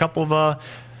Williamstown. A couple of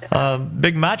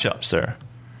big matchups there.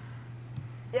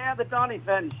 Yeah, the Donnie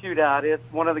Fenton Shootout. It's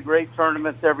one of the great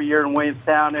tournaments every year in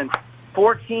Williamstown. And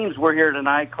 4 teams were here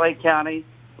tonight. Clay County,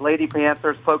 Lady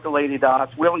Panthers, Polka Lady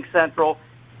Dots, Wheeling Central,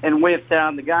 and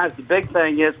Williamstown. The guys, the big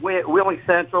thing is Wheeling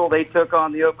Central, they took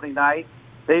on the opening night.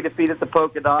 They defeated the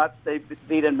Polka Dots. They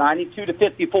beat them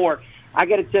 92-54. I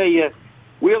got to tell you,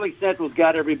 Wheeling Central's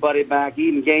got everybody back.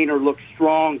 Eden Gaynor looks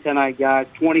strong tonight, guys.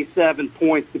 27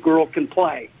 points. The girl can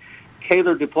play.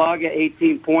 Taylor Duplaga,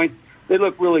 18 points. They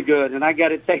look really good. And I got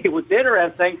to tell you what's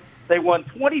interesting, they won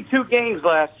 22 games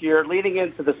last year leading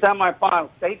into the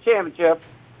semifinal state championship.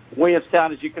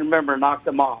 Williamstown, as you can remember, knocked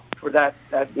them off for that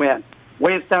win.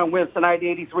 Williamstown wins tonight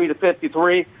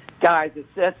 83-53. Guys, it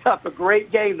sets up a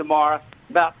great game tomorrow.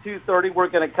 About 2:30, we're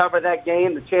going to cover that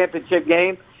game, the championship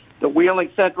game. The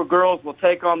Wheeling Central girls will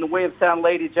take on the Williamstown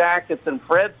Lady Jackets and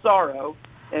Fred Sorrow,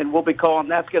 and we'll be calling.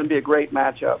 That's going to be a great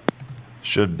matchup.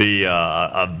 Should be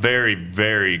a very,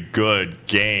 very good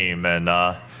game. And,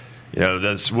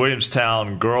 this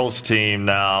Williamstown girls team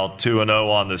now 2-0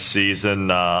 on the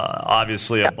season.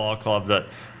 Obviously a ball club that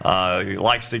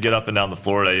likes to get up and down the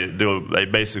floor. They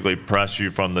basically press you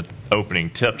from the opening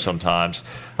tip sometimes.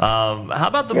 How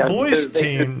about the boys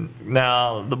team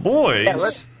now? The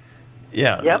boys,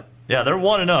 they're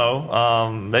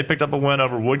 1-0. They picked up a win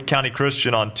over Wood County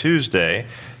Christian on Tuesday,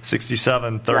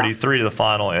 67-33 to the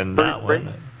final in that one.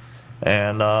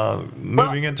 And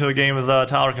moving into a game with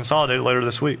Tyler Consolidated later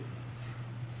this week.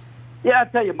 Yeah, I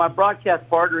tell you, my broadcast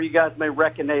partner, you guys may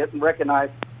recognize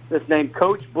this name,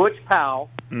 Coach Butch Powell,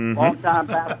 longtime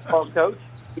basketball coach.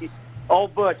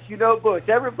 Old Butch. You know Butch.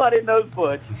 Everybody knows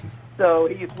Butch. So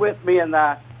he's with me, and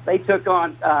they took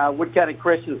on Wood County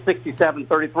Christian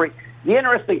 67-33. The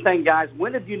interesting thing, guys,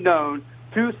 when have you known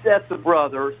two sets of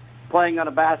brothers playing on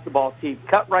a basketball team.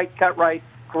 Cutright,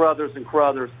 Carruthers, and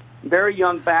Carruthers. Very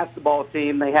young basketball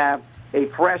team. They have a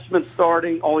freshman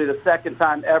starting, only the second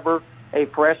time ever. A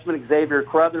freshman, Xavier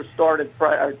Carruthers, started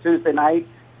Tuesday night.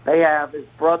 They have his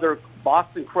brother,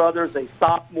 Boston Carruthers, a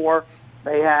sophomore.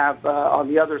 They have, on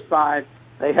the other side,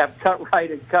 they have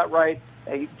Cutright,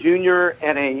 a junior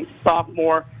and a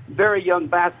sophomore. Very young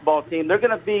basketball team. They're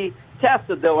going to be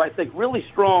tested, though, I think, really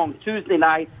strong Tuesday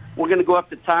night. We're going to go up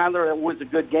to Tyler. That was a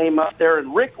good game up there.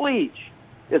 And Rick Leach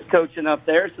is coaching up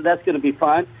there, so that's going to be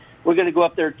fun. We're going to go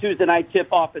up there Tuesday night,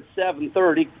 tip-off at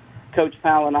 7:30, Coach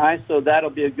Powell and I, so that'll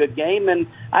be a good game. And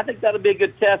I think that'll be a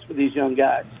good test for these young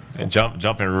guys. And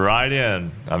jumping right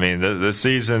in. I mean, this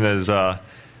season is,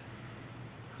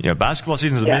 basketball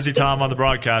season is a busy time on the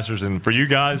broadcasters, and for you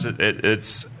guys,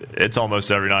 it's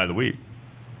almost every night of the week.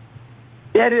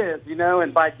 Yeah, it is,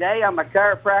 and by day I'm a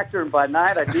chiropractor, and by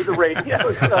night I do the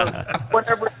radio, so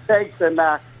whatever it takes. And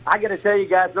I got to tell you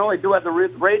guys, not only do I the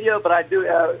radio, but I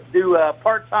do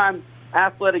part-time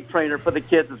athletic trainer for the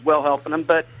kids as well, helping them.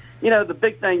 But, the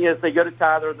big thing is they go to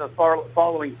Tyler the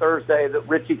following Thursday, that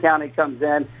Ritchie County comes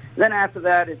in. Then after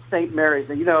that, it's St. Mary's.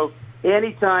 And,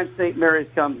 anytime St. Mary's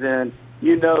comes in,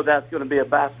 that's going to be a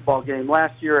basketball game.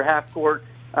 Last year, half-court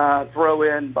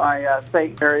throw-in by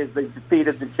St. Mary's. They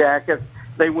defeated the Jackets.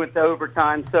 They went to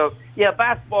overtime. So,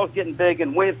 basketball's getting big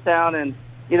in Williamstown. And,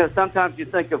 sometimes you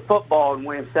think of football in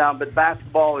Williamstown, but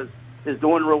basketball is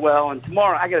doing real well. And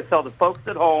tomorrow, I got to tell the folks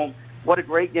at home, what a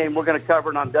great game we're going to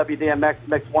cover on WDMX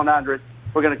Mix 100.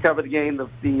 We're going to cover the game,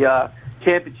 the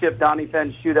championship Donnie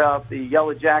Fenn shootout, the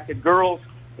Yellow Jacket girls,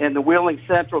 and the Wheeling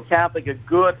Central Catholic, a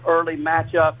good early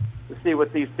matchup to see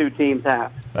what these two teams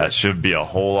have. That should be a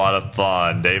whole lot of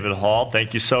fun. David Hall,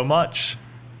 thank you so much.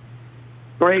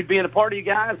 Great being a part of you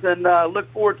guys, and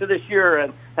look forward to this year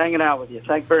and hanging out with you.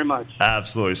 Thanks very much.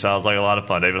 Absolutely. Sounds like a lot of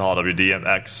fun. David Hall,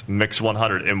 WDMX Mix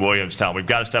 100 in Williamstown. We've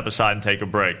got to step aside and take a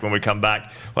break. When we come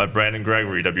back, we'll have Brandon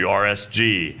Gregory,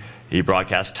 WRSG. He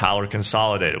broadcasts Tyler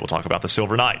Consolidated. We'll talk about the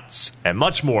Silver Knights and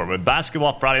much more when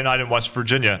Basketball Friday Night in West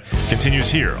Virginia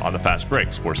continues here on the Fast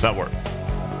Break Sports Network.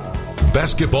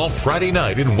 Basketball Friday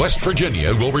Night in West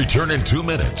Virginia will return in 2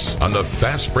 minutes on the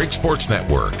Fast Break Sports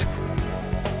Network.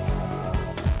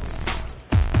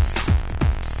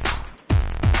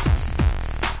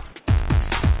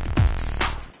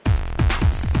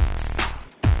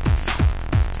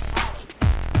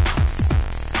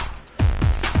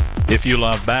 If you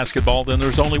love basketball, then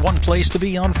there's only one place to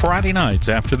be on Friday nights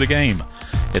after the game.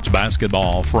 It's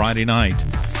Basketball Friday Night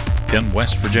in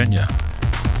West Virginia.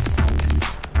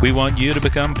 We want you to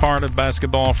become part of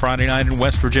Basketball Friday Night in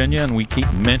West Virginia, and we keep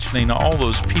mentioning all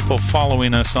those people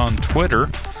following us on Twitter.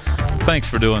 Thanks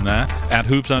for doing that. At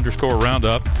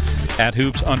 @hoops_roundup. At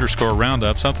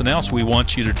 @hoops_roundup. Something else we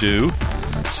want you to do,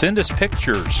 send us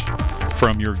pictures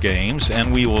from your games,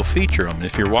 and we will feature them.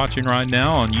 If you're watching right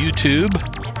now on YouTube,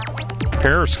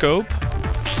 Periscope,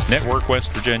 Network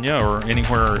West Virginia, or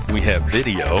anywhere we have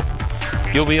video,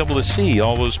 you'll be able to see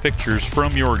all those pictures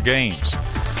from your games.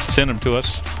 Send them to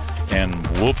us, and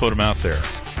we'll put them out there.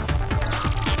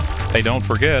 Hey, don't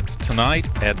forget, tonight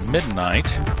at midnight,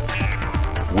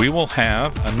 we will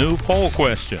have a new poll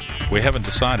question. We haven't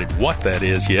decided what that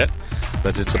is yet,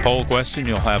 but it's a poll question.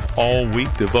 You'll have all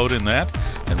week to vote in that,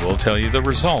 and we'll tell you the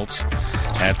results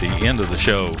at the end of the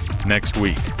show next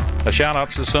week. A shout-out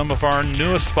to some of our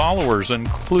newest followers,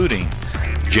 including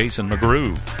Jason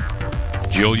McGrew,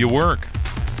 Julia Work,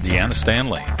 Deanna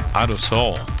Stanley, Ido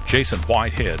Sol, Jason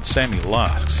Whitehead, Sammy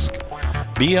Lusk,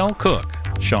 B.L. Cook,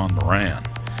 Sean Moran,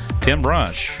 Tim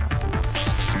Rush,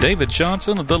 David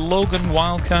Johnson of the Logan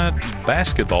Wildcat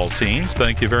basketball team.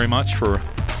 Thank you very much for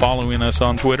following us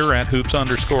on Twitter at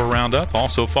 @hoops_roundup.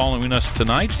 Also following us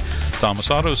tonight,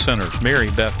 Thomas Auto Centers, Mary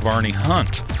Beth Varney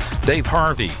Hunt, Dave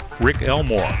Harvey, Rick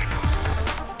Elmore,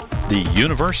 the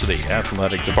University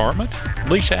Athletic Department,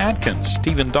 Leisha Atkins,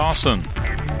 Stephen Dawson,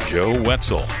 Joe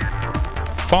Wetzel.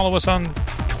 Follow us on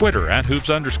Twitter at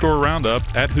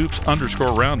 @hoops_roundup, at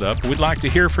 @hoops_roundup. We'd like to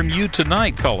hear from you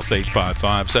tonight. Call us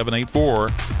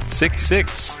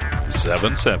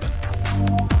 855-784-6677.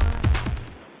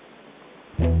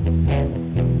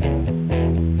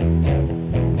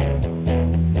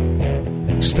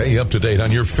 Stay up to date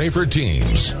on your favorite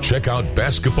teams. Check out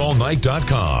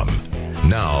basketballnight.com.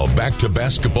 Now, back to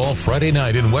Basketball Friday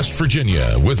Night in West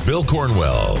Virginia with Bill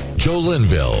Cornwell, Joe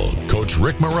Linville, Coach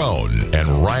Rick Marone,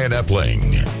 and Ryan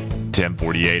Epling.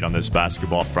 10:48 on this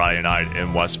Basketball Friday Night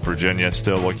in West Virginia.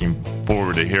 Still looking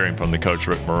forward to hearing from the Coach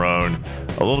Rick Marone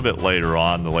a little bit later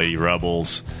on. The Lady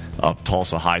Rebels of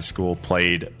Tulsa High School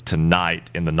played tonight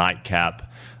in the nightcap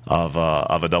of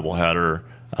a doubleheader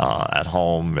at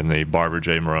home in the Barbara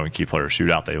J. Marone Key Player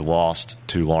Shootout. They lost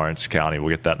to Lawrence County. We'll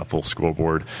get that in the full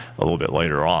scoreboard a little bit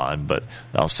later on, but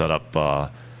that'll set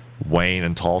up Wayne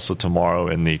and Tulsa tomorrow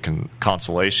in the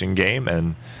consolation game,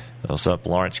 and they'll set up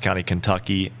Lawrence County,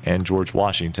 Kentucky, and George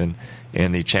Washington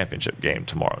in the championship game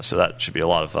tomorrow. So that should be a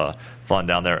lot of fun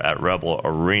down there at Rebel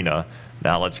Arena.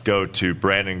 Now let's go to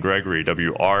Brandon Gregory,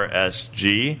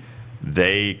 WRSG.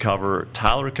 They cover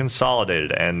Tyler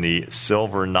Consolidated and the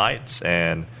Silver Knights.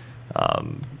 And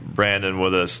Brandon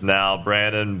with us now.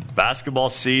 Brandon, basketball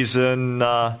season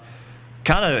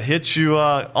kind of hits you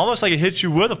almost like it hits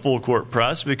you with a full court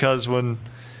press, because when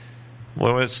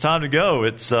it's time to go,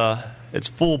 it's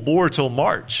full bore till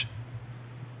March.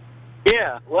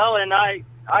 Yeah, well, and I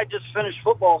just finished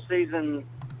football season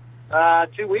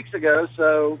 2 weeks ago,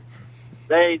 so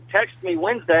they texted me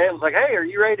Wednesday. I was like, hey, are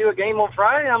you ready to do a game on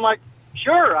Friday? And I'm like,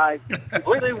 sure. I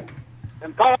completely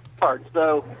am hard.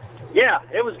 So, yeah,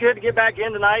 it was good to get back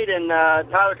in tonight, and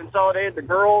Tyler Consolidated. The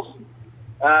girls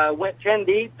went 10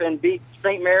 deep and beat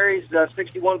St. Mary's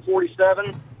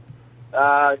 61-47.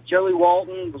 Joey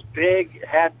Walton was big.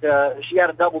 She had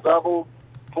a double-double,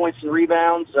 points and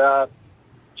rebounds.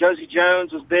 Josie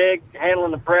Jones was big,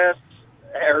 handling the press,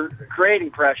 or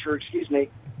creating pressure,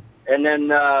 And then,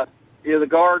 the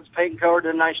guards, Peyton Coher,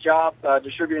 did a nice job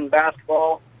distributing the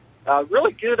basketball.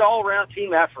 Really good all-around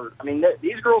team effort. I mean,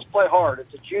 these girls play hard.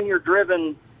 It's a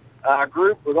junior-driven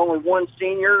group with only one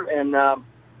senior, and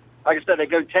like I said, they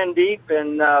go 10 deep,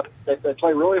 and they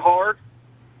play really hard.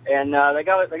 And they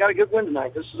got a good win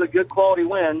tonight. This is a good quality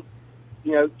win.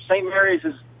 You know, St. Mary's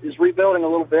is rebuilding a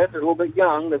little bit. They're a little bit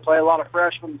young. They play a lot of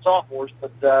freshmen and sophomores,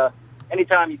 but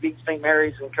anytime you beat St.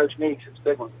 Mary's and Coach Meeks, it's a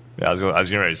big one. Yeah, I was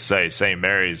getting ready to say St.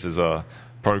 Mary's is a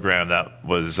program that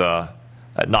was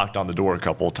knocked on the door a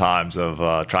couple of times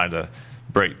of trying to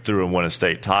break through and win a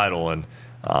state title, and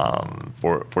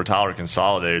for Tyler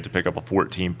Consolidated to pick up a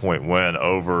 14-point win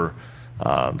over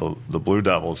the Blue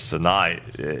Devils tonight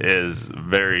is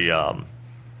very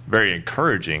very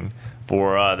encouraging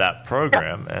for that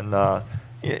program.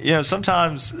 And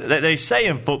sometimes they say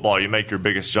in football you make your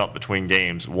biggest jump between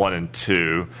games 1 and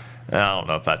 2. And I don't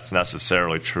know if that's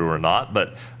necessarily true or not,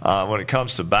 but when it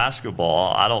comes to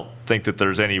basketball, I don't think that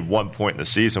there's any one point in the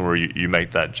season where you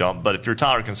make that jump. But if you're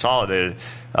Tyler Consolidated,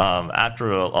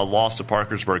 after a loss to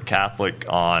Parkersburg Catholic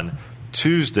on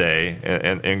Tuesday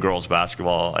in girls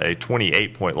basketball, a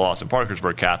 28-point loss, and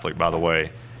Parkersburg Catholic, by the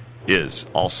way, is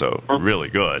also really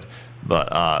good.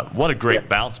 But what a great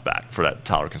bounce back for that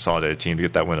Tyler Consolidated team to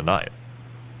get that win tonight.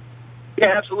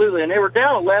 Yeah, absolutely. And they were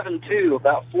down 11-2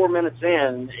 about 4 minutes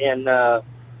in, and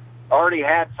already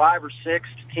had 5 or 6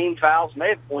 team fouls. May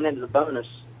have went into the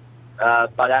bonus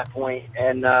by that point.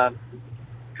 And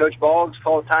Coach Boggs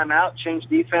called a timeout, changed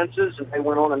defenses, and they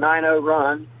went on a 9-0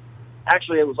 run.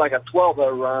 Actually, it was like a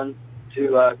 12-0 run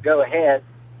to go ahead.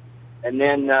 And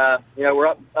then, we're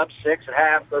up 6 at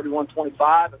half,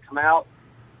 31-25, and come out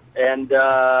and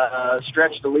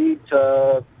stretched the lead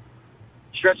to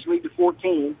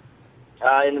 14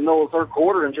 in the middle of the third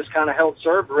quarter, and just kind of held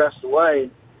serve the rest of the way.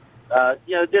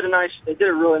 They did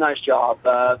a really nice job.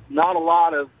 Not a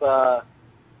lot of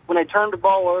when they turned the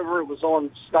ball over, it was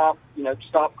on stop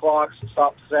clocks and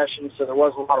stop possessions, so there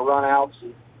wasn't a lot of run-outs,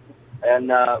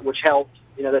 and which helped.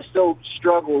 They still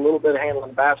struggle a little bit of handling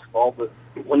the basketball, but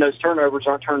when those turnovers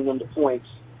aren't turning into points,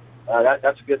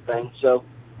 that's a good thing. So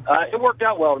it worked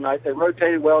out well tonight. They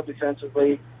rotated well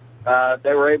defensively.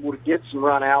 They were able to get some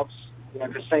run-outs,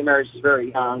 because St. Mary's is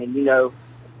very young, and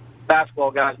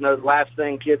basketball guys know the last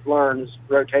thing kids learn is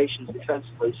rotations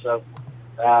defensively. So,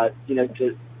 to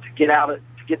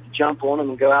get the jump on them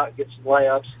and go out and get some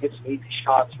layups, get some easy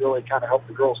shots, really kind of help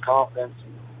the girls' confidence.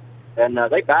 And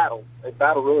they battled. They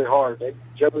battled really hard.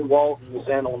 Joey Walton was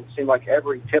in on, it seemed like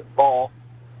every tip ball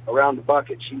around the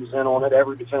bucket. She was in on it.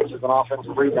 Every defensive and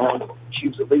offensive rebound, she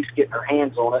was at least getting her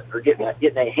hands on it, or getting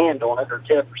a hand on it, or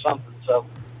tip or something. So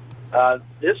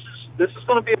this is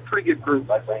going to be a pretty good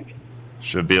group, I think.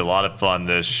 Should be a lot of fun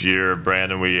this year.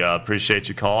 Brandon, we appreciate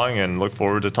you calling and look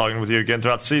forward to talking with you again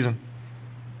throughout the season.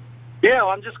 Yeah, well,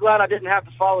 I'm just glad I didn't have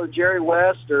to follow Jerry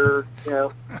West or,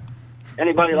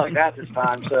 anybody like that this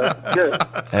time. So, good.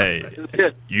 Hey,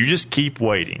 good. You just keep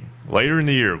waiting. Later in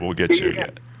the year, we'll get you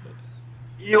again.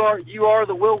 You are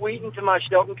the Will Wheaton to my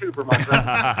Shelton Cooper, my friend.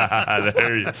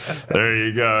 there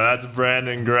you go. That's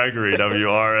Brandon Gregory,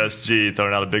 WRSG,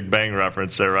 throwing out a Big Bang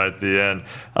reference there right at the end.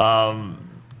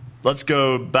 Let's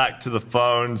go back to the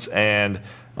phones, and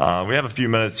we have a few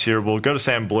minutes here. We'll go to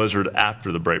Sam Blizzard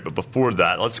after the break, but before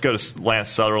that, let's go to Lance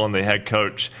Sutherland, the head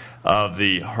coach of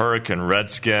the Hurricane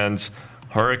Redskins.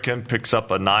 Hurricane picks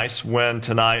up a nice win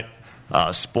tonight,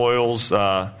 spoils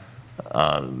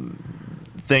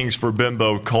things for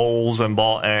Bimbo Coles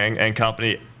and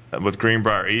company with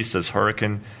Greenbrier East as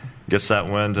Hurricane gets that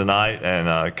win tonight.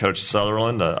 And Coach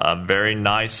Sutherland, a very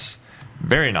nice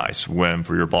win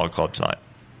for your ball club tonight.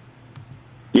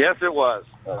 Yes, it was.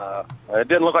 It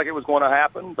didn't look like it was going to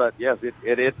happen, but yes,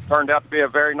 it turned out to be a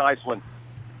very nice one.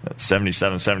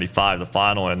 77-75 the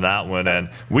final in that one. And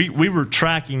we were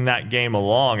tracking that game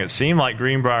along. It seemed like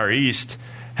Greenbrier East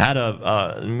had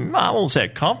I won't say a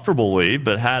comfortable lead,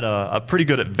 but had a pretty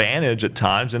good advantage at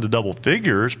times into double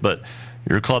figures. But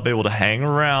your club able to hang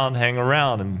around,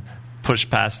 and push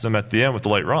past them at the end with the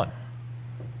late run.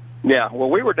 Yeah, well,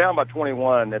 we were down by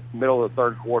 21 at the middle of the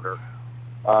third quarter.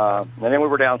 And then we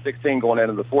were down 16 going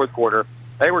into the fourth quarter.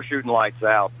 They were shooting lights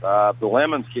out. The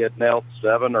Lemons kid nailed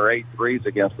 7 or 8 threes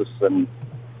against us, and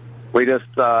we just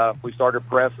we started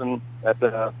pressing at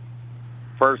the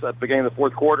beginning of the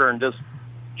fourth quarter and just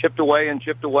chipped away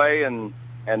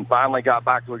and finally got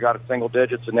back to we got to single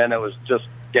digits, and then it was just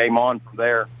game on from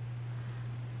there.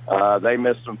 They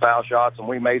missed some foul shots, and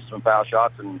we made some foul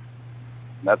shots, and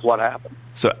that's what happened.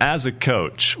 So as a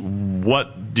coach,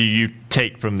 what do you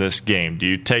take from this game? Do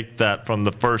you take that from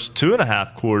the first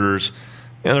 2.5 quarters?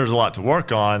 There's a lot to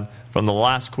work on. From the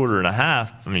last quarter and a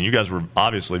half, I mean, you guys were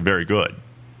obviously very good.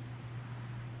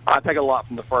 I take a lot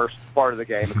from the first part of the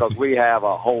game because we have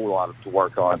a whole lot to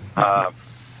work on.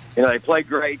 They played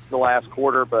great the last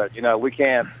quarter, but we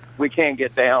can't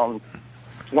get down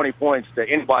 20 points to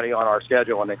anybody on our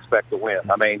schedule and expect to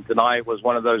win. I mean, tonight was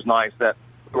one of those nights that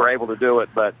we were able to do it,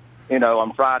 but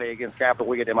on Friday against Capital,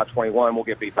 we get them by 21, we'll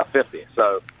get beat by 50.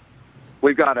 So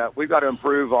we've got to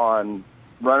improve on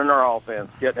running our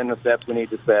offense, getting in the sets we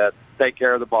need to set, take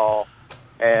care of the ball,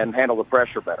 and handle the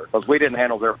pressure better because we didn't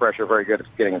handle their pressure very good at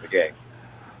the beginning of the game.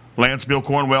 Lance, Bill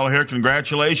Cornwell here.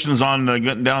 Congratulations on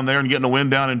getting down there and getting a win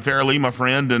down in Fairleigh, my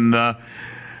friend. And,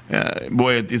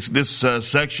 boy, it's this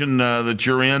section that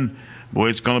you're in. Boy,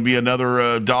 it's going to be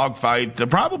another dogfight.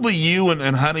 Probably you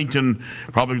and Huntington,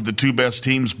 probably the two best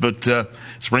teams. But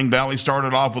Spring Valley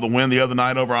started off with a win the other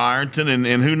night over Ironton.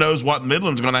 And who knows what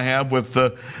Midland's going to have with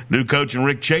new coach and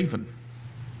Rick Chafin.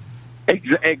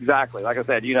 Exactly. Like I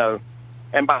said,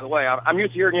 and by the way, I'm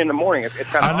used to hearing you in the morning. It's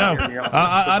kind of I know.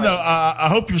 I know. I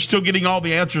hope you're still getting all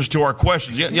the answers to our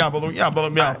questions. Lance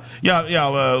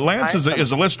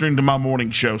is listening to my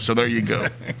morning show, so there you go.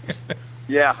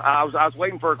 Yeah, I was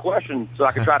waiting for a question so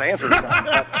I could try to answer it.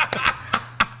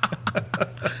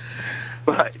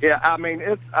 But yeah, I mean,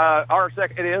 it's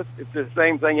it's the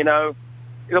same thing. It'll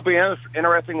be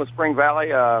interesting with Spring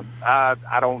Valley. I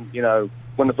don't,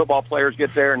 when the football players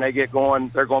get there and they get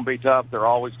going, they're going to be tough. They're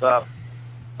always tough.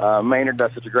 Maynard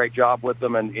does such a great job with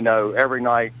them, and every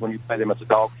night when you play them, it's a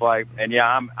dogfight. And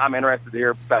yeah, I'm interested to hear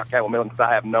about Capital Midland because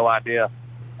I have no idea.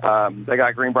 They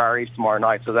got Greenbrier East tomorrow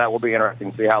night, so that will be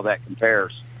interesting to see how that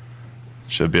compares.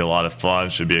 Should be a lot of fun.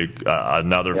 Should be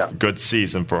another good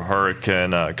season for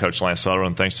Hurricane. Coach Lance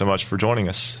Sutherland, thanks so much for joining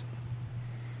us.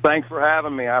 Thanks for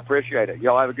having me. I appreciate it.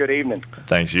 Y'all have a good evening.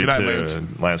 Thanks, you too.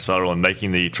 Lance Sutherland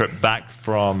making the trip back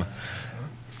from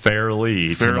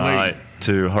Fairleigh tonight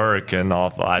to Hurricane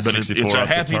off I-64. But it's a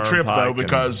happy trip, though,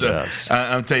 because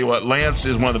I'll tell you what, Lance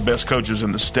is one of the best coaches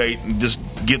in the state and just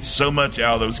gets so much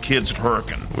out of those kids at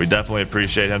Hurricane. We definitely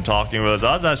appreciate him talking with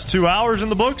us. That's 2 hours in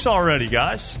the books already,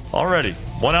 guys. Already.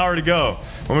 1 hour to go.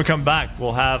 When we come back,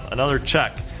 we'll have another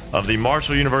check of the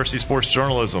Marshall University Sports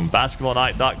Journalism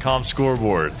BasketballNight.com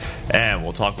scoreboard. And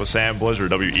we'll talk with Sam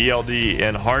Blizzard, WELD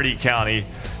in Hardy County,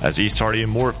 as East Hardy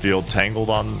and Moorfield tangled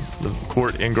on the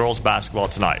court in girls basketball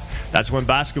tonight. That's when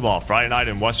basketball Friday night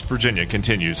in West Virginia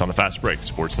continues on the Fast Break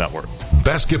Sports Network.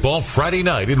 Basketball Friday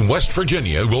night in West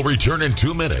Virginia will return in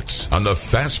 2 minutes on the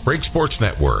Fast Break Sports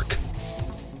Network.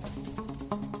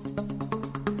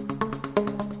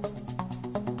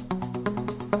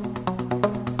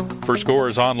 For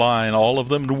scores online, all of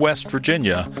them in West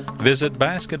Virginia, visit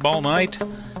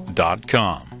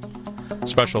basketballnight.com.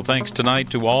 Special thanks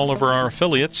tonight to all of our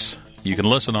affiliates. You can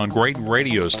listen on great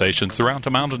radio stations throughout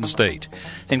the Mountain State,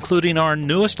 including our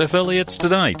newest affiliates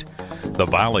tonight, the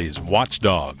Valley's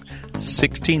Watchdog,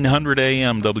 1600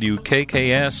 AM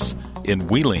WKKS in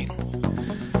Wheeling,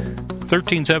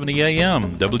 1370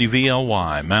 AM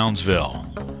WVLY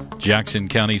Moundsville, Jackson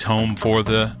County's home for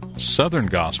the Southern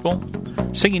Gospel,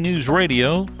 Singing News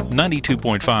Radio,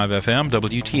 92.5 FM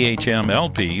WTHM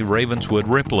LP Ravenswood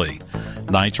Ripley,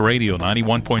 Knights Radio,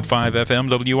 91.5 FM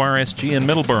WRSG in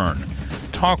Middleburn,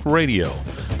 Talk Radio,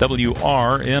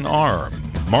 WRNR,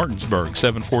 Martinsburg,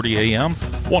 740 AM,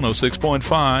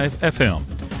 106.5 FM,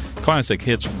 Classic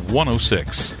Hits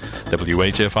 106,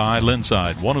 WHFI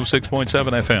Linside,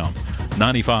 106.7 FM,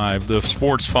 95, the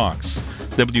Sports Fox.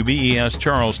 WBES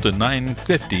Charleston,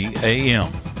 950 AM.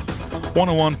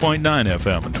 101.9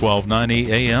 FM and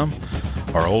 1290 AM.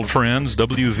 Our old friends,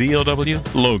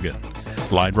 WVOW Logan.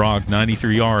 Light Rock,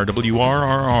 93R,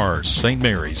 WRRR. St.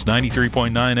 Mary's,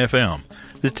 93.9 FM.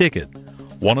 The Ticket,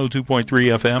 102.3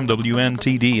 FM,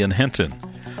 WNTD in Hinton.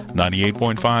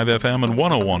 98.5 FM and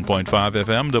 101.5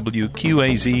 FM,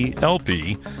 WQAZ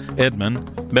LP,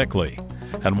 Edmond, Beckley.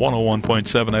 And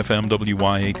 101.7 FM,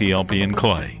 WYAP LP in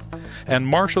Clay. And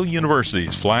Marshall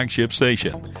University's flagship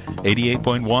station,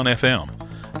 88.1 FM,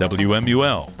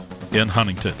 WMUL in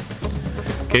Huntington.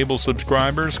 Cable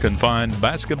subscribers can find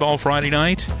Basketball Friday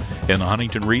Night in the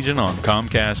Huntington region on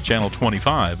Comcast Channel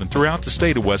 25 and throughout the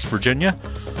state of West Virginia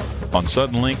on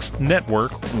Suddenlink's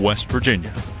Network West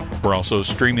Virginia. We're also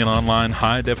streaming online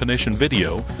high-definition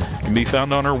video. Can be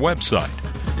found on our website,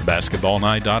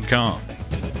 basketballnight.com.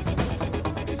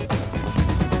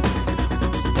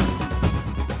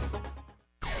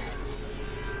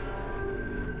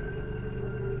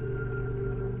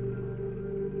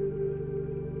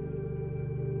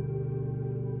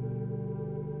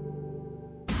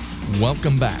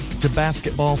 Welcome back to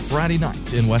Basketball Friday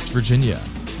Night in West Virginia.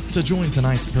 To join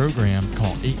tonight's program,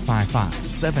 call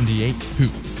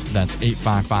 855-78-HOOPS. That's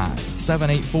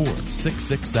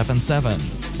 855-784-6677.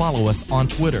 Follow us on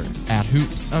Twitter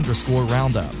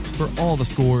 @Hoops_Roundup for all the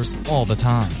scores all the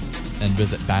time. And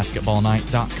visit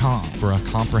basketballnight.com for a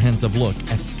comprehensive look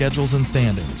at schedules and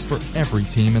standings for every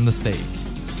team in the state.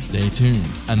 Stay tuned.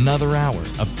 Another hour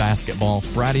of Basketball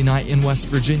Friday Night in West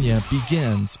Virginia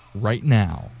begins right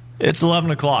now. It's 11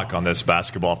 o'clock on this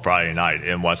Basketball Friday Night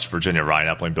in West Virginia.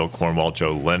 Ryan Epling, Bill Cornwell,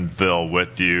 Joe Linville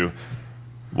with you.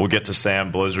 We'll get to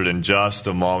Sam Blizzard in just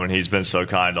a moment. He's been so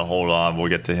kind to hold on. We'll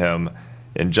get to him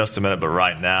in just a minute. But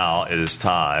right now, it is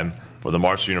time for the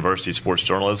Marshall University Sports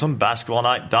Journalism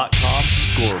BasketballNight.com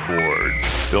scoreboard.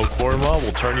 Bill Cornwell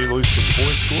will turn you loose with the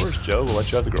boys' scores. Joe, we'll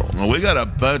let you have the girls. Well, we got a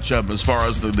bunch of them as far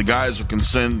as the guys are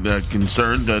concerned.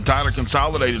 Tyler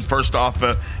Consolidated, first off,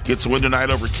 gets a win tonight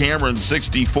over Cameron,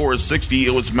 64-60.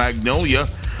 It was Magnolia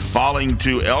falling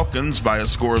to Elkins by a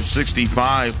score of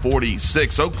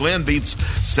 65-46. Oak Glen beats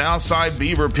Southside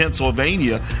Beaver,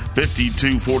 Pennsylvania,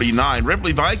 52-49.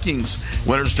 Ripley Vikings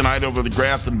winners tonight over the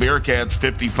Grafton Bearcats,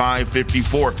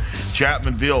 55-54.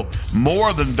 Chapmanville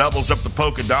more than doubles up the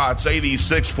Polka Dots,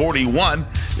 86-41.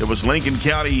 It was Lincoln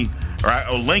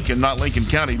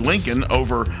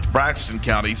over Braxton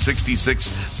County,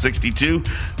 66-62.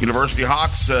 University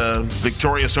Hawks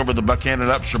victorious over the Buchanan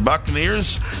Upshur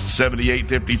Buccaneers,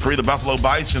 78-53. The Buffalo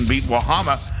Bison beat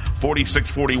Wahama,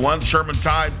 46-41. Sherman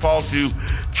Tide fall to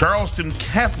Charleston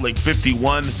Catholic,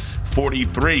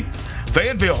 51-43.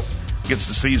 Fayetteville gets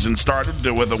the season started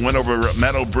with a win over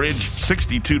Meadow Bridge,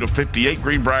 62-58.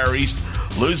 Greenbrier East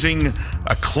losing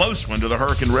a close one to the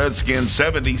Hurricane Redskins,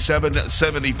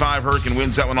 77-75. Hurricane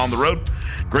wins that one on the road.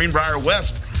 Greenbrier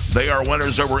West, they are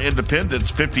winners over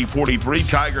Independence, 50-43.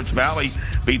 Tigers Valley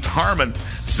beats Harmon,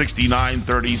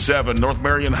 69-37. North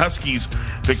Marion Huskies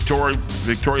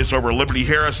victorious over Liberty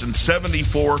Harrison,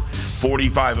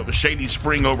 74-45. It was Shady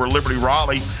Spring over Liberty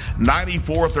Raleigh,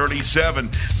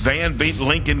 94-37. Van beat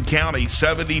Lincoln County,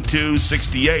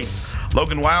 72-68.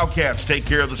 Logan Wildcats take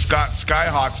care of the Scott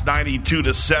Skyhawks,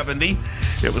 92-70.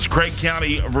 It was Craig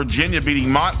County, Virginia beating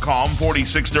Montcalm,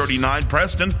 46-39.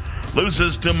 Preston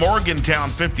loses to Morgantown,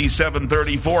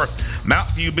 57-34.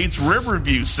 Mountain View beats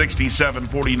Riverview,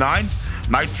 67-49.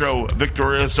 Nitro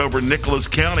victorious over Nicholas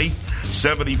County,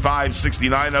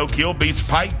 75-69. Oak Hill beats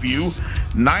Pikeview,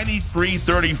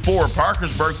 93-34.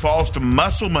 Parkersburg falls to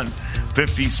Musselman,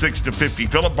 56-50.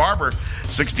 Philip Barber,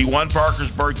 61.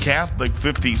 Parkersburg Catholic,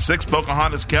 56.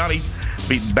 Pocahontas County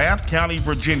beat Bath County,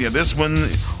 Virginia. This one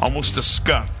almost a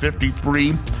skunk,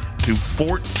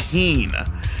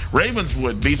 53-14.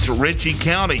 Ravenswood beats Ritchie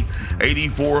County,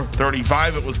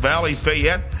 84-35. It was Valley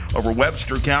Fayette over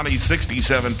Webster County,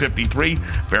 67-53.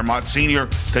 Fairmont Senior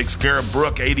takes care of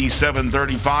Brook,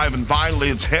 87-35. And finally,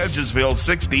 it's Hedgesville,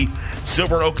 60.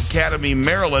 Silver Oak Academy,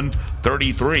 Maryland,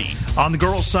 33. On the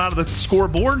girls' side of the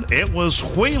scoreboard, it was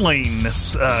Wheeling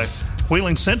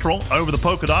Central over the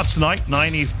Polka Dots tonight,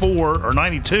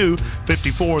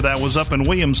 92-54. That was up in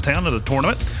Williamstown at a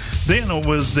tournament. Then it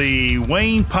was the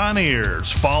Wayne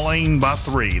Pioneers falling by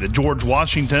 3 to George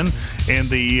Washington in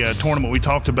the tournament we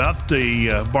talked about, the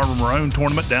Barbara Marone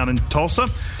tournament down in Tulsa.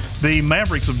 The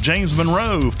Mavericks of James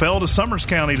Monroe fell to Summers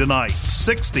County tonight,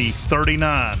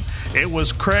 60-39. It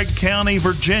was Craig County,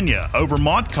 Virginia over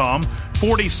Montcalm,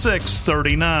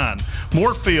 46-39.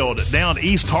 Moorfield down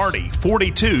East Hardy,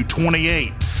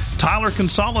 42-28. Tyler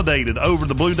Consolidated over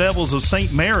the Blue Devils of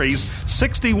St. Mary's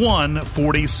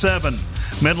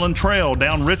 61-47. Midland Trail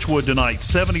down Richwood tonight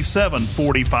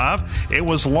 77-45. It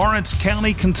was Lawrence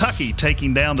County, Kentucky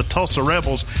taking down the Tulsa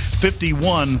Rebels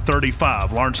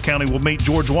 51-35. Lawrence County will meet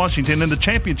George Washington in the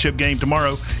championship game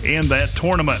tomorrow in that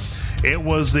tournament. It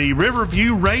was the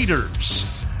Riverview Raiders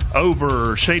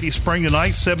over Shady Spring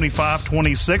tonight,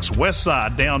 75-26.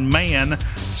 Westside down Man,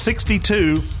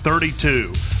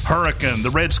 62-32. Hurricane,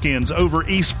 the Redskins over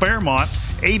East Fairmont,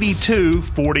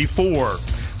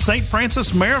 82-44. St.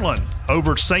 Francis, Maryland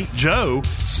over St. Joe,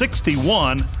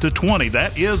 61-20.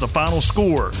 That is a final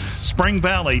score. Spring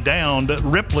Valley down to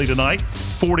Ripley tonight,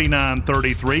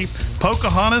 49-33.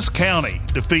 Pocahontas County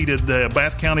defeated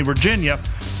Bath County, Virginia,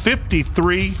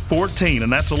 53-14.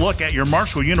 And that's a look at your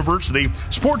Marshall University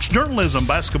Sports Journalism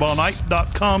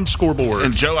BasketballNight.com scoreboard.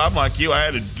 And Joe, I'm like you. I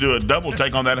had to do a double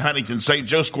take on that Huntington St.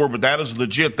 Joe score, but that is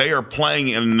legit. They are playing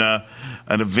in an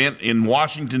event in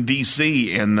Washington,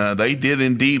 D.C., and they did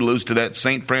indeed lose to that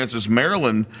St. Francis,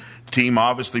 Maryland team.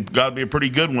 Obviously, got to be a pretty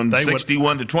good one,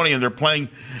 61-20, and they're playing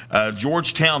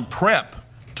Georgetown Prep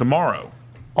tomorrow.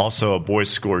 Also, a boys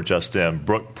score just in.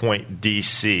 Brook Point,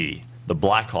 D.C., the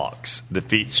Blackhawks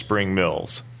defeat Spring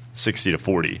Mills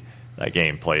 60-40. That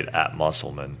game played at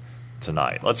Musselman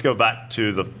tonight. Let's go back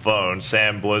to the phone.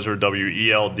 Sam Blizzard,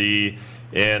 WELD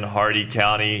in Hardy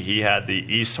County. He had the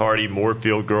East Hardy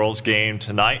Moorfield girls game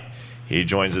tonight. He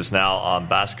joins us now on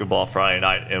Basketball Friday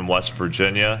Night in West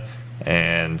Virginia.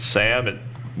 And Sam,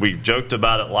 we joked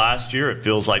about it last year. It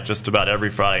feels like just about every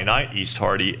Friday night, East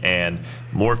Hardy and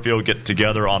Moorfield get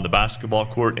together on the basketball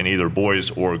court in either boys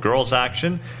or girls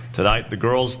action. Tonight, the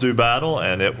girls do battle,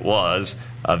 and it was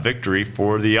a victory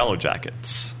for the Yellow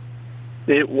Jackets.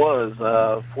 It was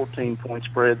a 14-point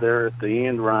spread there at the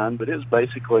end, Ryan, but it was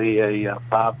basically a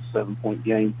 5 to 7-point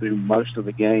game through most of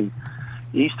the game.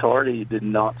 East Hardy did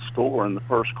not score in the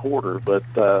first quarter, but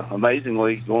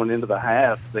amazingly, going into the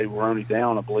half, they were only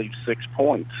down, I believe, 6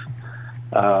 points.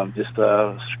 Just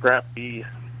a scrappy,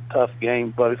 tough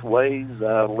game both ways.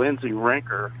 Lindsey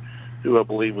Rinker, who I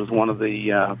believe was one of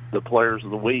the players of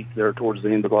the week there towards the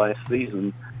end of last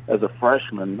season as a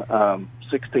freshman,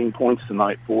 16 points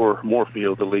tonight for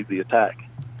Moorfield to lead the attack.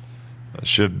 It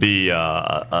should be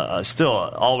still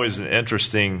always an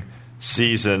interesting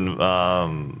season.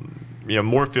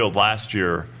 Moorfield last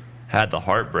year had the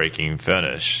heartbreaking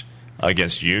finish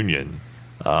against Union.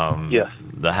 Yes.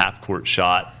 The half-court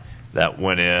shot that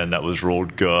went in, that was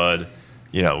ruled good.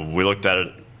 We looked at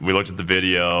it. We looked at the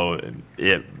video.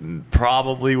 It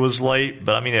probably was late,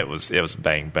 but it was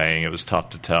bang bang. It was tough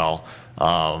to tell.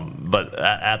 But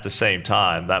at the same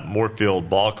time, that Moorfield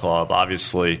ball club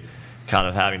obviously kind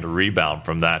of having to rebound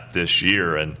from that this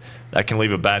year, and that can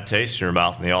leave a bad taste in your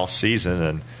mouth in the all season.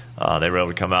 And they were able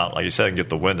to come out, like you said, and get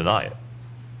the win tonight.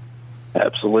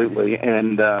 Absolutely.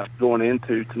 And going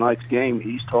into tonight's game,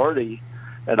 East Hardy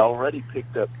had already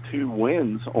picked up 2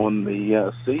 wins on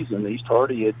the season. East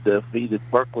Hardy had defeated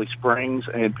Berkeley Springs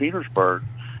and Petersburg,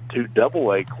 2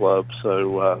 AA clubs.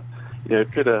 So,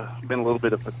 it could have been a little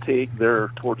bit of fatigue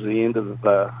there towards the end of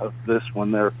this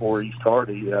one there for East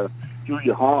Hardy.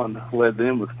 Julia Hahn led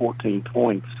them with 14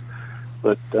 points.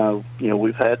 But,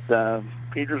 we've had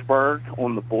Petersburg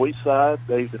on the boys' side.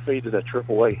 They defeated a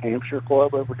AAA Hampshire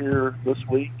club over here this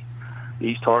week.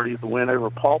 East Hardy the win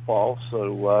over Paw Paw.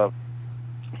 So,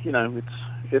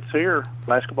 it's here.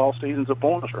 Basketball season's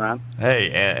upon us, Ryan. Hey,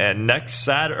 and next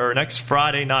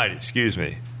Friday night,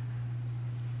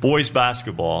 boys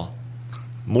basketball,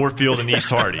 Moorfield and East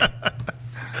Hardy.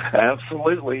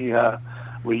 Absolutely.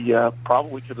 We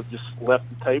probably could have just left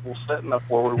the table setting up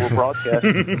where we were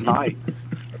broadcasting tonight.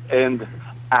 And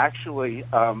actually,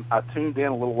 I tuned in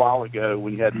a little while ago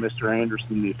when you had Mr.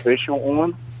 Anderson, the official,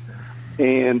 on,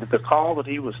 and the call that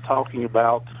he was talking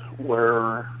about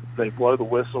where they blow the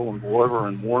whistle and go over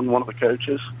and warn one of the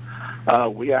coaches,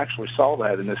 we actually saw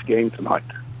that in this game tonight.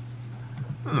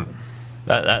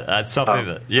 That's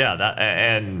something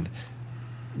and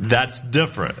that's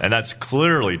different, and that's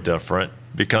clearly different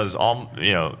because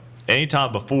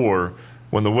anytime before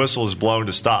when the whistle is blown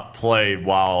to stop play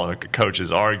while a coach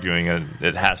is arguing, and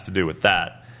it has to do with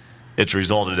that, it's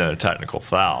resulted in a technical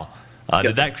foul.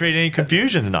 Did that create any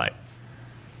confusion tonight?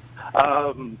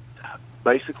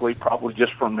 Basically, probably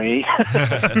just for me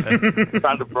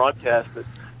trying to broadcast it.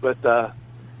 But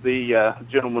the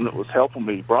gentleman that was helping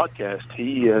me broadcast,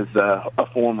 he is a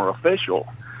former official,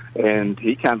 and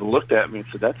he kind of looked at me and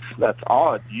said, "That's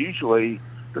odd. Usually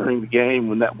during the game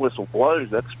when that whistle blows,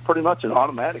 that's pretty much an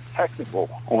automatic technical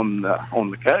on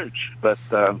the coach." But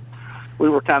we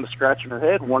were kind of scratching our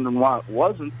head, wondering why it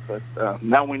wasn't. But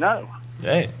now we know.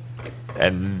 Hey,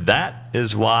 And that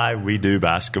is why we do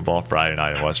Basketball Friday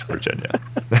Night in West Virginia.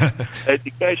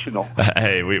 Educational.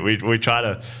 Hey, we try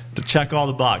to check all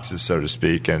the boxes, so to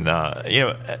speak, and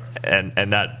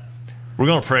and that we're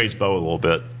going to praise Bo a little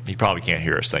bit. He probably can't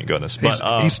hear us, thank goodness.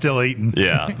 But he's still eating.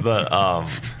 Yeah, but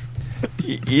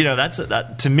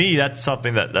that to me, that's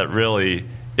something that really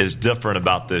is different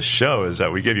about this show, is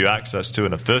that we give you access to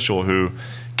an official who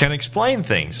can explain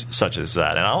things such as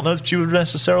that, and I don't know that you would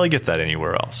necessarily get that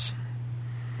anywhere else.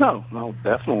 No,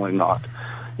 definitely not.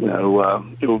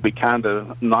 It would be kind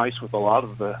of nice with a lot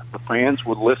of the fans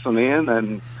would listen in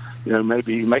and,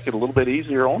 maybe make it a little bit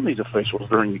easier on these officials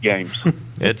during the games.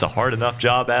 It's a hard enough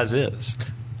job as is.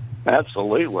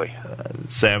 Absolutely.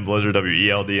 Sam Blizzard,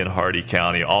 WELD in Hardy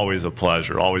County. Always a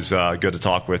pleasure. Always good to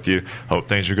talk with you. Hope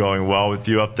things are going well with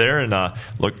you up there, and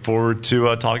look forward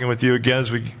to talking with you again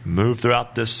as we move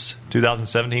throughout this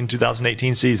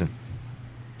 2017-2018 season.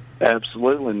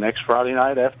 Absolutely. Next Friday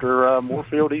night after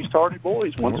Moorfield East Hardy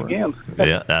boys once again.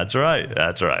 Yeah, that's right.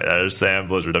 There's Sam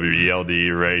Blizzard, WELD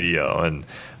Radio. And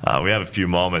we have a few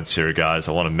moments here, guys.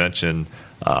 I want to mention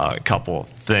a couple of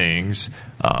things.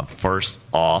 First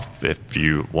off, if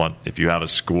you have a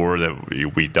score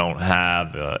that we don't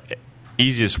have,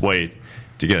 easiest way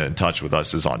to get in touch with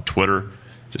us is on Twitter.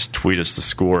 Just tweet us the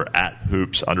score at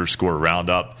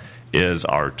 @hoops_roundup. Is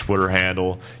our Twitter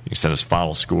handle. You can send us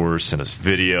final scores, send us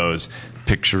videos,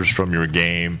 pictures from your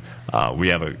game. We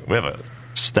have a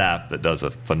staff that does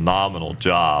a phenomenal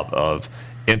job of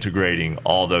integrating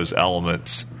all those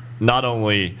elements, not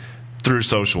only through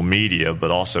social media but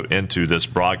also into this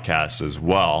broadcast as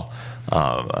well.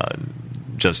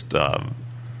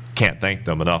 Can't thank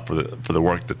them enough for the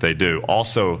work that they do.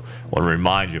 Also, want to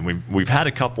remind you, we've had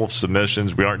a couple of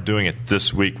submissions. We aren't doing it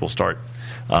this week. We'll start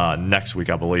next week,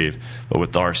 I believe. But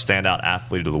with our Standout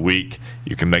Athlete of the Week,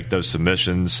 you can make those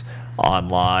submissions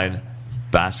online,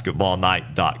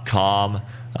 basketballnight.com.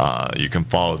 You can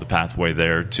follow the pathway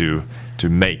there to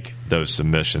make those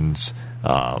submissions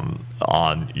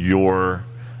on your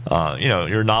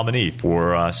nominee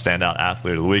for Standout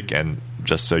Athlete of the Week. And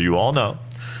just so you all know,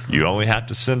 you only have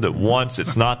to send it once.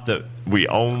 It's not that we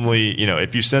only,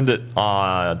 if you send it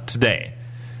today,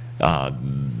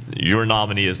 your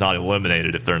nominee is not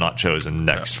eliminated if they're not chosen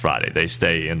next Friday. They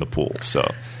stay in the pool. So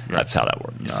that's how that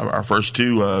works. Yeah, our first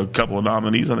couple of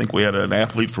nominees, I think we had an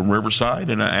athlete from Riverside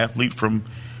and an athlete from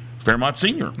Fairmont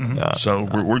Senior. Mm-hmm. So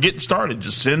we're getting started.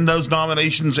 Just send those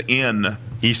nominations in.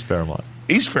 East Fairmont.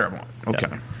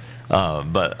 Okay.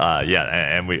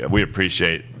 Yeah. And we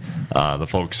appreciate the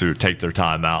folks who take their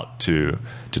time out to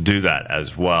do that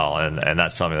as well. And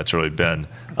that's something that's really been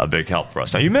a big help for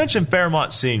us. Now, you mentioned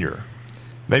Fairmont Senior.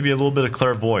 Maybe a little bit of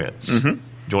clairvoyance. Mm-hmm.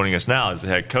 Joining us now is the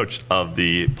head coach of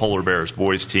the Polar Bears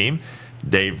boys team,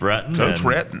 Dave Retton. Coach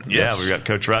Retton, yes. Yeah, we've got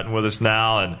Coach Retton with us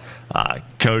now. And,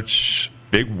 Coach,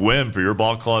 big win for your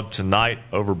ball club tonight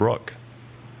over Brooke.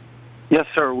 Yes,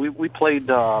 sir. We played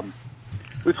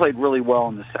really well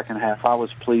in the second half. I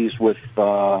was pleased with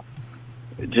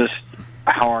just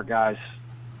how our guys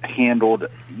handled,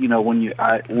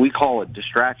 we call it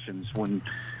distractions. When,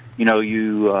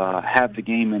 you have the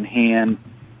game in hand,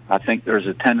 I think there's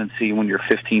a tendency when you're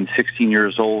 15, 16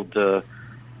 years old to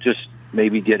just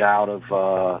maybe get out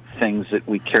of things that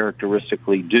we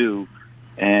characteristically do.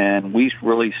 And we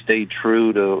really stayed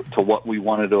true to what we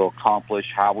wanted to accomplish,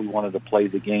 how we wanted to play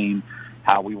the game,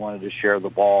 how we wanted to share the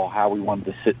ball, how we wanted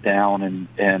to sit down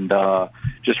and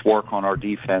just work on our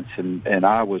defense. And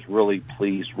I was really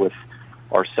pleased with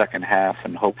our second half,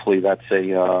 and hopefully that's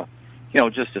a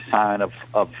just a sign of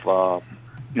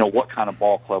what kind of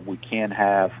ball club we can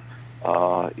have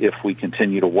if we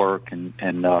continue to work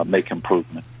and make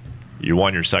improvement. You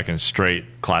won your second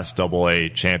straight Class AA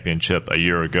championship a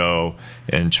year ago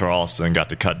in Charleston, got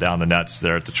to cut down the nets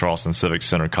there at the Charleston Civic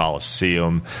Center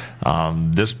Coliseum.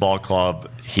 This ball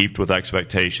club heaped with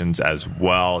expectations as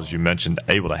well, as you mentioned,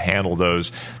 able to handle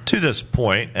those to this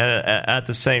point. And at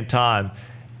the same time,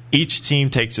 each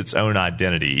team takes its own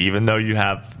identity. Even though you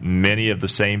have many of the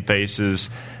same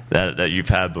faces that you've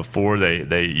had before,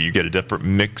 you get a different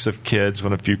mix of kids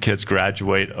when a few kids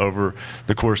graduate over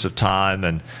the course of time.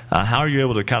 And how are you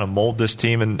able to kind of mold this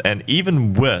team? And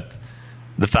even with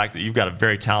the fact that you've got a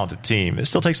very talented team, it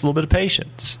still takes a little bit of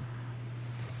patience.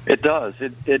 It does.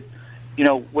 It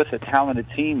with a talented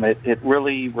team, it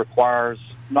really requires,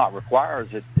 not requires,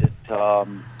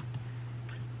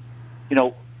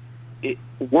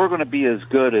 we're going to be as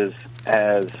good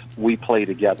as we play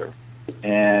together.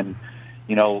 And,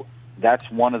 that's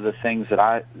one of the things that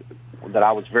I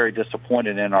was very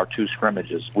disappointed in our two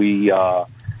scrimmages. We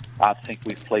I think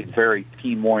we've played very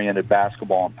team-oriented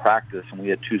basketball in practice, and we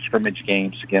had 2 scrimmage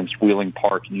games against Wheeling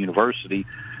Park and University.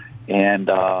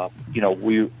 And, I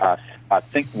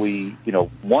think we,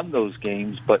 won those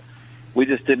games, but we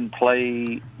just didn't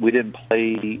play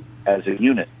as a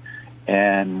unit.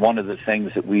 And one of the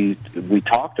things that we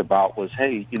talked about was,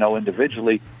 hey,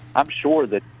 individually, I'm sure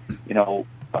that,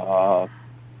 a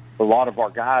lot of our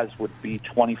guys would be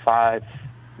 25,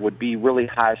 would be really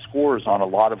high scorers on a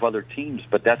lot of other teams,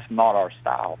 but that's not our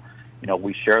style.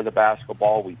 We share the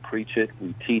basketball, we preach it,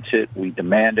 we teach it, we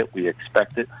demand it, we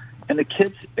expect it, and the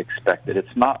kids expect it.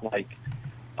 It's not like,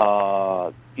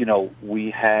 we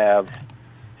have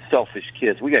selfish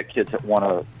kids. We got kids that want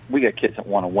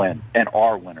to win and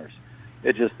are winners.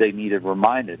 It just, they needed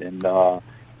reminded, and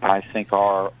I think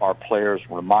our players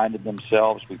reminded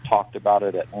themselves. We talked about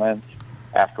it at length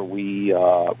after we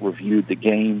reviewed the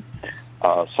game.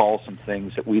 Saw some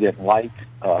things that we didn't like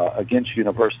against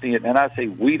University, and I say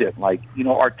we didn't like,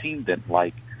 our team didn't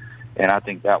like, and I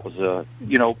think that was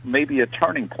maybe a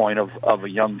turning point of a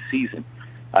young season.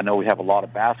 I know we have a lot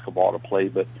of basketball to play,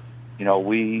 but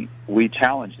we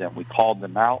challenged them, we called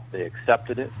them out, they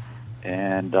accepted it,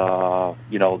 and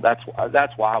that's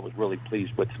why I was really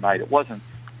pleased with tonight. It wasn't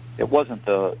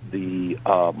the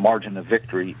margin of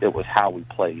victory; it was how we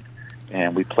played,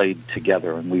 and we played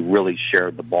together, and we really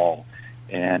shared the ball.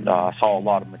 And I saw a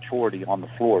lot of maturity on the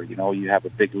floor. You have a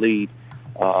big lead.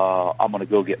 I'm going to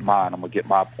go get mine. I'm going to get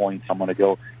my points. I'm going to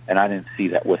go. And I didn't see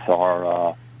that with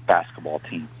our basketball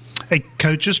team. Hey,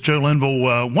 Coach, it's Joe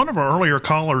Linville. One of our earlier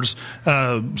callers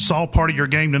saw part of your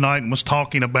game tonight and was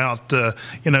talking about,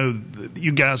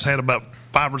 you guys had about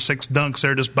 5 or 6 dunks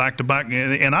there just back to back.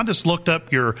 And I just looked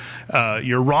up your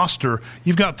roster.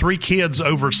 You've got 3 kids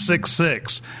over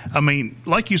 6'6". I mean,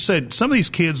 like you said, some of these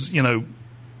kids,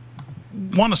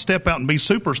 want to step out and be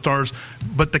superstars,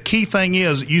 but the key thing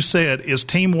is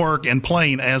teamwork and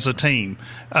playing as a team.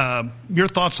 Your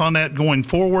thoughts on that going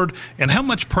forward, and how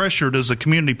much pressure does the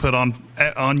community put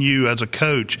on you as a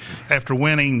coach after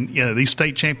winning these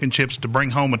state championships to bring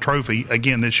home a trophy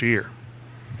again this year?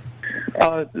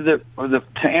 To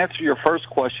answer your first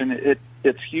question,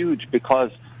 it's huge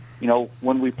because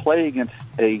when we play against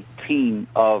a team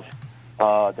of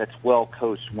that's well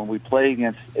coached, when we play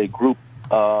against a group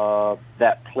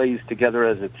that plays together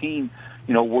as a team,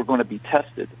 we're going to be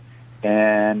tested,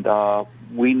 and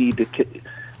we need to.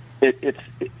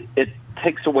 It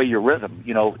takes away your rhythm,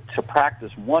 to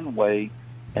practice one way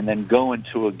and then go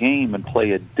into a game and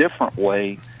play a different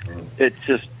way.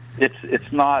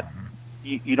 It's not.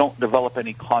 You don't develop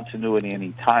any continuity,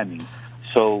 any timing.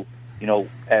 So,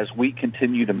 as we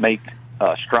continue to make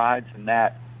strides in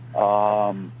that,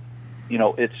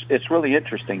 it's really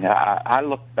interesting. I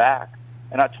look back.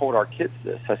 And I told our kids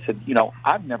this. I said,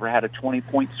 I've never had a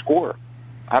 20-point scorer.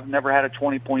 I've never had a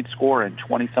 20-point scorer in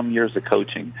 20-some years of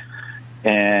coaching.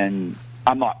 And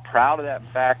I'm not proud of that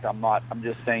fact. I'm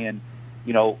just saying,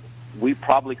 we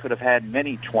probably could have had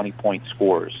many 20-point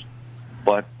scorers.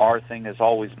 But our thing has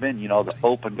always been, the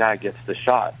open guy gets the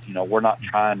shot. We're not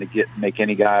trying to make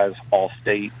any guys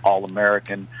all-state,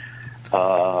 all-American.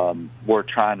 We're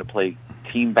trying to play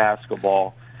team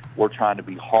basketball. We're trying to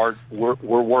be hard. We're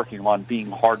working on being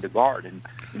hard to guard. And,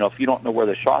 if you don't know where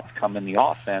the shots come in the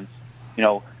offense,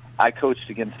 I coached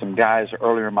against some guys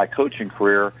earlier in my coaching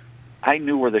career. I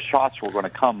knew where the shots were going to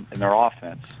come in their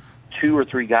offense. 2 or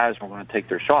 3 guys were going to take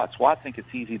their shots. Well, I think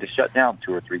it's easy to shut down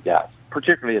 2 or 3 guys,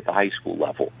 particularly at the high school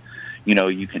level.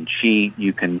 You can cheat.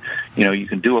 You can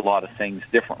do a lot of things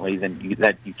differently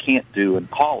that you can't do in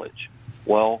college.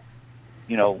 Well,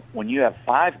 when you have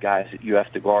 5 guys that you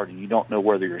have to guard and you don't know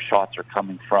whether your shots are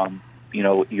coming from,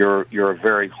 you're a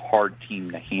very hard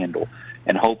team to handle.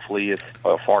 And hopefully if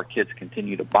our kids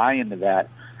continue to buy into that,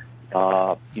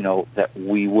 that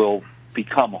we will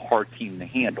become a hard team to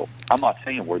handle. I'm not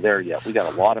saying we're there yet. We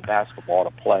got a lot of basketball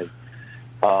to play.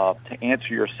 To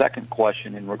answer your second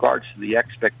question in regards to the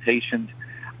expectations,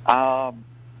 I've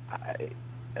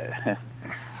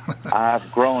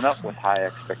grown up with high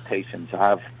expectations.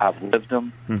 I've lived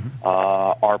them. Mm-hmm.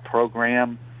 Our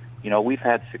program, we've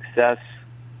had success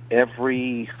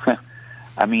every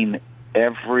 10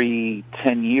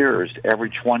 years, every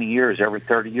 20 years, every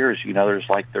 30 years.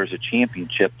 There's a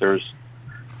championship. There's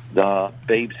the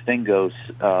Babe Stingos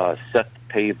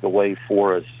paved the way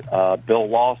for us. Bill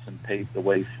Lawson paved the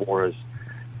way for us.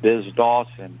 Biz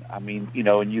Dawson.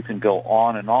 And you can go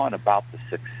on and on about the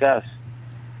success.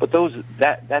 But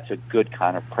that's a good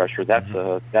kind of pressure. That's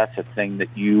a thing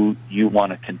that you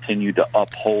want to continue to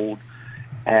uphold,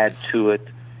 add to it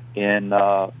in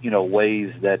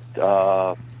ways that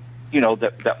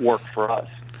that work for us.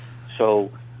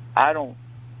 So I don't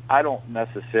don't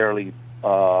necessarily,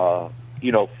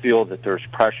 feel that there's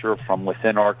pressure from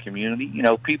within our community.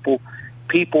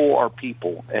 People are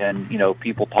people, and,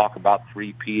 people talk about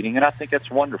three-peating, and I think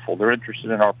that's wonderful. They're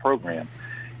interested in our program.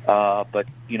 But,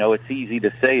 it's easy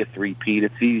to say a three-peat.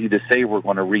 It's easy to say we're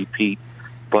going to repeat.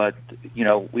 But,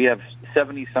 we have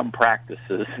 70-some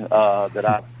practices that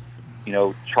I've,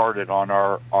 charted on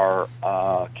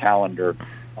our calendar.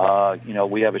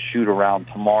 We have a shoot-around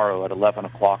tomorrow at 11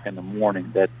 o'clock in the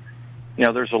morning that,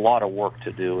 there's a lot of work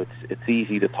to do. It's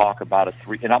easy to talk about a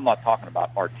three, and I'm not talking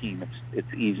about our team.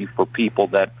 It's easy for people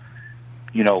that,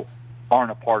 aren't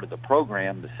a part of the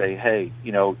program to say, hey,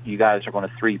 you guys are going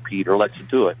to three-peat, or let's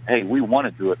do it. Hey, we want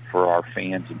to do it for our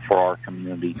fans and for our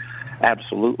community.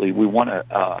 Absolutely. We want to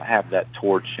have that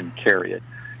torch and carry it.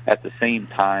 At the same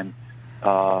time,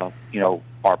 our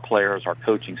players, our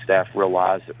coaching staff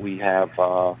realize that we have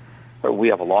a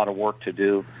lot of work to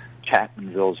do.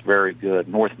 Chapmanville's very good.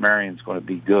 North Marion's going to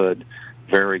be good,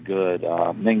 very good.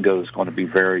 Mingo's going to be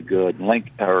very good.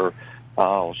 Lincoln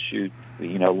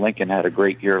had a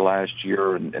great year last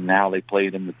year, and now they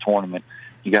played in the tournament.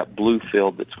 You got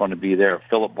Bluefield that's going to be there.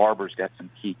 Philip Barber's got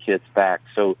some key kids back.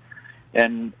 So,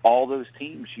 and all those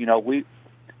teams,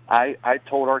 I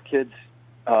told our kids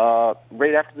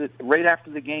right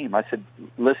after the game, I said,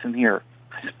 listen here,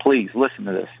 please listen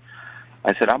to this.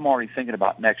 I said, I'm already thinking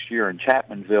about next year, and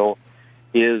Chapmanville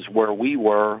is where we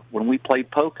were when we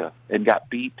played Polka and got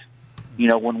beat.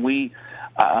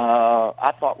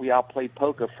 I thought we outplayed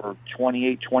Polka for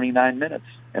 28, 29 minutes,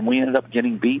 and we ended up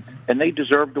getting beat, and they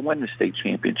deserved to win the state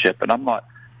championship. And I'm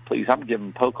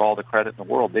giving Polka all the credit in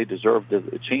the world. They deserved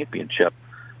the championship.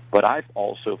 But I've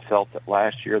also felt that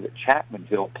last year that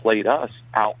Chapmanville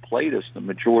outplayed us the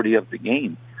majority of the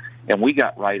game. And we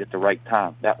got right at the right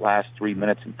time. That last 3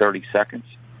 minutes and 30 seconds,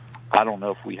 I don't know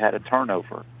if we had a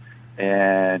turnover.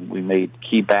 And we made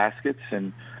key baskets,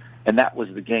 and that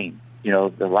was the game,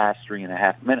 the last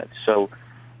 3.5 minutes. So,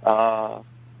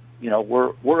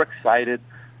 we're excited.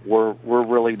 We're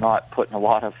really not putting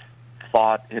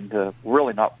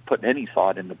any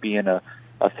thought into being a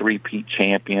three-peat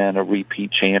champion, a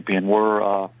repeat champion.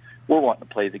 We're wanting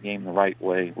to play the game the right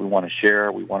way. We want to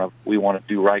share. We want to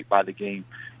do right by the game.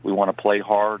 We want to play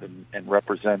hard and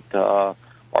represent our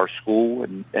school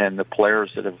and the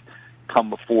players that have come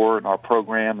before in our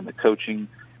program, and the coaching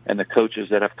and the coaches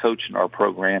that have coached in our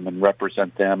program, and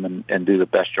represent them and do the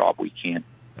best job we can.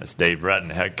 That's Dave Retton,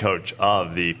 head coach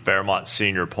of the Fairmont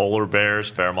Senior Polar Bears.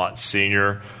 Fairmont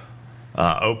Senior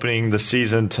opening the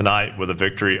season tonight with a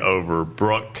victory over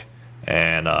Brooke.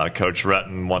 And Coach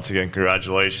Retton, once again,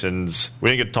 congratulations. We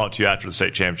didn't get to talk to you after the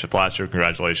state championship last year.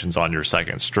 Congratulations on your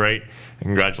second straight. And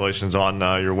congratulations on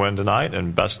your win tonight.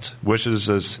 And best wishes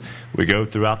as we go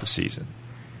throughout the season.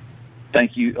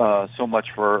 Thank you so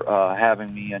much for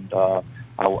having me, and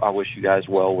I wish you guys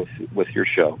well with your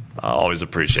show. I always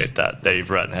appreciate that. Dave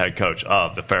Retton, head coach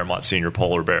of the Fairmont Senior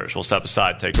Polar Bears. We'll step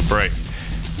aside, take a break.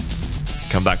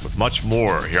 Come back with much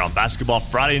more here on Basketball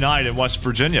Friday Night in West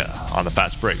Virginia on the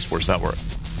Fast Break Sports Network.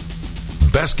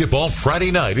 Basketball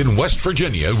Friday Night in West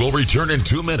Virginia will return in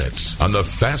 2 minutes on the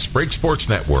Fast Break Sports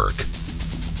Network.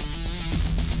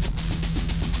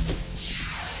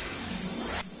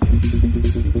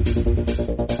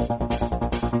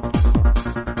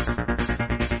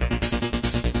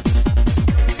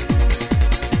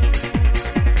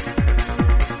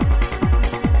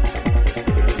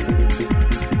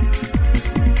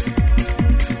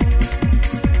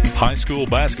 High school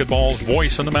basketball's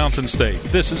voice in the Mountain State.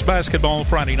 This is Basketball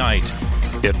Friday Night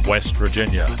in West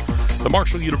Virginia. The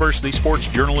Marshall University Sports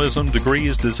Journalism degree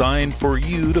is designed for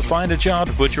you to find a job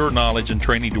to put your knowledge and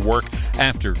training to work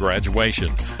after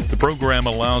graduation. The program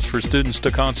allows for students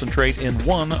to concentrate in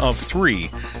one of 3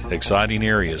 exciting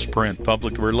areas: print,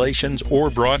 public relations, or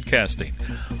broadcasting.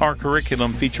 Our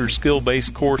curriculum features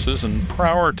skill-based courses and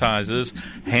prioritizes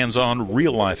hands-on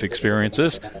real-life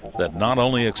experiences that not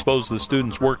only expose the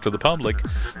students' work to the public,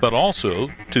 but also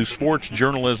to sports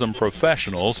journalism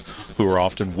professionals who are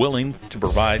often willing to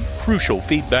provide crucial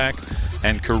feedback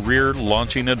and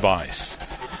career-launching advice.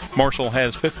 Marshall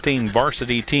has 15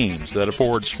 varsity teams that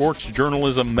afford sports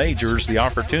journalism majors the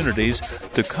opportunities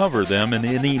to cover them in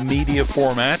any media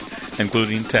format,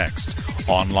 including text,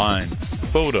 online,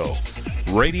 photo,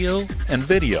 radio, and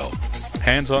video.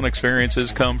 Hands-on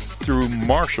experiences come through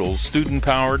Marshall's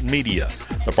student-powered media,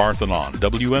 the Parthenon,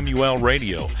 WMUL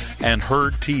Radio, and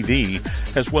Herd TV,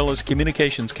 as well as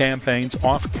communications campaigns,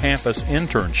 off-campus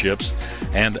internships,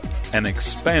 and an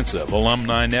expansive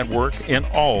alumni network in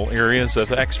all areas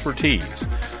of expertise.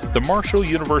 The Marshall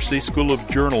University School of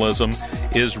Journalism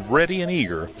is ready and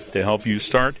eager to help you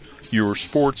start your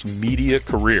sports media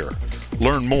career.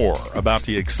 Learn more about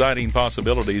the exciting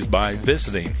possibilities by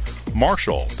visiting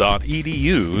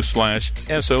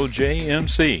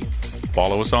marshall.edu/SOJMC.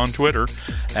 Follow us on Twitter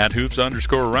at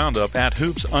 @hoops_roundup,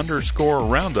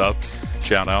 @hoops_roundup.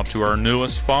 Shout out to our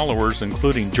newest followers,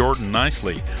 including Jordan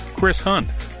Nicely, Chris Hunt,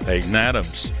 Peyton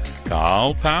Adams,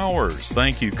 Kyle Powers.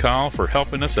 Thank you, Kyle, for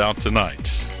helping us out tonight.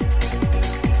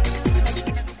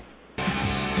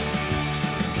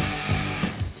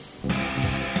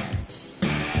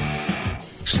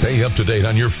 Stay up to date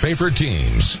on your favorite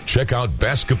teams. Check out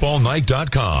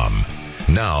basketballnight.com.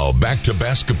 Now, back to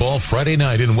Basketball Friday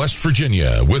Night in West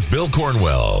Virginia with Bill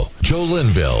Cornwell, Joe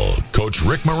Linville, Coach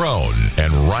Rick Marone,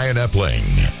 and Ryan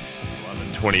Epling.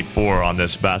 11:24 on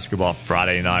this Basketball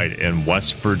Friday Night in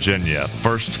West Virginia.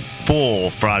 First full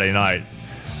Friday night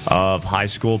of high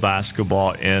school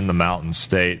basketball in the Mountain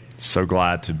State. So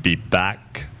glad to be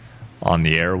back on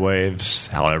the airwaves.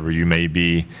 However you may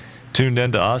be tuned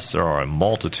into us, there are a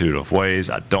multitude of ways.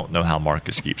 I don't know how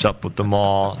Marcus keeps up with them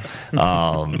all.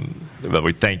 But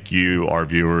we thank you, our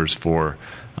viewers, for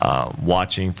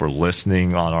watching, for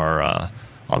listening on our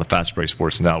on the Fast Break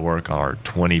Sports Network, our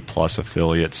 20-plus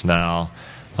affiliates now.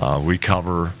 We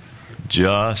cover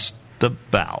just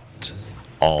about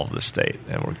all of the state,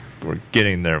 and we're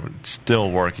getting there. We're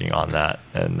still working on that,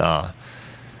 and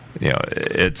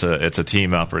it's a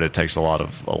team effort. It takes a lot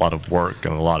of work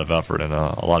and a lot of effort, and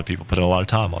a lot of people put in a lot of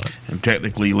time on it. And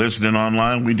technically, listening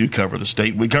online, we do cover the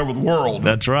state. We cover the world.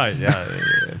 That's right. Yeah,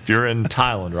 if you're in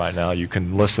Thailand right now, you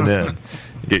can listen in,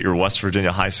 get your West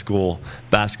Virginia high school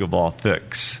basketball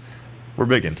fix. We're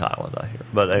big in Thailand, I hear.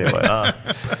 But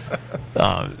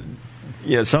anyway,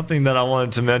 something that I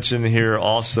wanted to mention here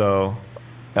also.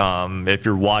 If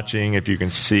you're watching, if you can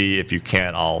see, if you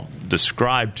can't, I'll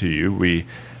describe to you.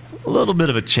 A little bit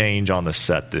of a change on the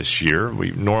set this year. We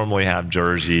normally have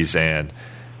jerseys and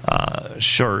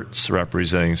shirts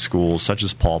representing schools such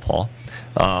as Paw Paw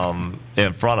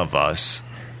in front of us.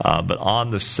 But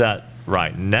on the set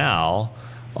right now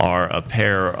are a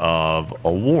pair of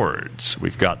awards.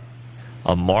 We've got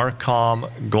a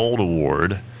Marcom Gold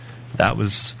Award. That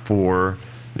was for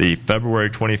the February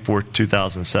 24th,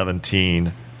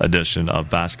 2017 edition of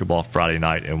Basketball Friday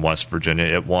Night in West Virginia.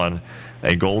 It won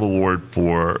a gold award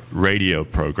for radio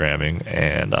programming,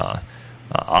 and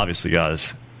obviously,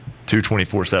 guys,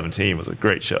 224-17 was a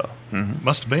great show. Mm-hmm.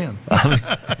 Must have been.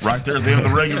 Right there at the end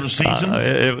of the regular season.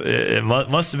 It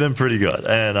must have been pretty good.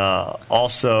 And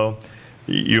also,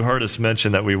 you heard us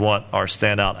mention that we want our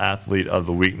Standout Athlete of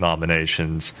the Week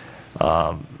nominations.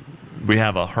 We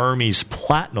have a Hermes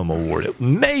Platinum Award. It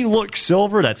may look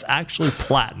silver. That's actually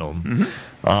platinum.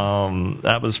 Mm-hmm.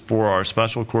 That was for our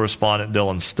special correspondent,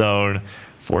 Dylan Stone,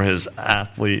 for his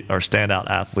Standout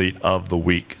Athlete of the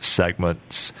Week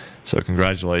segments. So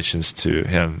congratulations to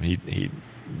him. He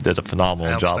did a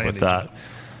phenomenal job with that.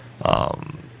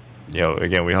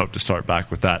 Again, we hope to start back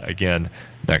with that again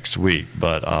next week.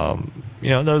 But,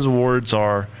 those awards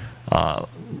are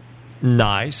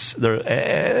nice.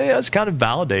 It's kind of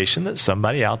validation that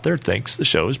somebody out there thinks the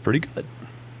show is pretty good.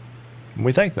 And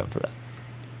we thank them for that.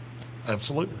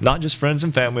 Absolutely. Not just friends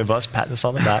and family of us patting us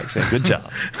on the back saying, good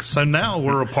job. So now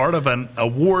we're a part of an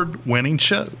award-winning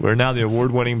show. We're now the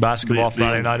award-winning Basketball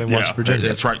Friday Night in West Virginia.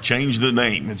 That's right. Change the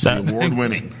name. It's the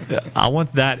award-winning. I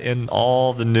want that in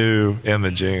all the new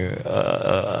imaging.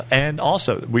 And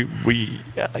also, we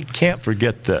can't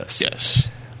forget this. Yes.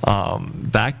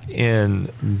 Back in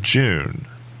June,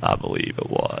 I believe it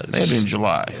was. Maybe in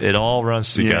July. It all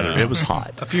runs together. Yeah. It was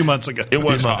hot. A few months ago. It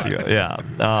was hot.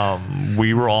 Yeah.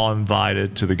 We were all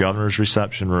invited to the governor's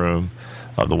reception room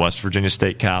of the West Virginia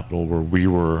State Capitol, where we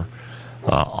were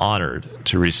honored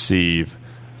to receive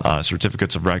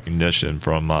certificates of recognition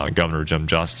from Governor Jim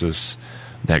Justice,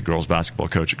 the head girls basketball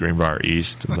coach at Greenbrier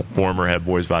East, and the former head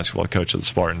boys basketball coach of the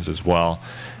Spartans as well.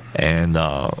 And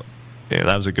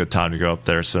that was a good time to go up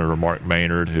there. Senator Mark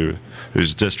Maynard,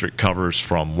 whose district covers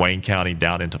from Wayne County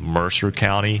down into Mercer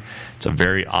County. It's a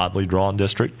very oddly drawn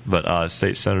district, but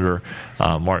State Senator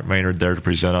Mark Maynard there to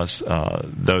present us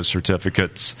those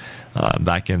certificates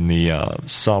back in the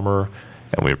summer,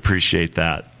 and we appreciate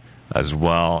that as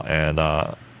well. And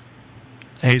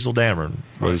Hazel Dameron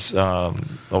was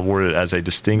awarded as a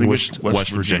distinguished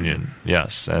West Virginian.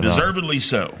 Yes. And, deservedly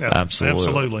so. Yeah,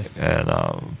 absolutely. And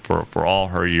for all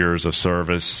her years of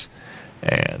service.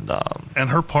 And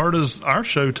her part is our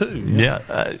show, too.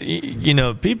 Yeah.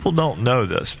 People don't know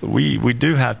this, but we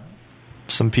do have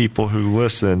some people who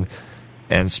listen,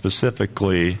 and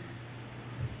specifically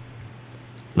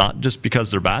not just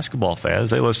because they're basketball fans.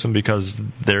 They listen because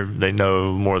they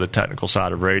know more of the technical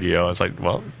side of radio. It's like,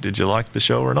 well, did you like the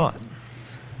show or not?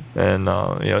 And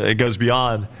it goes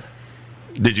beyond.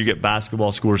 Did you get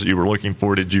basketball scores that you were looking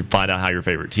for? Did you find out how your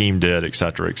favorite team did, et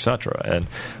cetera, et cetera? And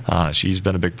she's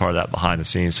been a big part of that behind the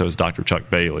scenes. So is Dr. Chuck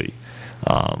Bailey,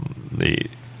 the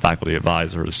faculty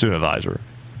advisor, the student advisor,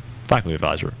 faculty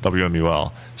advisor,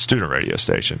 WMUL student radio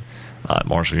station at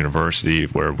Marshall University,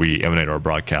 where we emanate our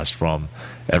broadcast from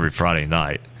every Friday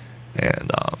night. And,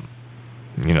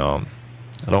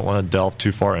 I don't want to delve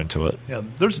too far into it. Yeah,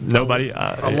 there's nobody.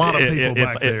 A lot of people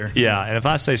back there. Yeah, and if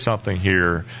I say something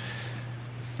here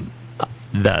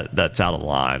that's out of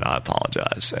line, I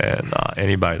apologize. And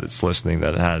anybody that's listening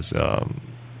that has a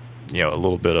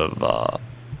little bit of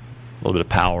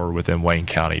power within Wayne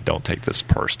County, don't take this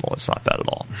personal. It's not that at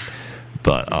all.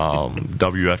 But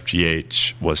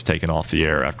WFGH was taken off the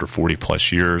air after 40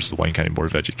 plus years. The Wayne County Board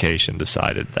of Education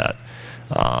decided that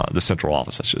the central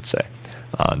office, I should say,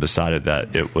 decided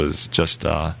that it was just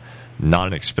not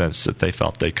an expense that they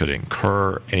felt they could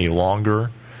incur any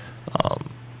longer.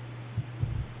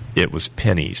 It was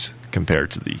pennies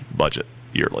compared to the budget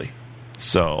yearly.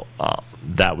 So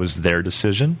that was their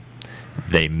decision.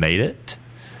 They made it.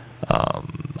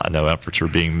 I know efforts are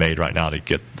being made right now to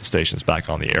get the stations back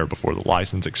on the air before the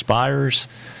license expires.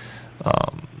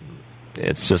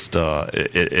 It's just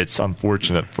it's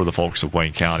unfortunate for the folks of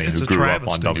Wayne County who grew up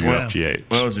on WFGH.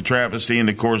 Well, it's a travesty, and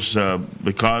of course,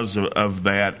 because of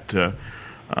that,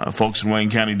 folks in Wayne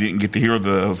County didn't get to hear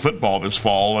the football this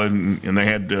fall, and they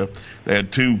had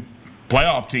two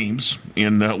playoff teams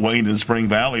in Wayne and Spring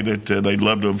Valley that they'd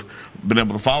love to have been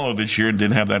able to follow this year and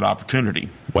didn't have that opportunity.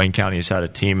 Wayne County has had a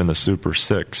team in the Super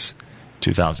 6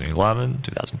 2011,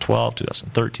 2012,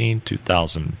 2013,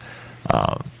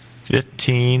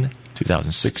 2015,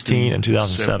 2016, and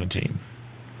 2017.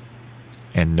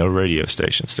 And no radio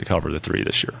stations to cover the three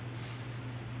this year.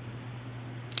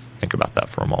 Think about that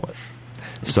for a moment.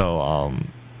 So,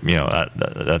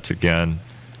 that's, again,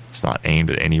 it's not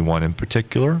aimed at anyone in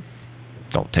particular.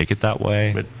 Don't take it that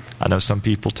way. But I know some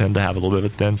people tend to have a little bit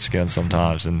of a thin skin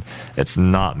sometimes, and it's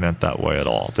not meant that way at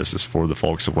all. This is for the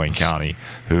folks of Wayne County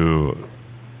who,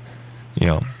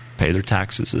 pay their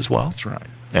taxes as well. That's right.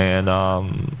 And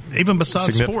even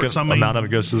besides sports, amount of it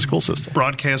goes to the school system.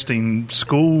 Broadcasting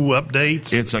school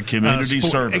updates. It's a community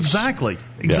service. Exactly.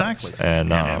 Yes.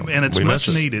 And it's much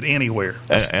needed anywhere.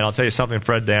 And I'll tell you something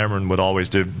Fred Dameron would always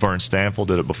do. Vern Stanfield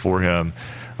did it before him.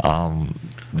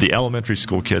 The elementary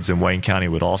school kids in Wayne County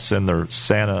would all send their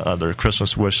their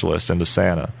Christmas wish list into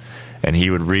Santa, and he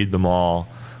would read them all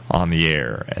on the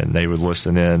air, and they would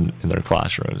listen in their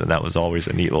classrooms, and that was always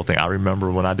a neat little thing. I remember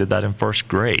when I did that in first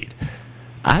grade.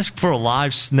 I asked for a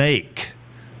live snake.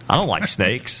 I don't like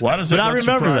snakes. Why does that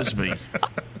surprise me?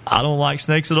 I don't like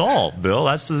snakes at all, Bill.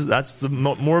 That's the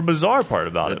more bizarre part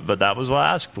about it. But that was what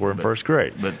I asked for in first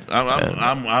grade. But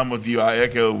I'm with you. I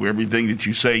echo everything that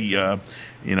you say.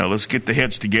 Let's get the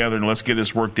heads together and let's get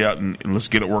this worked out and let's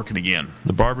get it working again.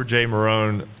 The Barbara J.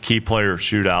 Marone key player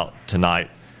shootout tonight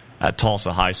at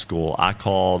Tulsa High School. I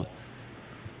called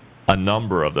a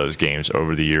number of those games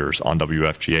over the years on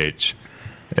WFGH.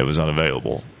 It was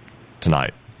unavailable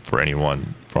tonight for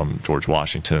anyone from George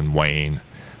Washington, Wayne,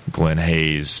 Glen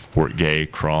Hayes, Fort Gay,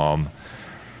 Crum,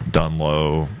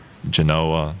 Dunlow,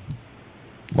 Genoa,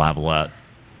 Lavalette,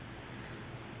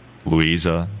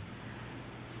 Louisa,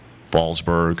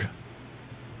 Fallsburg,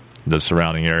 the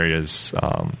surrounding areas.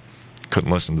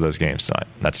 Couldn't listen to those games tonight.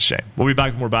 That's a shame. We'll be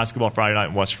back with more Basketball Friday night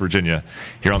in West Virginia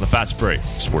here on the Fast Break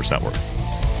Sports Network.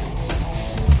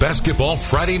 Basketball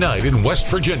Friday night in West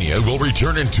Virginia will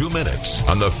return in 2 minutes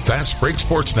on the Fast Break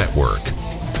Sports Network.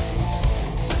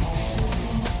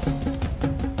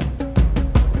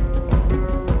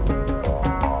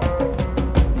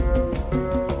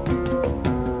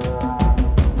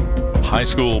 High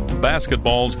school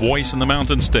basketball's voice in the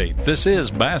Mountain State. This is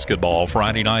Basketball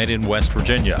Friday night in West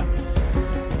Virginia.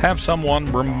 Have someone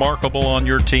remarkable on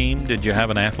your team? Did you have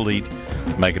an athlete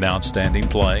make an outstanding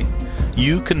play?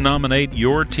 You can nominate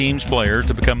your team's player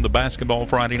to become the Basketball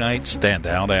Friday Night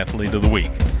Standout Athlete of the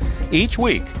Week. Each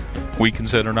week, we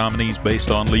consider nominees based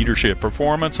on leadership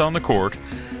performance on the court,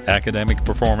 academic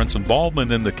performance, involvement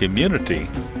in the community,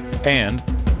 and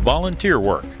volunteer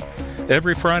work.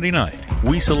 Every Friday night,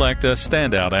 we select a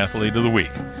Standout Athlete of the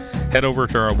Week. Head over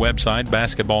to our website,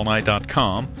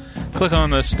 basketballnight.com, click on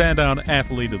the Standout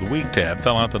Athlete of the Week tab,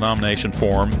 fill out the nomination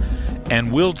form,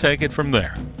 and we'll take it from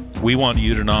there. We want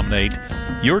you to nominate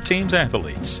your team's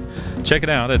athletes. Check it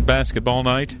out at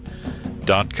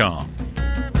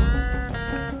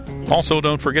basketballnight.com. Also,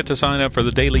 don't forget to sign up for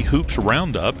the Daily Hoops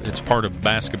Roundup. It's part of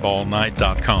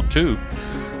basketballnight.com, too.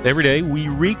 Every day, we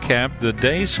recap the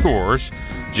day's scores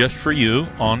just for you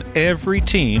on every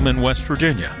team in West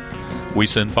Virginia. We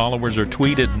send followers a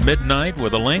tweet at midnight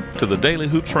with a link to the Daily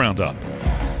Hoops Roundup.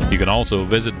 You can also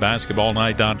visit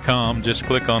basketballnight.com. Just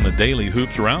click on the Daily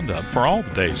Hoops Roundup for all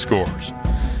the day's scores.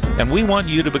 And we want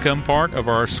you to become part of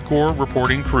our score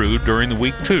reporting crew during the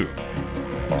week, too.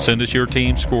 Send us your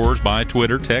team scores by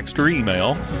Twitter, text, or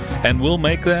email, and we'll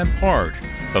make that part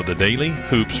of the Daily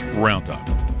Hoops Roundup.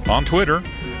 On Twitter,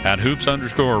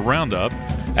 @hoops_roundup,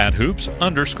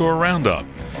 @hoops_roundup.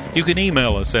 You can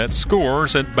email us at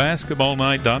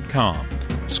scores@basketballnight.com,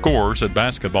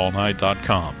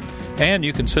 scores@basketballnight.com. And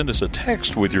you can send us a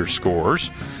text with your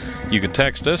scores. You can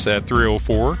text us at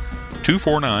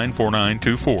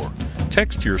 304-249-4924.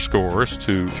 Text your scores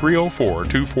to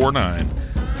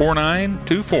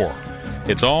 304-249-4924.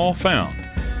 It's all found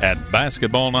at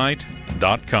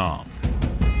basketballnight.com.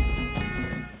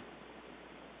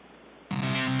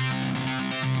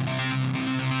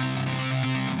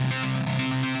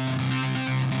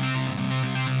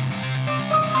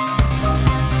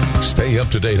 Stay up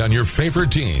to date on your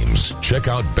favorite teams. Check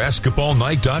out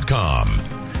basketballnight.com.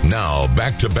 Now,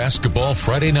 back to Basketball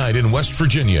Friday Night in West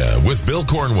Virginia with Bill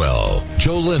Cornwell,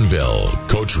 Joe Linville,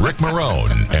 Coach Rick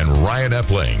Marone, and Ryan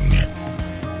Epling.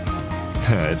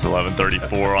 It's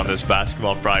 11:34 on this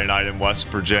Basketball Friday Night in West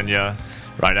Virginia.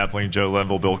 Ryan Epling, Joe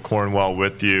Linville, Bill Cornwell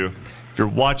with you. If you're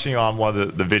watching on one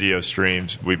of the video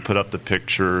streams, we put up the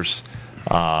pictures.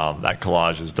 That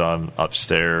collage is done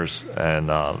upstairs,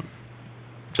 and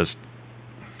just,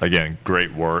 again,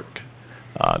 great work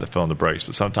to fill in the breaks.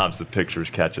 But sometimes the pictures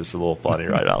catch us a little funny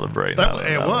right out of the break.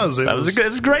 It was a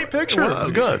great picture. It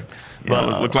was good.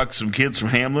 Yeah, it looked like some kids from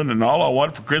Hamlin, and all I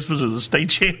wanted for Christmas is a state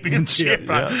championship.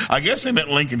 Yeah. I guess they meant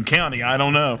Lincoln County. I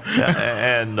don't know.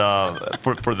 Yeah, and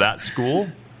for that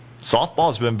school,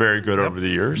 softball's been very good over the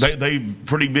years.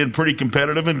 They've been pretty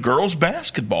competitive in girls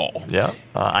basketball. Yeah,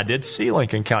 I did see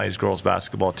Lincoln County's girls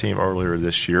basketball team earlier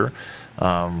this year.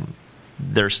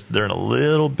 They're in a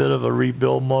little bit of a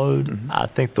rebuild mode. Mm-hmm. I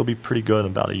think they'll be pretty good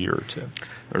in about a year or two.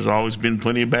 There's always been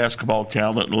plenty of basketball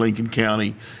talent in Lincoln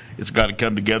County. It's got to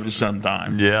come together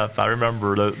sometime. Yeah, if I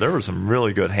remember, there were some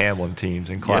really good Hamlin teams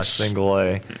in Class Single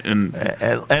A. And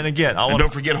again,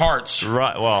 don't forget Hearts.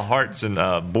 Right. Well, Hearts and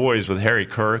boys with Harry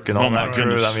Kirk and all that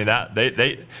crew. I mean,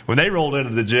 they when they rolled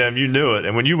into the gym, you knew it,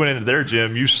 and when you went into their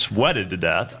gym, you sweated to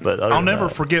death. But I'll never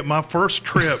forget my first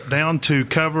trip down to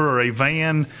cover a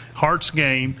Van Hearts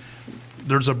game.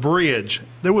 There's a bridge.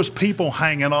 There was people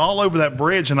hanging all over that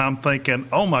bridge, and I'm thinking,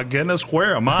 oh, my goodness,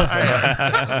 where am I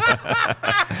at?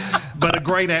 But a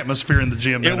great atmosphere in the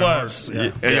gym. It was.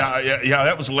 Yeah,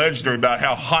 that was legendary about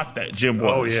how hot that gym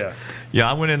was. Oh, yeah. Yeah,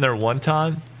 I went in there one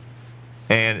time,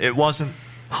 and it wasn't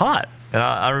hot. And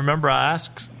I remember I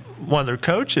asked one of their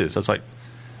coaches, I was like,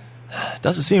 it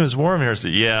doesn't seem as warm here. I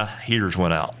said, yeah, heaters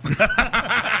went out.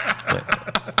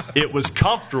 It was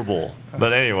comfortable.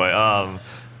 But anyway,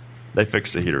 they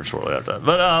fixed the heater shortly after that.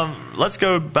 But let's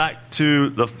go back to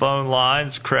the phone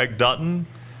lines. Craig Dutton,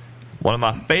 one of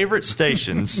my favorite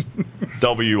stations,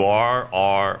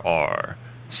 WRRR,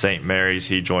 St. Mary's.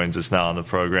 He joins us now on the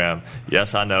program.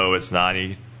 Yes, I know it's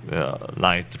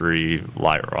 93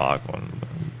 Light Rock.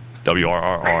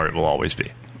 WRRR it will always be.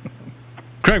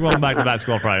 Craig, welcome back to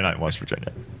Basketball Friday Night in West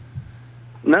Virginia.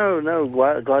 No,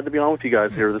 glad to be on with you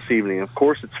guys here this evening. Of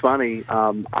course, it's funny.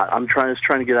 I'm trying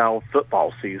to get out of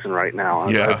football season right now.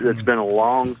 Yeah. It's been a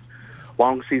long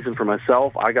season for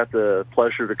myself. I got the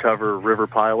pleasure to cover River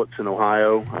Pilots in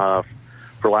Ohio for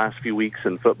the last few weeks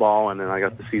in football, and then I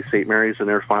got to see St. Mary's in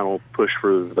their final push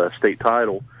for the state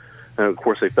title. And, of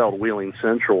course, they fell to Wheeling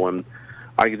Central, and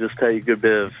I could just tell you a good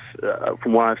bit of,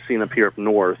 from what I've seen up here up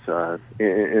north,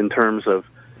 in terms of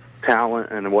talent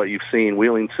and what you've seen,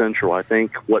 Wheeling Central, I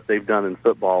think what they've done in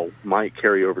football might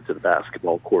carry over to the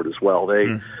basketball court as well.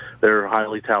 They're a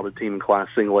highly talented team in Class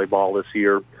Single A ball this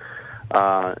year.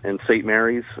 And St.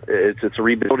 Mary's, it's a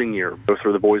rebuilding year, both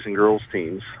for the boys and girls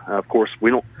teams. Of course,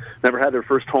 we never had their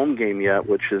first home game yet,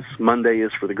 which is Monday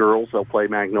is for the girls. They'll play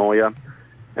Magnolia.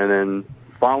 And then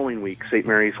following week, St.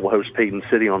 Mary's will host Peyton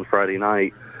City on Friday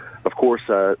night. Of course,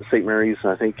 St. Mary's,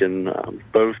 I think, and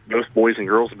both boys and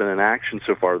girls have been in action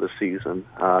so far this season.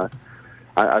 I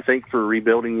think for a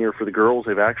rebuilding year for the girls,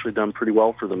 they've actually done pretty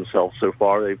well for themselves so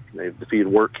far. They've defeated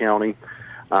Work County.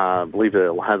 I believe they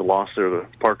had a loss to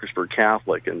Parkersburg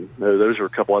Catholic, and those are a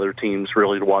couple other teams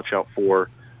really to watch out for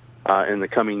in the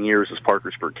coming years as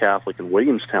Parkersburg Catholic and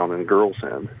Williamstown in the girls'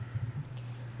 end.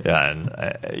 Yeah, and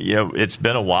it's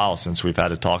been a while since we've had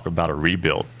to talk about a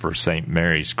rebuild for St.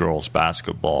 Mary's girls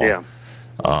basketball. Yeah.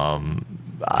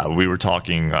 We were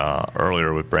talking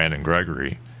earlier with Brandon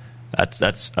Gregory.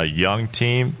 That's a young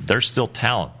team. There's still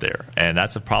talent there, and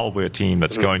that's probably a team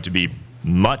that's going to be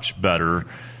much better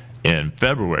in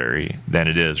February than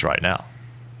it is right now.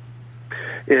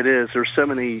 It is. There's so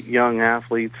many young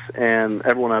athletes, and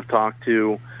everyone I've talked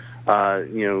to,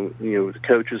 the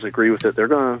coaches agree with it. They're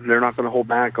not going to hold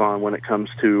back on when it comes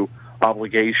to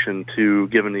obligation to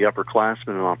giving the upperclassmen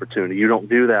an opportunity. You don't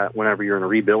do that whenever you're in a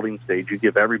rebuilding stage. You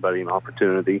give everybody an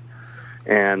opportunity,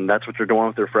 and that's what they're doing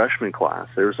with their freshman class.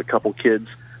 There's a couple kids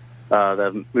that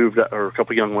have moved up, or a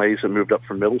couple young ladies that moved up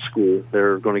from middle school.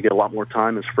 They're going to get a lot more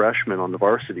time as freshmen on the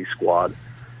varsity squad.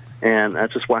 And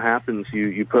that's just what happens.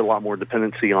 You put a lot more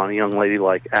dependency on a young lady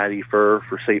like Addie Furr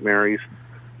for St. Mary's,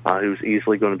 who's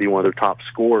easily going to be one of their top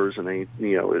scorers. And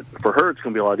for her, it's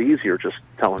going to be a lot easier just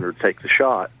telling her to take the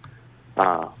shot,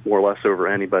 more or less over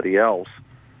anybody else.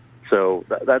 So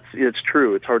it's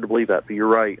true. It's hard to believe that, but you're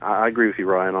right. I agree with you,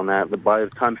 Ryan, on that. But by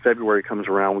the time February comes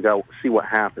around, we got to see what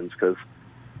happens, because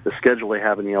the schedule they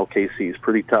have in the LKC is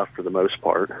pretty tough for the most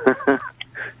part.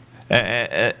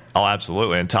 Oh,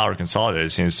 absolutely. And Tyler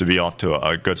Consolidated seems to be off to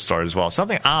a good start as well.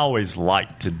 Something I always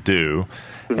like to do,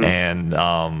 and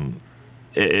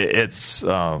it's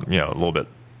a little bit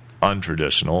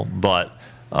untraditional, but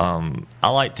I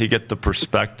like to get the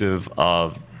perspective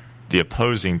of the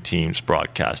opposing team's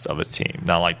broadcast of a team.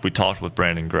 Now, like we talked with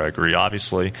Brandon Gregory,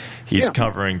 obviously he's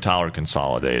covering Tyler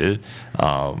Consolidated.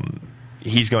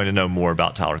 He's going to know more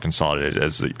about Tyler Consolidated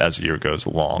as the year goes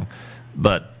along.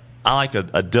 But I like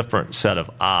a different set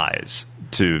of eyes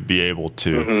to be able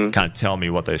to kind of tell me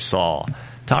what they saw.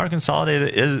 Tyler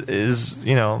Consolidated is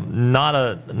not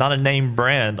a name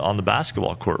brand on the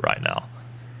basketball court right now,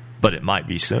 but it might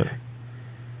be soon.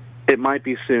 It might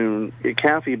be soon.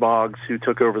 Kathy Boggs, who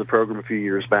took over the program a few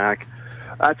years back,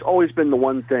 that's always been the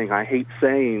one thing I hate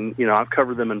saying. I've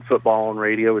covered them in football and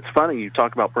radio. It's funny, you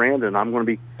talk about Brandon. I'm going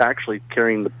to be actually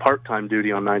carrying the part-time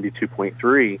duty on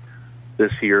 92.3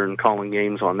 this year and calling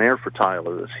games on there for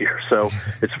Tyler this year. So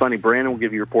it's funny, Brandon will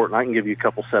give you a report, and I can give you a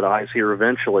couple set eyes here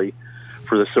eventually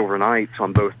for the Silver Knights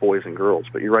on both boys and girls.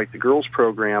 But you're right, the girls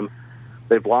program,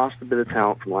 they've lost a bit of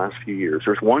talent from the last few years.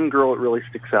 There's one girl that really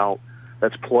sticks out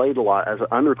that's played a lot as an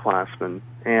underclassman,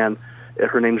 and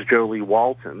her name's Jolie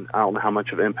Walton. I don't know how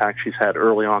much of impact she's had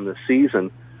early on this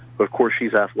season, but of course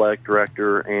she's athletic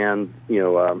director and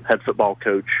head football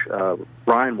coach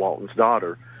Ryan Walton's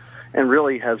daughter, and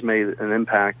really has made an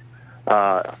impact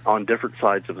on different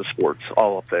sides of the sports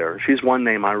all up there. She's one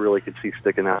name I really could see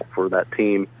sticking out for that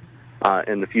team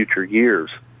in the future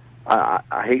years.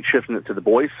 I hate shifting it to the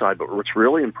boys' side, but what's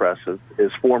really impressive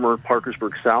is former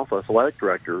Parkersburg South athletic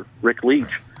director Rick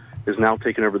Leach is now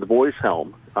taking over the boys'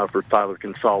 helm for Tyler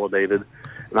Consolidated,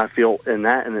 and I feel in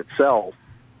that in itself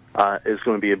is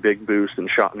going to be a big boost and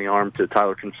shot in the arm to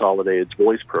Tyler Consolidated's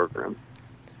boys' program.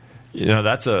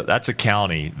 That's a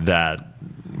county that,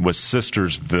 with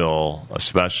Sistersville,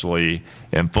 especially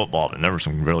in football, and there were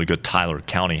some really good Tyler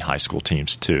County high school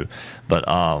teams too, but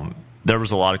there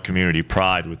was a lot of community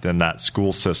pride within that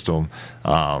school system.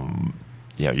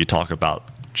 You talk about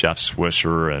Jeff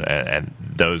Swisher and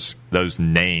those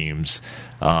names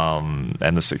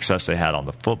and the success they had on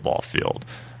the football field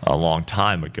a long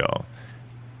time ago.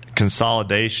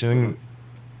 Consolidation,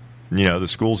 the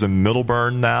school's in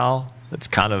Middleburn now. It's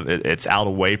it's out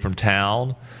away from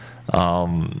town.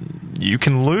 You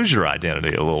can lose your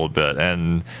identity a little bit.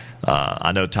 And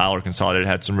I know Tyler Consolidated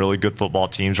had some really good football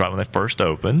teams right when they first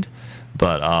opened.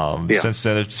 But since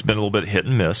then, it's been a little bit hit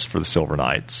and miss for the Silver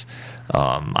Knights.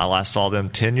 I last saw them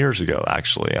 10 years ago,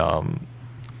 actually.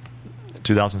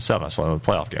 2007, I saw them in the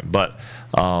playoff game. But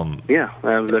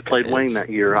they played Wayne that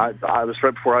year. I was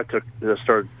right before I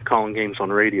started calling games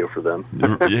on radio for them.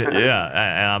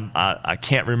 And I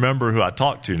can't remember who I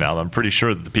talked to now. I'm pretty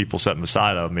sure that the people sitting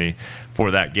beside of me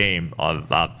for that game I've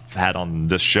had on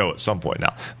this show at some point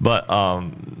now. But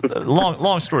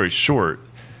long story short,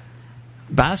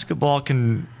 basketball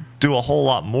can do a whole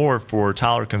lot more for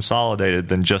Tyler Consolidated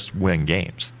than just win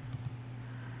games.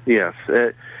 Yes,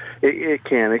 it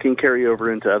can. It can carry over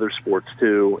into other sports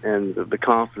too, and the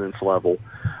confidence level.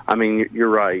 I mean, you're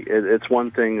right. It's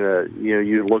one thing that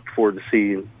you look forward to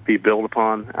see be built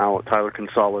upon out at Tyler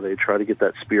Consolidated. Try to get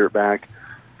that spirit back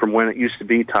from when it used to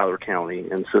be Tyler County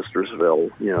and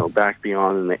Sistersville. Back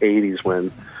beyond in the '80s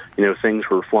when things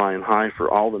were flying high for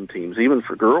all them teams, even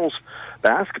for girls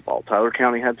basketball. Tyler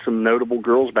County had some notable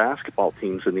girls basketball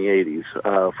teams in the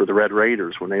 '80s for the Red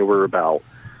Raiders when they were about.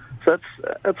 So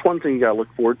that's one thing you got to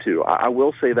look forward to. I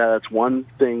will say that's one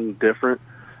thing different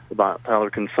about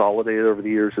Tyler Consolidated over the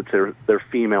years. That their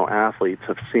female athletes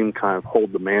have seemed kind of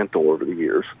hold the mantle over the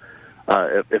years.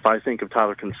 If I think of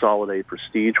Tyler Consolidated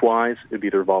prestige-wise, it'd be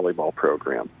their volleyball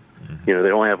program. They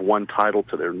only have one title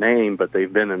to their name, but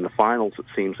they've been in the finals, it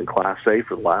seems, in Class A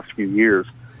for the last few years.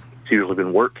 usually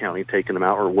been Wirt County taking them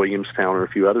out, or Williamstown, or a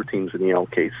few other teams in the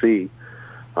LKC.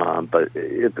 But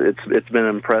it's been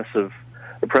an impressive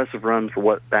run for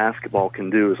what basketball can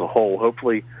do as a whole.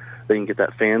 Hopefully they can get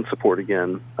that fan support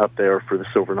again up there for the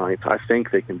Silver Knights. I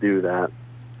think they can do that.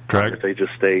 Correct. If they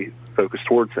just stay focused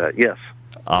towards that. Yes.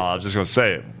 I was just going to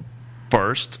say,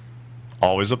 first,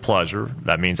 always a pleasure.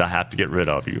 That means I have to get rid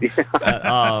of you.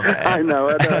 I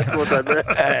know. That's what I meant.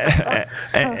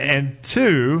 And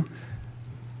two,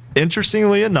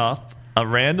 interestingly enough, a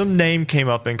random name came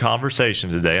up in conversation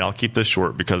today, and I'll keep this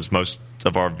short because most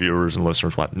of our viewers and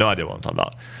listeners will have no idea what I'm talking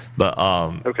about. But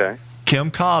okay.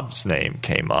 Kim Cobb's name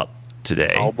came up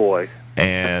today. Oh, boy.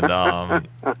 And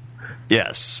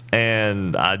yes,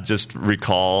 and I just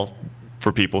recall,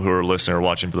 for people who are listening or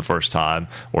watching for the first time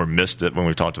or missed it when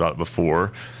we talked about it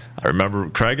before, I remember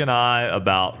Craig and I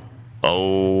about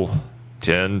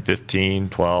 10, 15,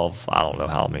 12, I don't know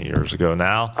how many years ago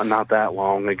now. Not that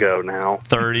long ago now.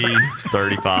 30,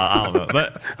 35, I don't know.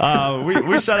 But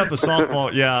we set up a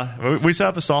softball, we set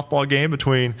up a softball game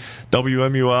between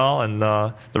WMUL and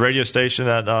the radio station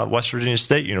at West Virginia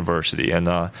State University. And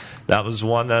that was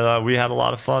one that we had a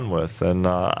lot of fun with. And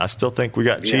I still think we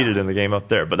got cheated in the game up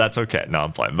there, but that's okay. No,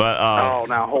 I'm playing. But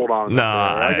now hold on.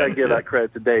 I got to give that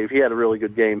credit to Dave. He had a really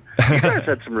good game. You guys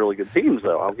had some really good teams,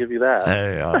 though. I'll give you that.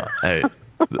 Hey,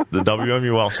 the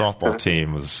WMUL softball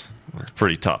team was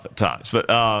pretty tough at times. But,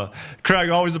 Craig,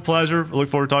 always a pleasure. Look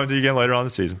forward to talking to you again later on in the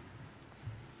season.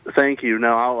 Thank you.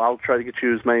 No, I'll try to get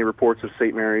you as many reports of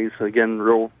St. Mary's. Again,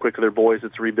 real quick with their boys,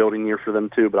 it's a rebuilding year for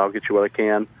them, too, but I'll get you what I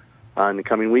can in the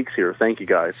coming weeks here. Thank you,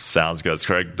 guys. Sounds good. It's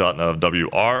Craig Dutton of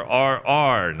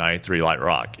WRRR 93 Light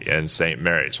Rock in St.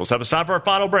 Mary's. We'll have a time for our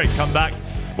final break. Come back.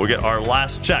 We'll get our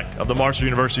last check of the Marshall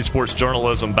University Sports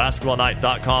Journalism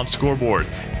BasketballNight.com scoreboard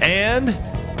and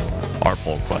our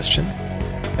poll question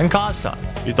and cause time.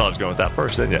 You thought I was going with that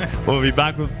first, didn't you? We'll be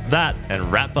back with that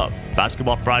and wrap up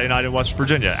Basketball Friday Night in West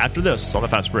Virginia after this on the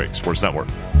Fast Break Sports Network.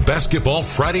 Basketball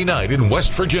Friday Night in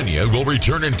West Virginia will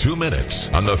return in 2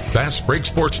 minutes on the Fast Break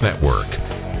Sports Network.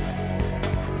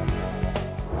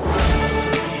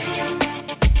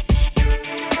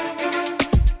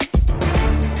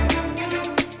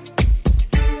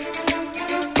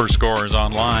 For scores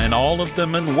online, all of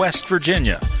them in West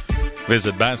Virginia.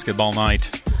 Visit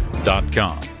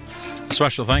basketballnight.com.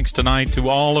 Special thanks tonight to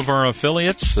all of our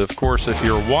affiliates. Of course, if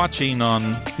you're watching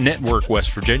on Network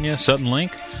West Virginia,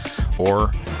 Suddenlink, or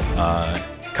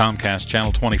Comcast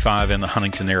Channel 25 in the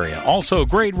Huntington area. Also,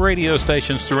 great radio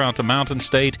stations throughout the Mountain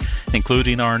State,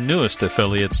 including our newest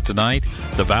affiliates tonight,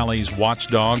 the Valley's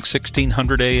Watchdog,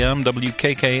 1600 AM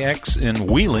WKKX in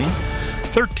Wheeling,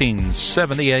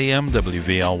 1370 AM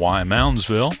WVLY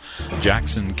Moundsville,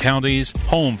 Jackson County's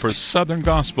home for Southern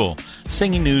Gospel,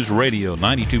 Singing News Radio,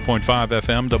 92.5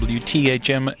 FM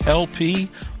WTHM LP,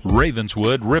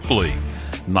 Ravenswood, Ripley,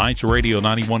 Knights Radio,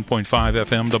 91.5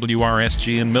 FM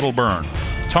WRSG in Middleburn,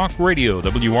 Talk Radio,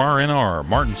 WRNR,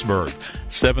 Martinsburg,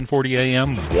 740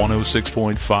 AM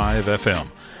 106.5 FM,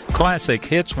 Classic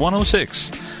Hits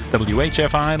 106,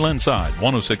 WHFI Linside,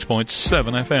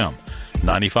 106.7 FM,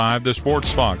 95 The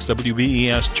Sports Fox,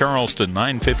 WBES Charleston,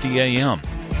 950 AM,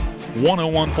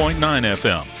 101.9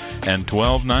 FM, and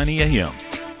 1290 AM.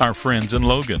 Our friends in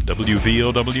Logan,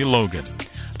 WVOW Logan,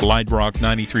 Light Rock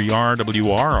 93R,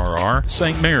 WRRR,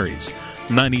 St. Mary's,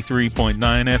 93.9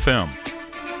 FM.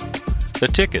 The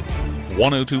Ticket,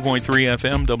 102.3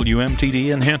 FM,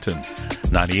 WMTD in Hinton,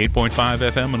 98.5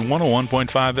 FM and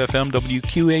 101.5 FM,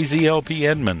 WQAZLP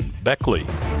Edmond, Beckley,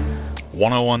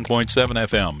 101.7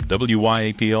 FM,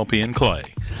 WYAPLP in Clay.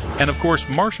 And, of course,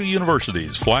 Marshall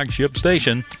University's flagship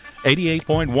station,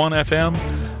 88.1 FM,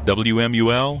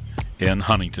 WMUL in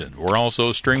Huntington. We're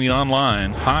also streaming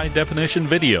online, high-definition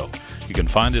video. You can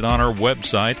find it on our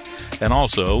website and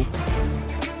also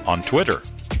on Twitter,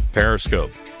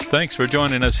 Periscope. Thanks for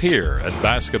joining us here at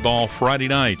Basketball Friday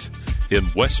Night in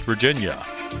West Virginia.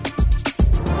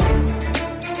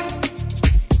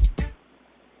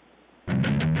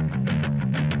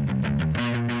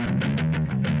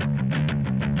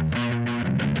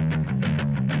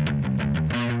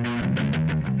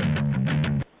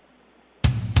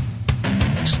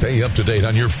 Stay up to date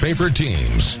on your favorite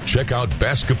teams. Check out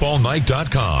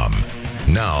basketballnight.com.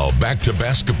 Now, back to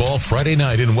Basketball Friday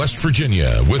Night in West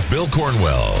Virginia with Bill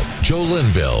Cornwell, Joe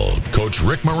Linville, Coach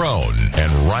Rick Marone,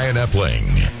 and Ryan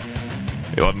Epling.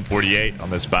 11:48 on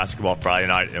this Basketball Friday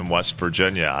Night in West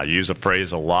Virginia. I use a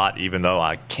phrase a lot, even though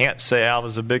I can't say I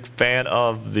was a big fan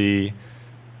of the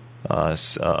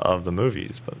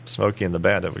movies, but Smokey and the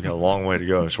Bandit, we got a long way to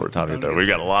go in a short time to get there. We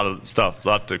got a lot of stuff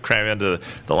left to cram into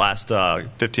the last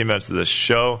 15 minutes of this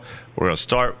show. We're going to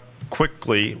start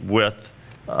quickly with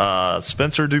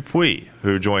Spencer Dupuis,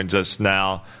 who joins us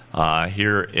now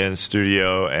here in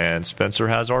studio. And Spencer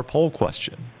has our poll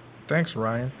question. Thanks,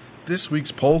 Ryan. This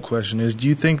week's poll question is, do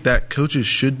you think that coaches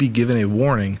should be given a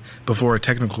warning before a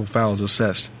technical foul is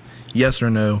assessed? Yes or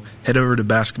no? Head over to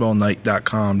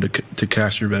basketballnight.com to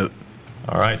cast your vote.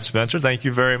 All right, Spencer, thank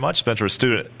you very much. Spencer, a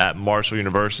student at Marshall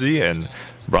University in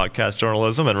broadcast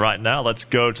journalism. And right now, let's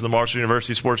go to the Marshall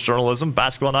University Sports Journalism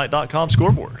basketballnight.com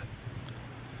scoreboard.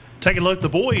 Taking a look at the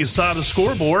boys' side of the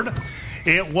scoreboard.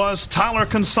 It was Tyler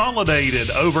Consolidated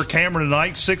over Cameron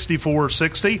tonight,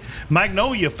 64-60.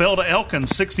 Magnolia fell to Elkin,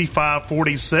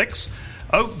 65-46.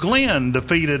 Oak Glen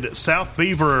defeated South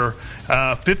Beaver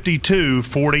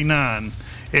 52-49.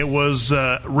 It was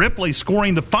Ripley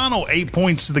scoring the final 8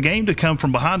 points of the game to come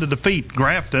from behind to defeat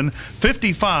Grafton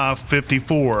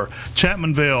 55-54.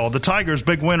 Chapmanville, the Tigers,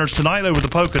 big winners tonight over the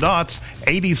Polka Dots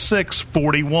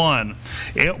 86-41.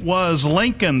 It was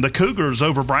Lincoln, the Cougars,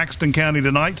 over Braxton County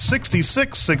tonight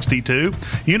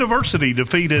 66-62. University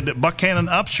defeated Buchanan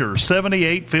Upshur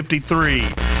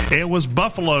 78-53. It was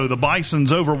Buffalo, the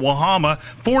Bisons, over Wahama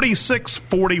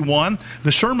 46-41.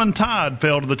 The Sherman Tide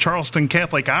fell to the Charleston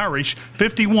Catholic Irish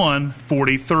 51-43.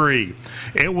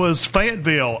 It was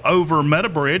Fayetteville over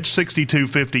Meadowbridge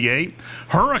 62-58.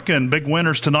 Hurricane, big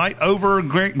winners tonight over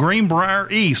Greenbrier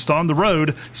East on the road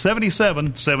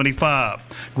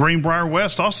 77-75. Greenbrier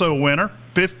West also a winner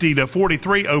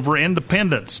 50-43 over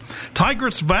Independence.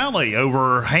 Tigris Valley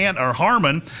over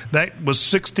Harmon, that was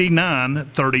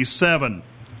 69-37.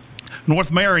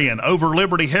 North Marion over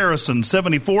Liberty Harrison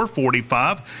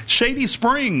 74-45. Shady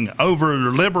Spring over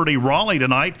Liberty Raleigh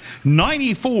tonight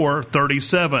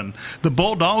 94-37. The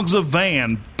Bulldogs of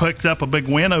Van picked up a big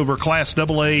win over Class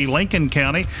AA Lincoln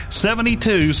County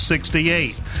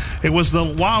 72-68. It was the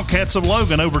Wildcats of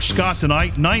Logan over Scott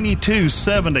tonight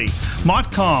 92-70.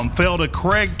 Montcalm fell to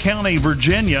Craig County,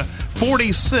 Virginia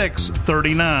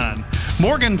 46-39.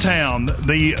 Morgantown,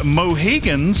 the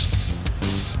Mohegans,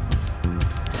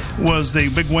 was the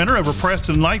big winner over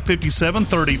Preston Light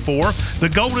 57-34. The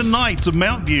Golden Knights of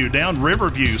Mount View down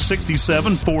Riverview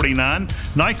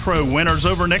 67-49. Nitro winners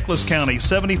over Nicholas County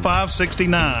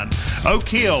 75-69. Oak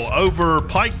Hill over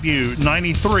Pikeview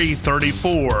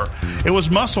 93-34. It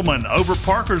was Musselman over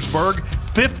Parkersburg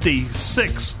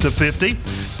 56-50.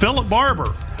 Philip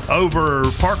Barber over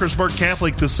Parkersburg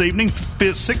Catholic this evening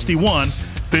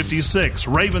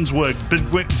 61-56. Ravenswood,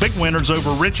 big winners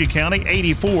over Ritchie County,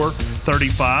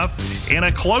 84-35. In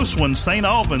a close one, St.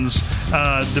 Albans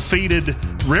defeated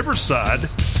Riverside,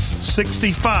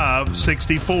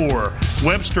 65-64.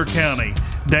 Webster County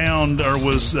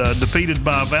was defeated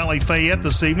by Valley Fayette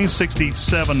this evening,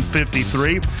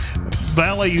 67-53.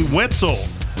 Valley Wetzel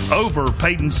over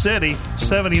Peyton City,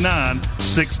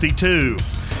 79-62.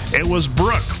 It was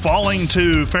Brook falling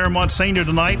to Fairmont Senior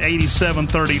tonight,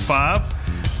 87-35.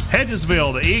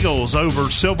 Hedgesville, the Eagles over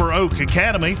Silver Oak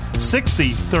Academy,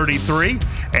 60-33.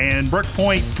 And Brook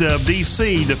Point,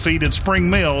 D.C. defeated Spring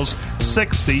Mills,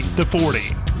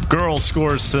 60-40. Girls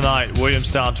scores tonight.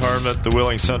 Williamstown Tournament, the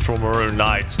Wheeling Central Maroon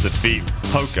Knights defeat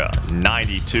Poca,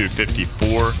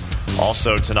 92-54.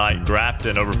 Also tonight,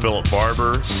 Grafton over Philip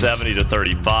Barber,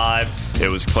 70-35. It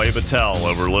was Clay Battelle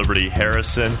over Liberty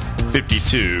Harrison,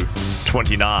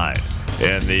 52-29.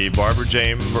 In the Barbara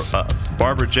J.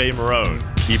 Marone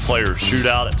Key Player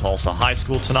Shootout at Tulsa High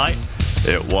School tonight,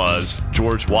 it was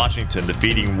George Washington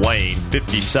defeating Wayne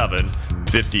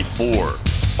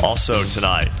 57-54. Also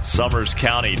tonight, Summers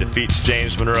County defeats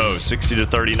James Monroe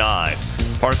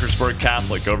 60-39. Parkersburg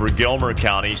Catholic over Gilmer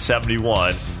County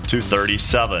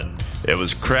 71-37. It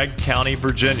was Craig County,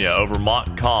 Virginia over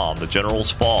Montcalm, the Generals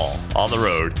Fall on the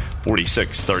road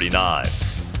 46-39.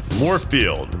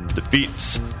 Moorfield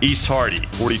defeats East Hardy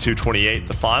 42-28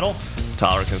 the final.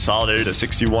 Tyler Consolidated a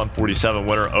 61-47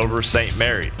 winner over St.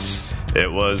 Mary's.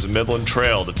 It was Midland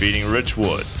Trail defeating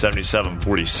Richwood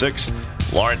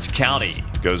 77-46. Lawrence County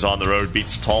goes on the road,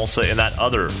 beats Tulsa in that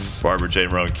other Barbara J.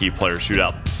 Marone Key Player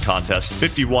Shootout contest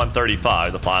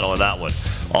 51-35 the final in that one.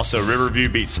 Also, Riverview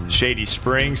beats Shady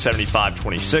Spring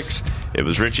 75-26. It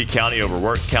was Ritchie County over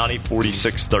Work County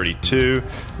 46-32.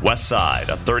 Westside,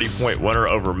 a 30-point winner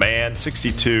over Man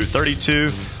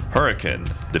 62-32. Hurricane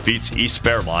defeats East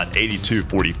Fairmont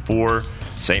 82-44.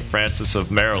 St. Francis of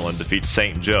Maryland defeats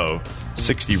St. Joe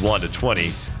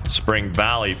 61-20. Spring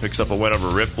Valley picks up a win over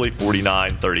Ripley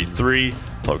 49-33.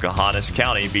 Pocahontas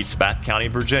County beats Bath County,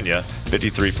 Virginia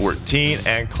 53-14.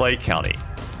 And Clay County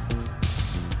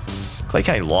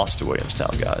lost to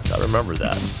Williamstown, guys. I remember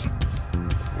that.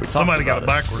 Somebody got it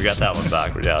backwards. We got that one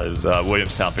backwards. Yeah, it was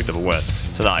Williamstown picked up a win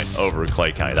tonight over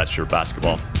Clay County. That's your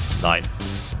basketball night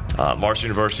Marshall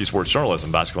University Sports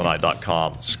Journalism,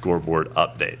 basketballnight.com scoreboard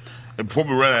update. And before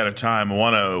we run out of time, I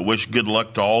want to wish good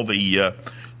luck to all the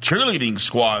cheerleading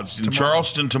squads in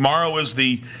Charleston. Tomorrow is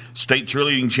the state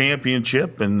cheerleading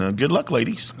championship, and good luck,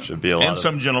 ladies. Should be a lot. And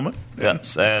some gentlemen.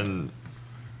 Yes, and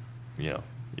you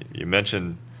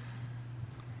mentioned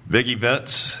big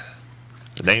events.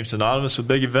 The name synonymous with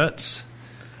big events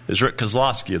is Rick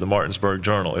Kozlowski of the Martinsburg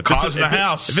Journal. If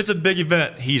it's a big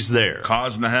event, he's there.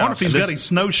 Cause in the I wonder house. if he's got his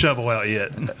snow shovel out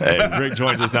yet. Hey, Rick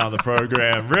joins us now on the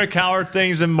program. Rick, how are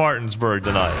things in Martinsburg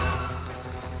tonight?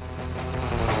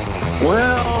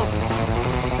 Well,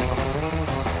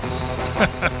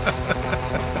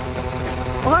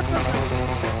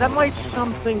 that might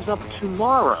sum things up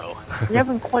tomorrow. We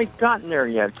haven't quite gotten there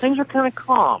yet. Things are kind of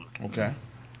calm. Okay.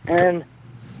 And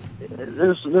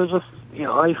there's a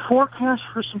forecast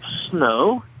for some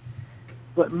snow,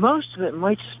 but most of it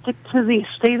might stick to the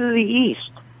state of the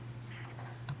east.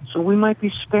 So we might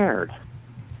be spared.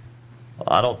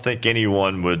 I don't think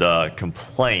anyone would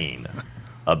complain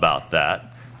about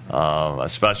that,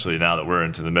 especially now that we're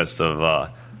into the midst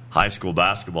of high school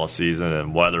basketball season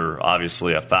and weather,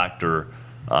 obviously a factor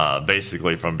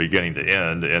basically from beginning to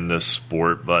end in this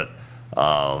sport. But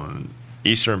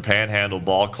Eastern Panhandle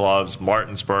ball clubs,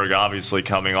 Martinsburg obviously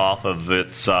coming off of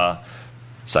its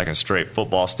second straight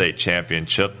football state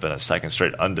championship and a second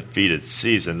straight undefeated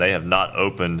season. They have not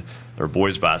opened their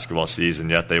boys basketball season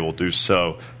yet. They will do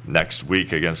so next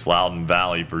week against Loudoun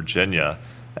Valley, Virginia.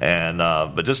 And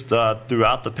but just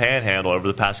throughout the Panhandle over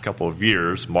the past couple of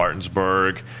years,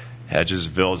 Martinsburg,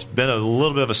 Hedgesville has been a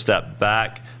little bit of a step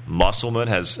back. Musselman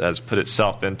has put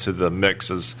itself into the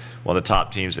mix as one of the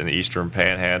top teams in the Eastern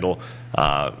Panhandle.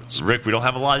 Rick, we don't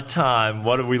have a lot of time.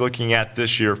 What are we looking at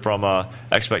this year from an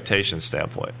expectation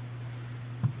standpoint?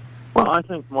 Well, I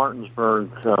think Martinsburg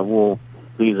will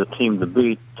be the team to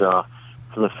beat for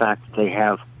the fact that they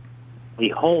have the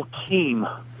whole team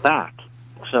back,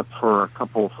 except for a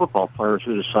couple of football players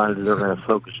who decided they're going to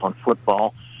focus on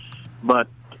football. But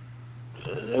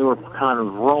they were kind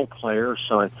of role players,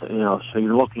 so so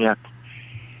you're looking at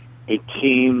a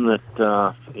team that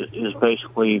is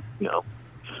basically is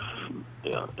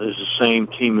the same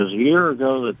team as a year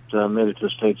ago that made it to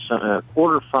state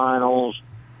quarterfinals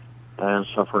and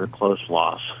suffered a close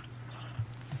loss.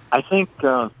 I think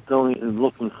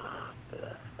looking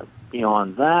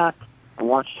beyond that, I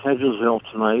watched Hedgesville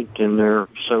tonight in their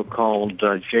so-called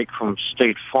Jake from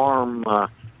State Farm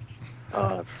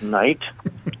night,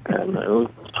 and the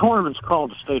tournament's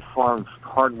called the State Farm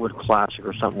Hardwood Classic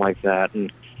or something like that.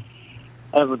 And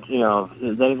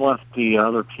they left the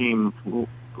other team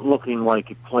looking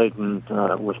like it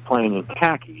was playing in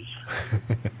khakis.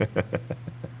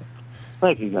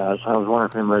 Thank you, guys. I was wondering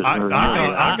if anybody's going to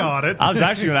I got it. I was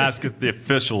actually going to ask if the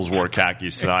officials wore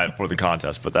khakis tonight for the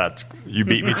contest, but you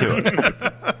beat me to it.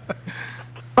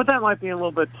 But that might be a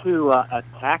little bit too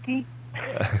tacky.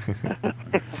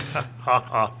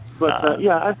 But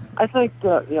I think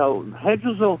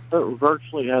Hedgesville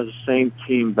virtually has the same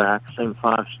team back, same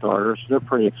 5 starters. They're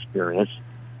pretty experienced,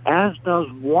 as does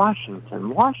Washington.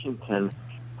 Washington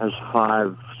has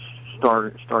 5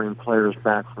 starting players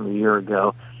back from a year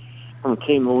ago, from a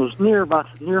team that was near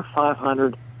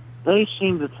 500. They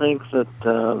seem to think that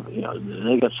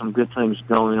they got some good things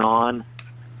going on.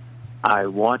 I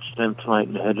watched them tonight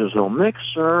in the Hedgesville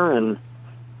Mixer, and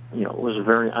it was a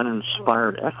very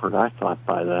uninspired effort, I thought,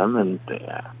 by them. And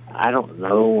I don't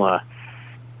know.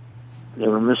 They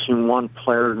were missing one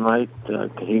player tonight.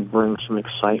 Could he bring some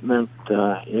excitement?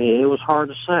 It was hard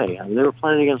to say. I mean, they were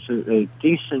playing against a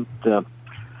decent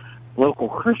local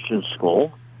Christian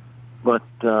school, but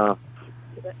they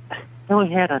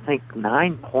only had, I think,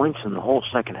 9 points in the whole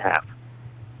second half.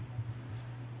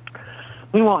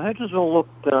 Meanwhile, Hedgesville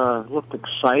looked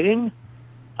exciting.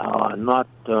 Not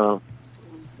the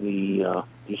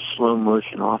slow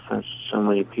motion offense so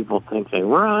many people think they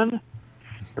run.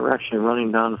 They're actually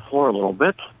running down the floor a little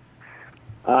bit.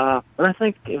 But I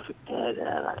think and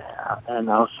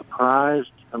I was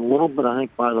surprised a little bit, I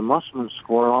think, by the Musselman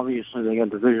score. Obviously, they got a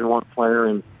Division I player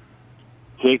in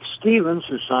Jake Stevens,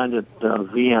 who signed at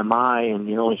VMI in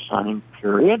the early signing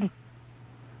period.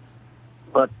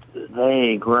 But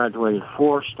they graduated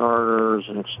 4 starters,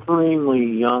 an extremely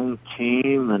young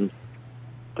team, and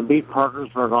to beat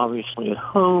Parkersburg, obviously, at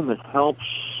home, it helps.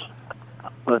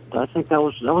 But I think that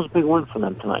was a big win for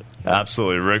them tonight.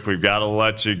 Absolutely, Rick. We've got to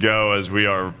let you go as we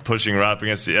are pushing right up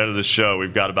against the end of the show.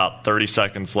 We've got about 30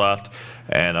 seconds left,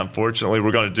 and unfortunately,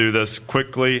 we're going to do this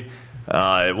quickly.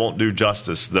 It won't do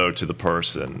justice, though, to the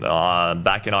person.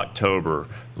 Back in October,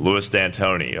 Louis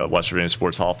D'Antoni, a West Virginia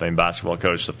Sports Hall of Fame basketball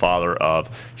coach, the father of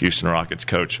Houston Rockets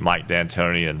coach Mike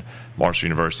D'Antoni and Marshall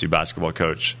University basketball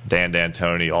coach Dan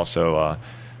D'Antoni, also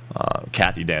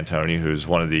Kathy D'Antoni, who's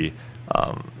one of the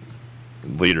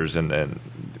leaders in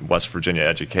West Virginia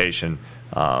education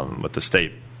with the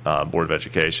state Board of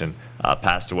Education,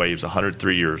 passed away. He was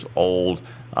 103 years old.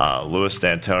 Louis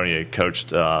D'Antoni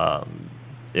coached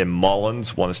in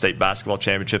Mullins, won the state basketball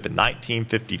championship in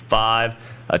 1955,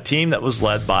 a team that was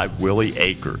led by Willie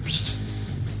Akers.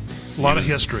 A lot of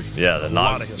history. Yeah, a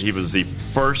lot of history. He was the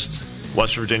first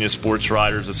West Virginia Sports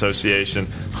Writers Association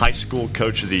High School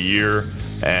Coach of the Year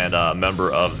and a member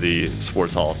of the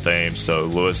Sports Hall of Fame. So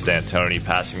Louis D'Antoni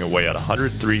passing away at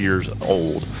 103 years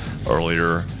old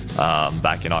earlier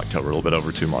back in October, a little bit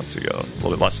over 2 months ago. A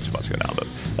little bit less than 2 months ago now. But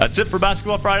that's it for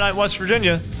Basketball Friday Night in West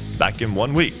Virginia. Back in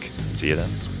 1 week. See you then.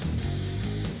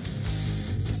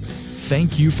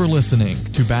 Thank you for listening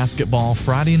to Basketball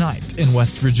Friday Night in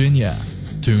West Virginia.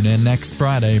 Tune in next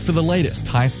Friday for the latest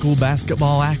high school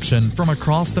basketball action from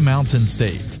across the Mountain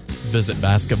State. Visit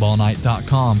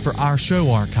basketballnight.com for our show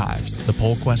archives, the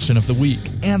poll question of the week,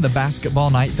 and the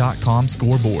basketballnight.com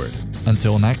scoreboard.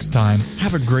 Until next time,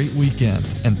 have a great weekend,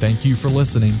 and thank you for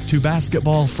listening to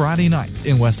Basketball Friday Night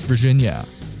in West Virginia.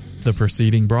 The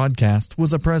preceding broadcast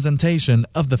was a presentation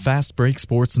of the Fast Break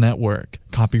Sports Network.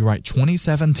 Copyright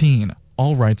 2017.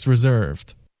 All rights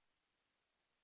reserved.